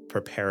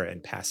prepare it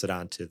and pass it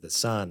on to the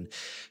son.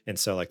 And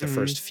so like the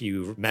first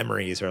few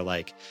memories are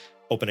like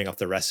opening up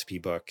the recipe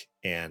book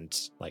and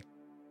like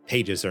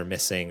pages are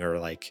missing, or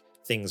like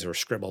things are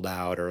scribbled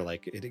out, or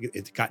like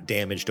it got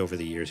damaged over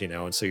the years, you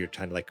know. And so you're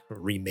trying to like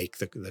remake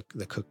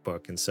the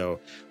cookbook, and so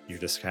you're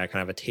just kind of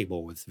have a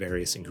table with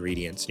various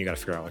ingredients, and you got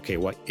to figure out, okay,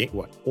 what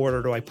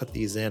order do I put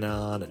these in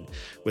on, and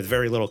with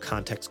very little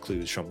context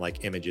clues from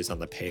like images on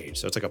the page.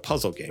 So it's like a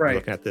puzzle game. You're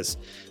looking at this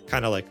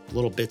kind of like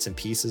little bits and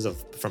pieces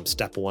from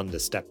step one to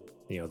step,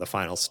 you know, the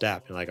final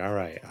step. And like, all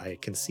right, I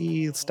can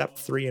see step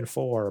 3 and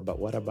 4, but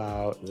what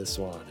about this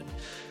one? And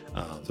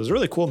so it was a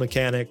really cool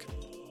mechanic.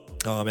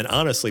 And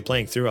honestly,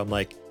 playing through, I'm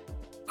like,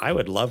 I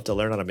would love to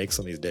learn how to make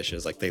some of these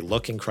dishes. Like, they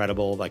look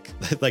incredible. Like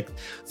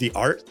the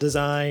art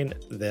design,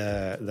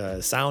 the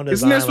sound design.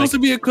 Isn't there supposed to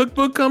be a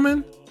cookbook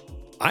coming?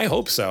 I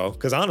hope so,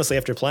 because honestly,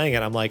 after playing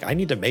it, I'm like, I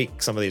need to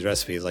make some of these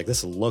recipes. Like,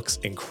 this looks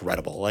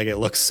incredible. Like, it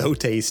looks so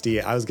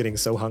tasty. I was getting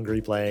so hungry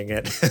playing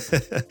it.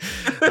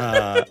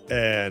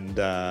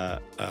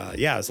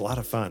 Yeah, it was a lot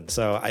of fun.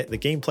 So the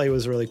gameplay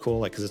was really cool,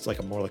 like, because it's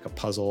like more like a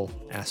puzzle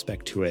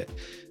aspect to it.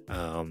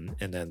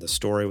 And then the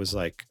story was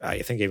like, I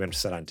think I even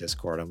said on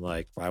Discord, I'm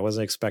like, well, I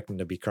wasn't expecting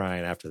to be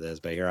crying after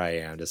this, but here I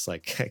am, just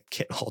like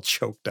getting all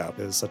choked up.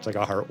 It was such like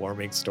a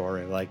heartwarming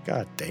story. Like,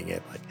 God dang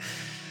it. Like,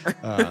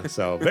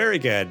 so very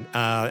good.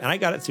 And I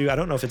got it through, I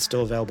don't know if it's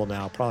still available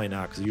now, probably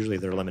not, because usually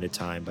they're limited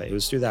time, but it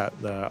was through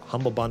the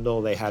Humble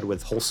Bundle they had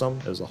with Wholesome.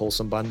 It was a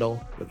Wholesome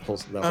Bundle with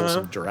the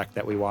Wholesome Direct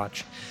that we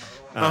watch.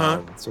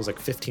 So it was like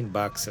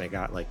 $15, and I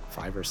got like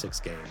 5 or 6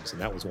 games,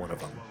 and that was one of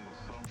them.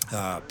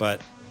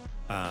 But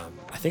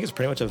I think it's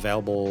pretty much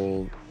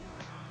available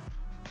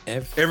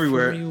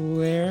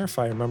everywhere, if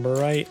I remember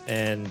right,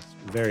 and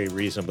very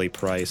reasonably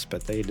priced,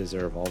 but they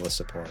deserve all the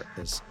support.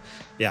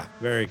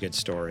 Very good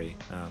story.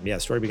 The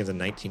story begins in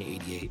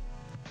 1988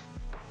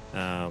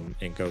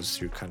 and goes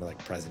through kind of like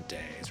present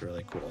day. It's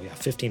really cool.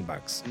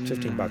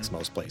 $15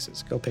 most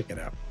places. Go pick it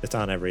up. It's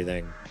on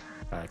everything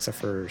except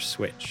for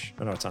Switch.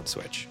 Oh no, it's on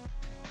Switch.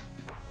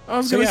 I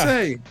was gonna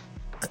say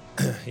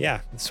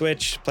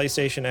Switch,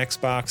 PlayStation,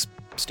 Xbox,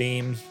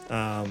 Steam.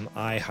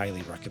 I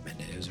highly recommend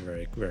it. It was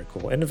very, very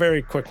cool, and a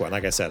very quick one.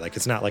 Like I said, like,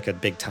 it's not like a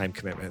big time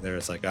commitment.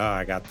 There's like, oh,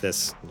 I got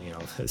this, you know,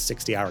 a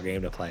 60-hour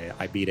game to play.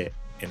 I beat it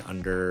in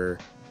under,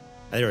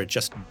 I think,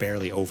 just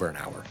barely over an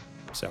hour.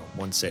 So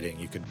one sitting,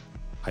 you could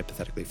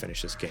hypothetically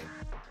finish this game.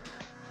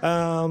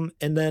 And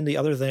then the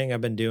other thing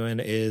I've been doing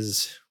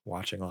is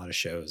watching a lot of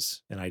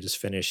shows, and I just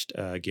finished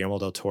Guillermo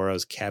del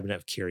Toro's Cabinet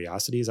of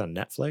Curiosities on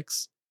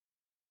Netflix.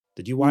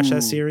 Did you watch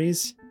that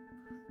series?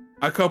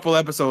 A couple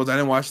episodes. I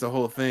didn't watch the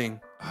whole thing.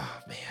 Oh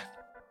man,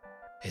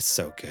 it's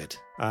so good.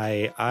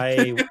 I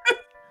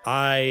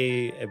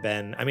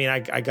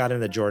got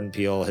into Jordan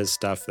Peele, his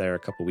stuff there a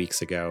couple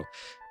weeks ago,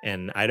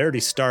 and I'd already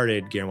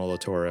started Guillermo del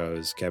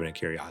Toro's Cabinet of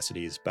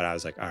Curiosities, but I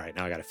was like, all right,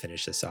 now I got to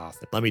finish this off.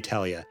 And let me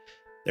tell you,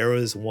 there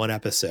was one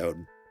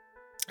episode,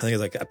 I think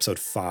it's like episode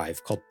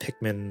 5, called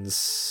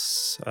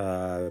Pickman's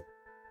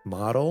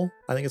Model.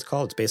 I think it's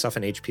called. It's based off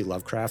an H.P.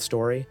 Lovecraft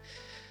story.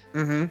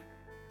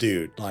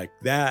 Dude, like,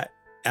 that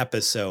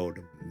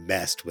episode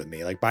messed with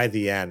me. Like, by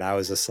the end, I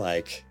was just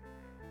like,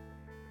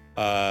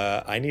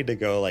 I need to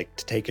go like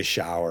to take a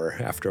shower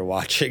after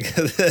watching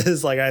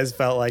this. Like, I just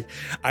felt like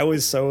I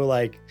was so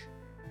like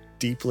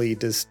deeply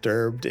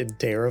disturbed and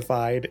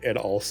terrified, and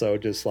also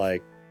just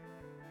like,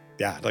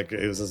 yeah, like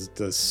it was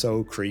just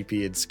so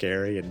creepy and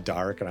scary and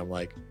dark. And I'm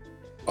like,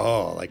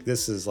 oh, like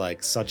this is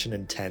like such an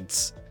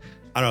intense,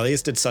 I don't know, they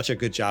just did such a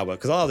good job of it,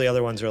 because all the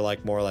other ones are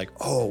like more like,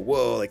 oh,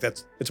 whoa, like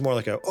it's more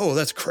like oh,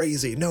 that's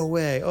crazy, no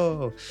way,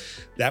 oh.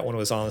 That one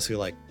was honestly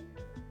like,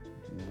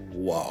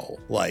 whoa,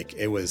 like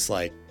it was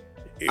like,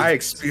 I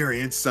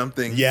experienced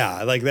something.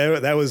 Yeah, like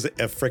that was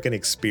a freaking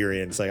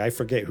experience. Like I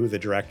forget who the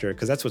director,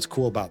 because that's what's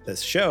cool about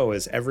this show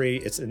is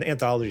it's an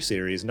anthology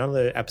series. None of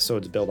the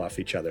episodes build off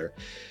each other,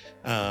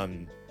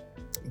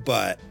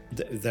 but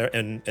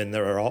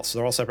they're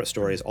all separate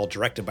stories, all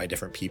directed by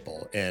different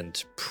people.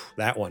 And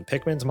that one,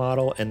 Pickman's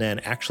Model, and then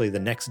actually the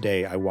next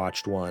day I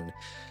watched one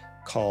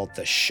called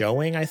The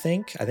Showing. I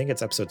think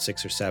it's episode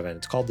 6 or 7.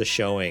 It's called The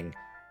Showing.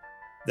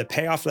 The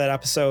payoff for that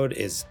episode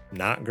is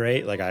not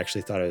great. Like I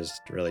actually thought it was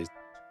really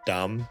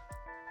dumb,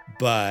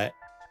 but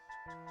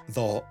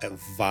the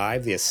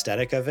vibe, the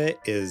aesthetic of it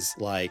is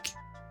like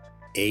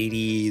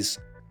 80s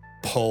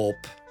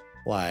pulp,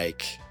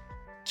 like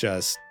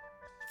just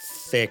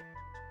thick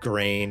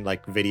grain,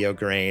 like video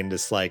grain,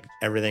 just like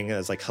everything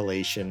is like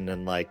halation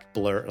and like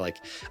blur, like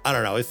I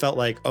don't know, it felt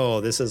like,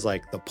 oh, this is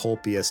like the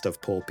pulpiest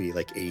of pulpy,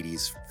 like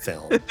 80s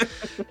film.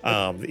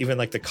 Even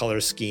like the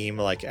color scheme,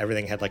 like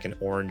everything had like an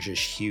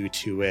orangish hue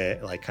to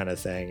it, like kind of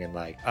thing. And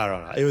like I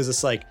don't know, it was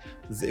just like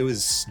it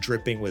was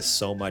dripping with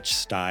so much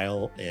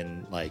style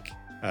and like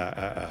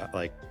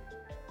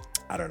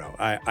I don't know.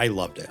 I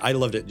loved it. I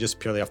loved it just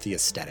purely off the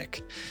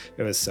aesthetic.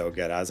 It was so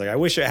good. I was like, I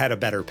wish it had a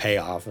better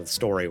payoff of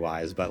story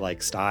wise, but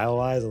like style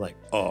wise, I'm like,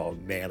 oh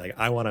man, like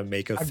I want to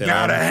make a film.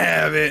 Gotta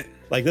have it.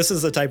 Like this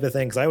is the type of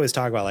thing, because I always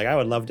talk about like I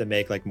would love to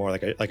make like more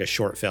like a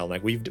short film.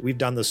 Like we've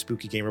done the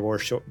Spooky Gamer Boy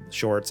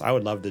shorts. I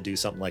would love to do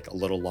something like a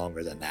little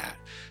longer than that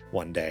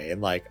one day.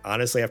 And like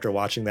honestly, after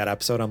watching that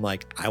episode, I'm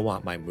like, I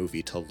want my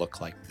movie to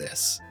look like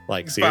this.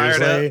 Like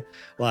seriously,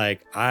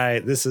 like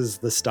this is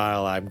the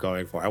style I'm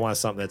going for. I want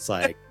something that's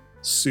like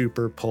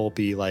super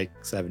pulpy, like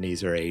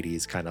 70s or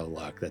 80s kind of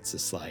look. That's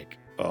just like,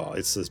 oh,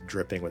 it's just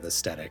dripping with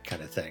aesthetic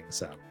kind of thing.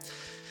 So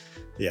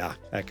yeah,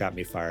 that got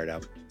me fired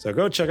up. So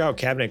go check out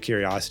Cabinet of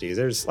Curiosities.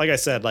 There's, like I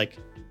said, like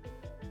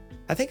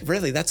I think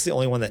really that's the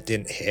only one that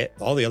didn't hit.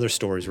 All the other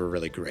stories were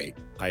really great.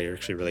 I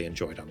actually really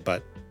enjoyed them.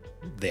 But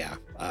yeah,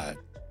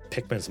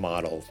 Pickman's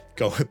Model,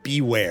 go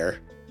beware.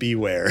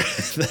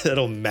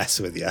 That'll mess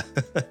with you.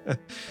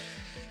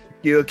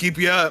 It'll keep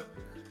you up.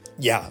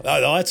 Yeah,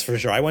 that's for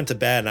sure. I went to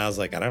bed and I was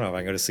like, I don't know if I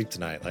can go to sleep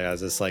tonight. Like I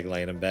was just like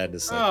laying in bed,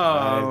 just like,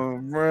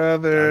 oh,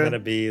 brother, I'm gonna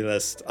be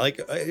this,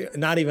 like,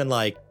 not even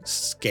like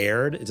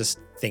scared, just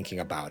thinking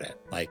about it.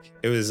 Like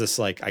it was just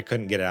like I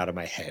couldn't get it out of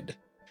my head,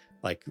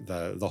 like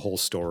the whole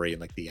story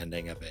and like the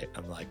ending of it.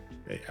 I'm like,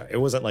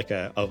 it wasn't like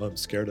I'm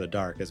scared of the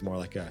dark. It's more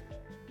like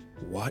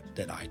what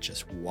did I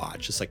just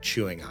watch? Just like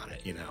chewing on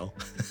it, you know.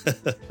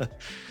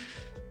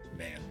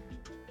 Man.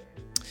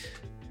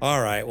 All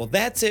right, well,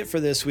 that's it for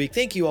this week.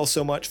 Thank you all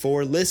so much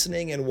for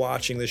listening and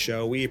watching the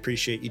show. We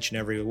appreciate each and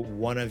every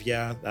one of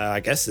you.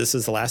 I guess this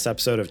is the last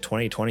episode of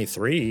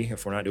 2023,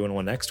 if we're not doing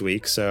one next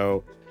week.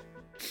 So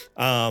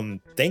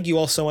thank you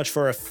all so much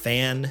for a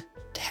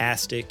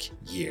fantastic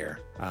year.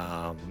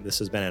 This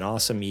has been an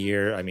awesome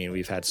year. I mean,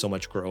 we've had so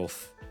much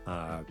growth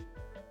on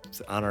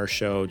our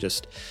show,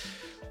 just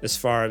as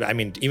far, I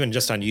mean, even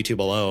just on YouTube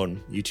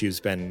alone,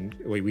 YouTube's been,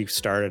 we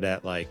started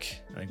at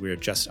like, I think we were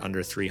just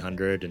under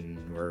 300 and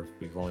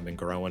we've only been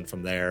growing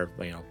from there,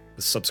 you know,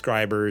 with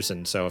subscribers.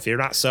 And so if you're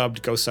not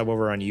subbed, go sub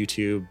over on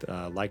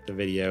YouTube, like the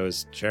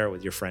videos, share it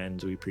with your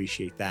friends. We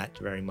appreciate that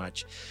very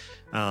much.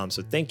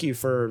 So thank you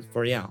for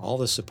all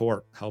the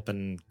support,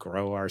 helping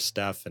grow our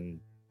stuff and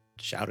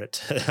shout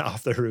it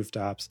off the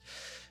rooftops.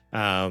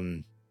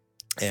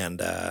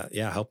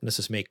 Helping us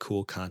just make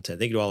cool content.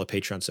 Thank you to all the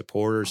Patreon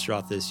supporters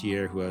throughout this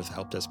year who have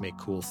helped us make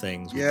cool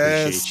things. We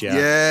appreciate you.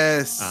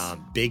 Yes.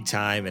 Big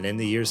time. And in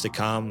the years to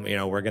come, you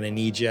know, we're going to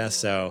need you.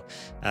 So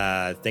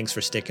thanks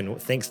for sticking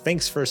with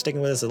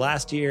us the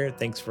last year.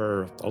 Thanks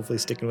for hopefully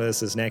sticking with us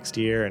this next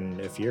year. And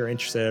if you're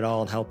interested at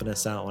all in helping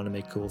us out, want to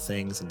make cool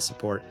things and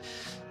support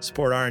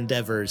our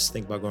endeavors,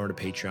 think about going to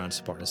Patreon,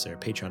 supporting us there,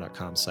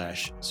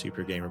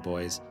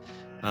 patreon.com/supergamerboys.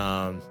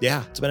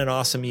 It's been an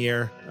awesome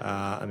year.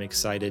 I'm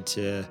excited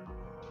to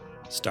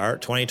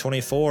start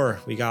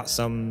 2024. We got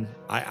some,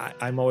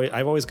 I've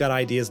always got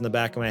ideas in the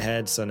back of my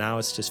head. So now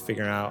it's just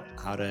figuring out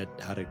how to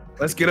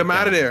let's get them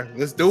out of there.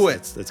 Let's do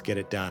it. Let's get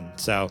it done.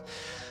 So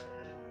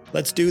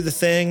let's do the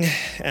thing.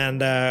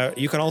 And,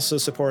 you can also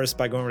support us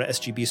by going over to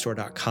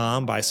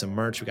sgbstore.com, buy some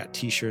merch. We got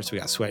t-shirts, we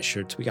got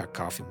sweatshirts, we got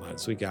coffee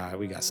mugs. We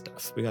got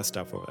stuff. We got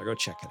stuff over there. Go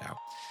check it out.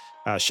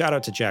 Shout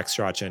out to Jack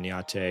Stracha and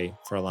Yate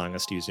for allowing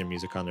us to use their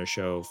music on their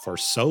show for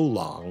so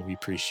long. We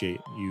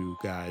appreciate you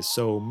guys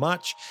so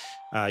much.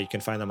 You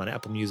can find them on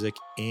Apple Music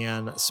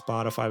and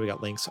Spotify. We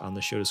got links on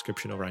the show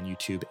description over on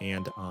YouTube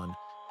and on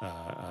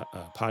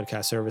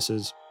podcast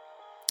services.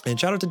 And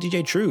shout out to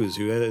DJ Trues,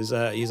 who is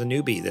he's a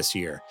newbie this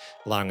year,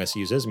 allowing us to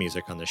use his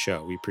music on the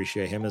show. We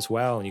appreciate him as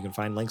well. And you can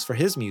find links for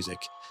his music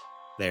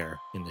there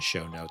in the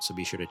show notes. So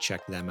be sure to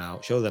check them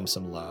out. Show them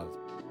some love.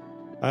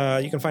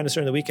 You can find us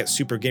during the week at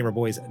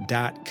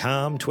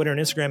supergamerboys.com, Twitter and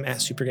Instagram at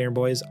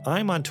supergamerboys.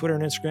 I'm on Twitter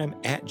and Instagram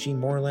at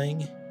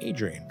GMorlang.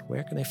 Adrian,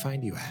 where can they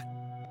find you at?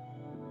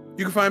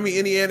 You can find me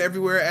any and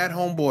everywhere at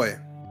Homeboy.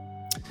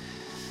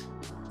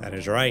 That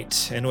is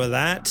right. And with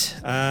that,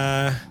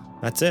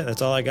 that's it.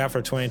 That's all I got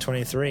for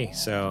 2023.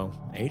 So,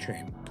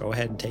 Adrian, go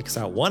ahead and take us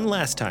out one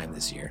last time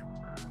this year.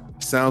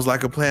 Sounds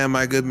like a plan,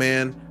 my good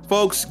man.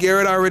 Folks,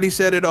 Garrett already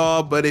said it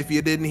all, but if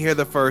you didn't hear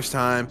the first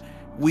time,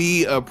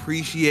 we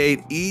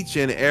appreciate each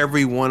and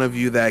every one of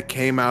you that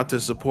came out to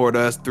support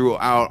us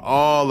throughout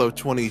all of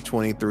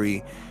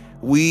 2023.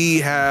 We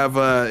have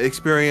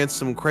experienced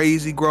some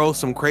crazy growth,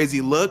 some crazy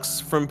looks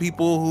from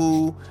people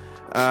who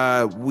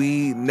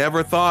we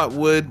never thought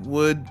would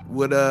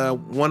want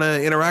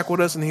to interact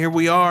with us, and here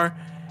we are.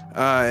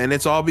 And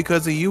it's all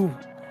because of you.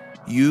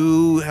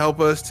 You help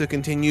us to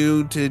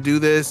continue to do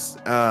this.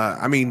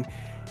 I mean,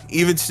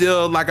 even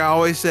still, like I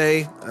always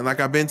say, and like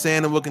I've been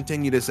saying and will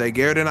continue to say,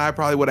 Garrett and I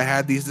probably would have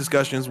had these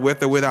discussions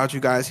with or without you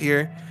guys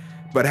here,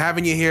 but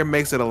having you here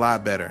makes it a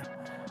lot better.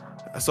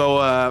 So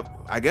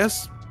I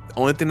guess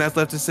only thing that's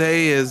left to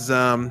say is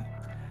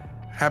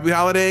happy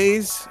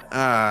holidays,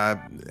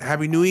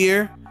 happy new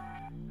year,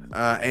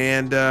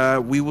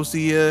 and we will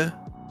see you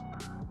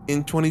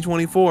in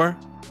 2024.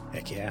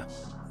 Heck yeah.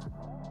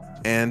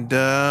 And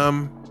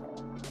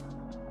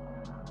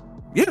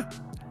yeah,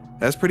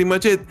 that's pretty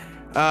much it.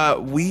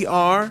 We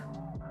are,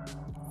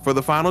 for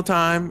the final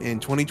time in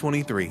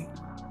 2023,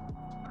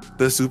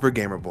 the Super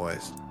Gamer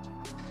Boys.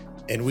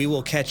 And we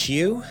will catch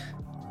you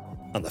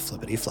on the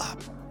flippity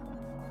flop.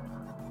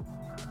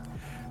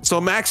 So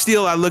Max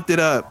Steel, I looked it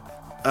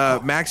up.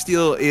 Max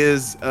Steel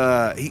is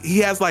he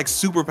has like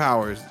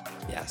superpowers.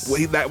 Yes.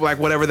 Like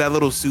whatever that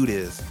little suit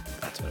is.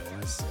 That's what it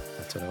was.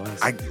 That's what it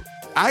was.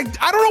 I don't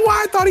know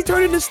why I thought he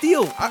turned into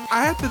steel.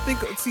 I have to think.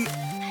 See,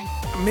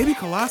 maybe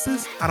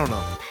Colossus. I don't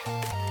know.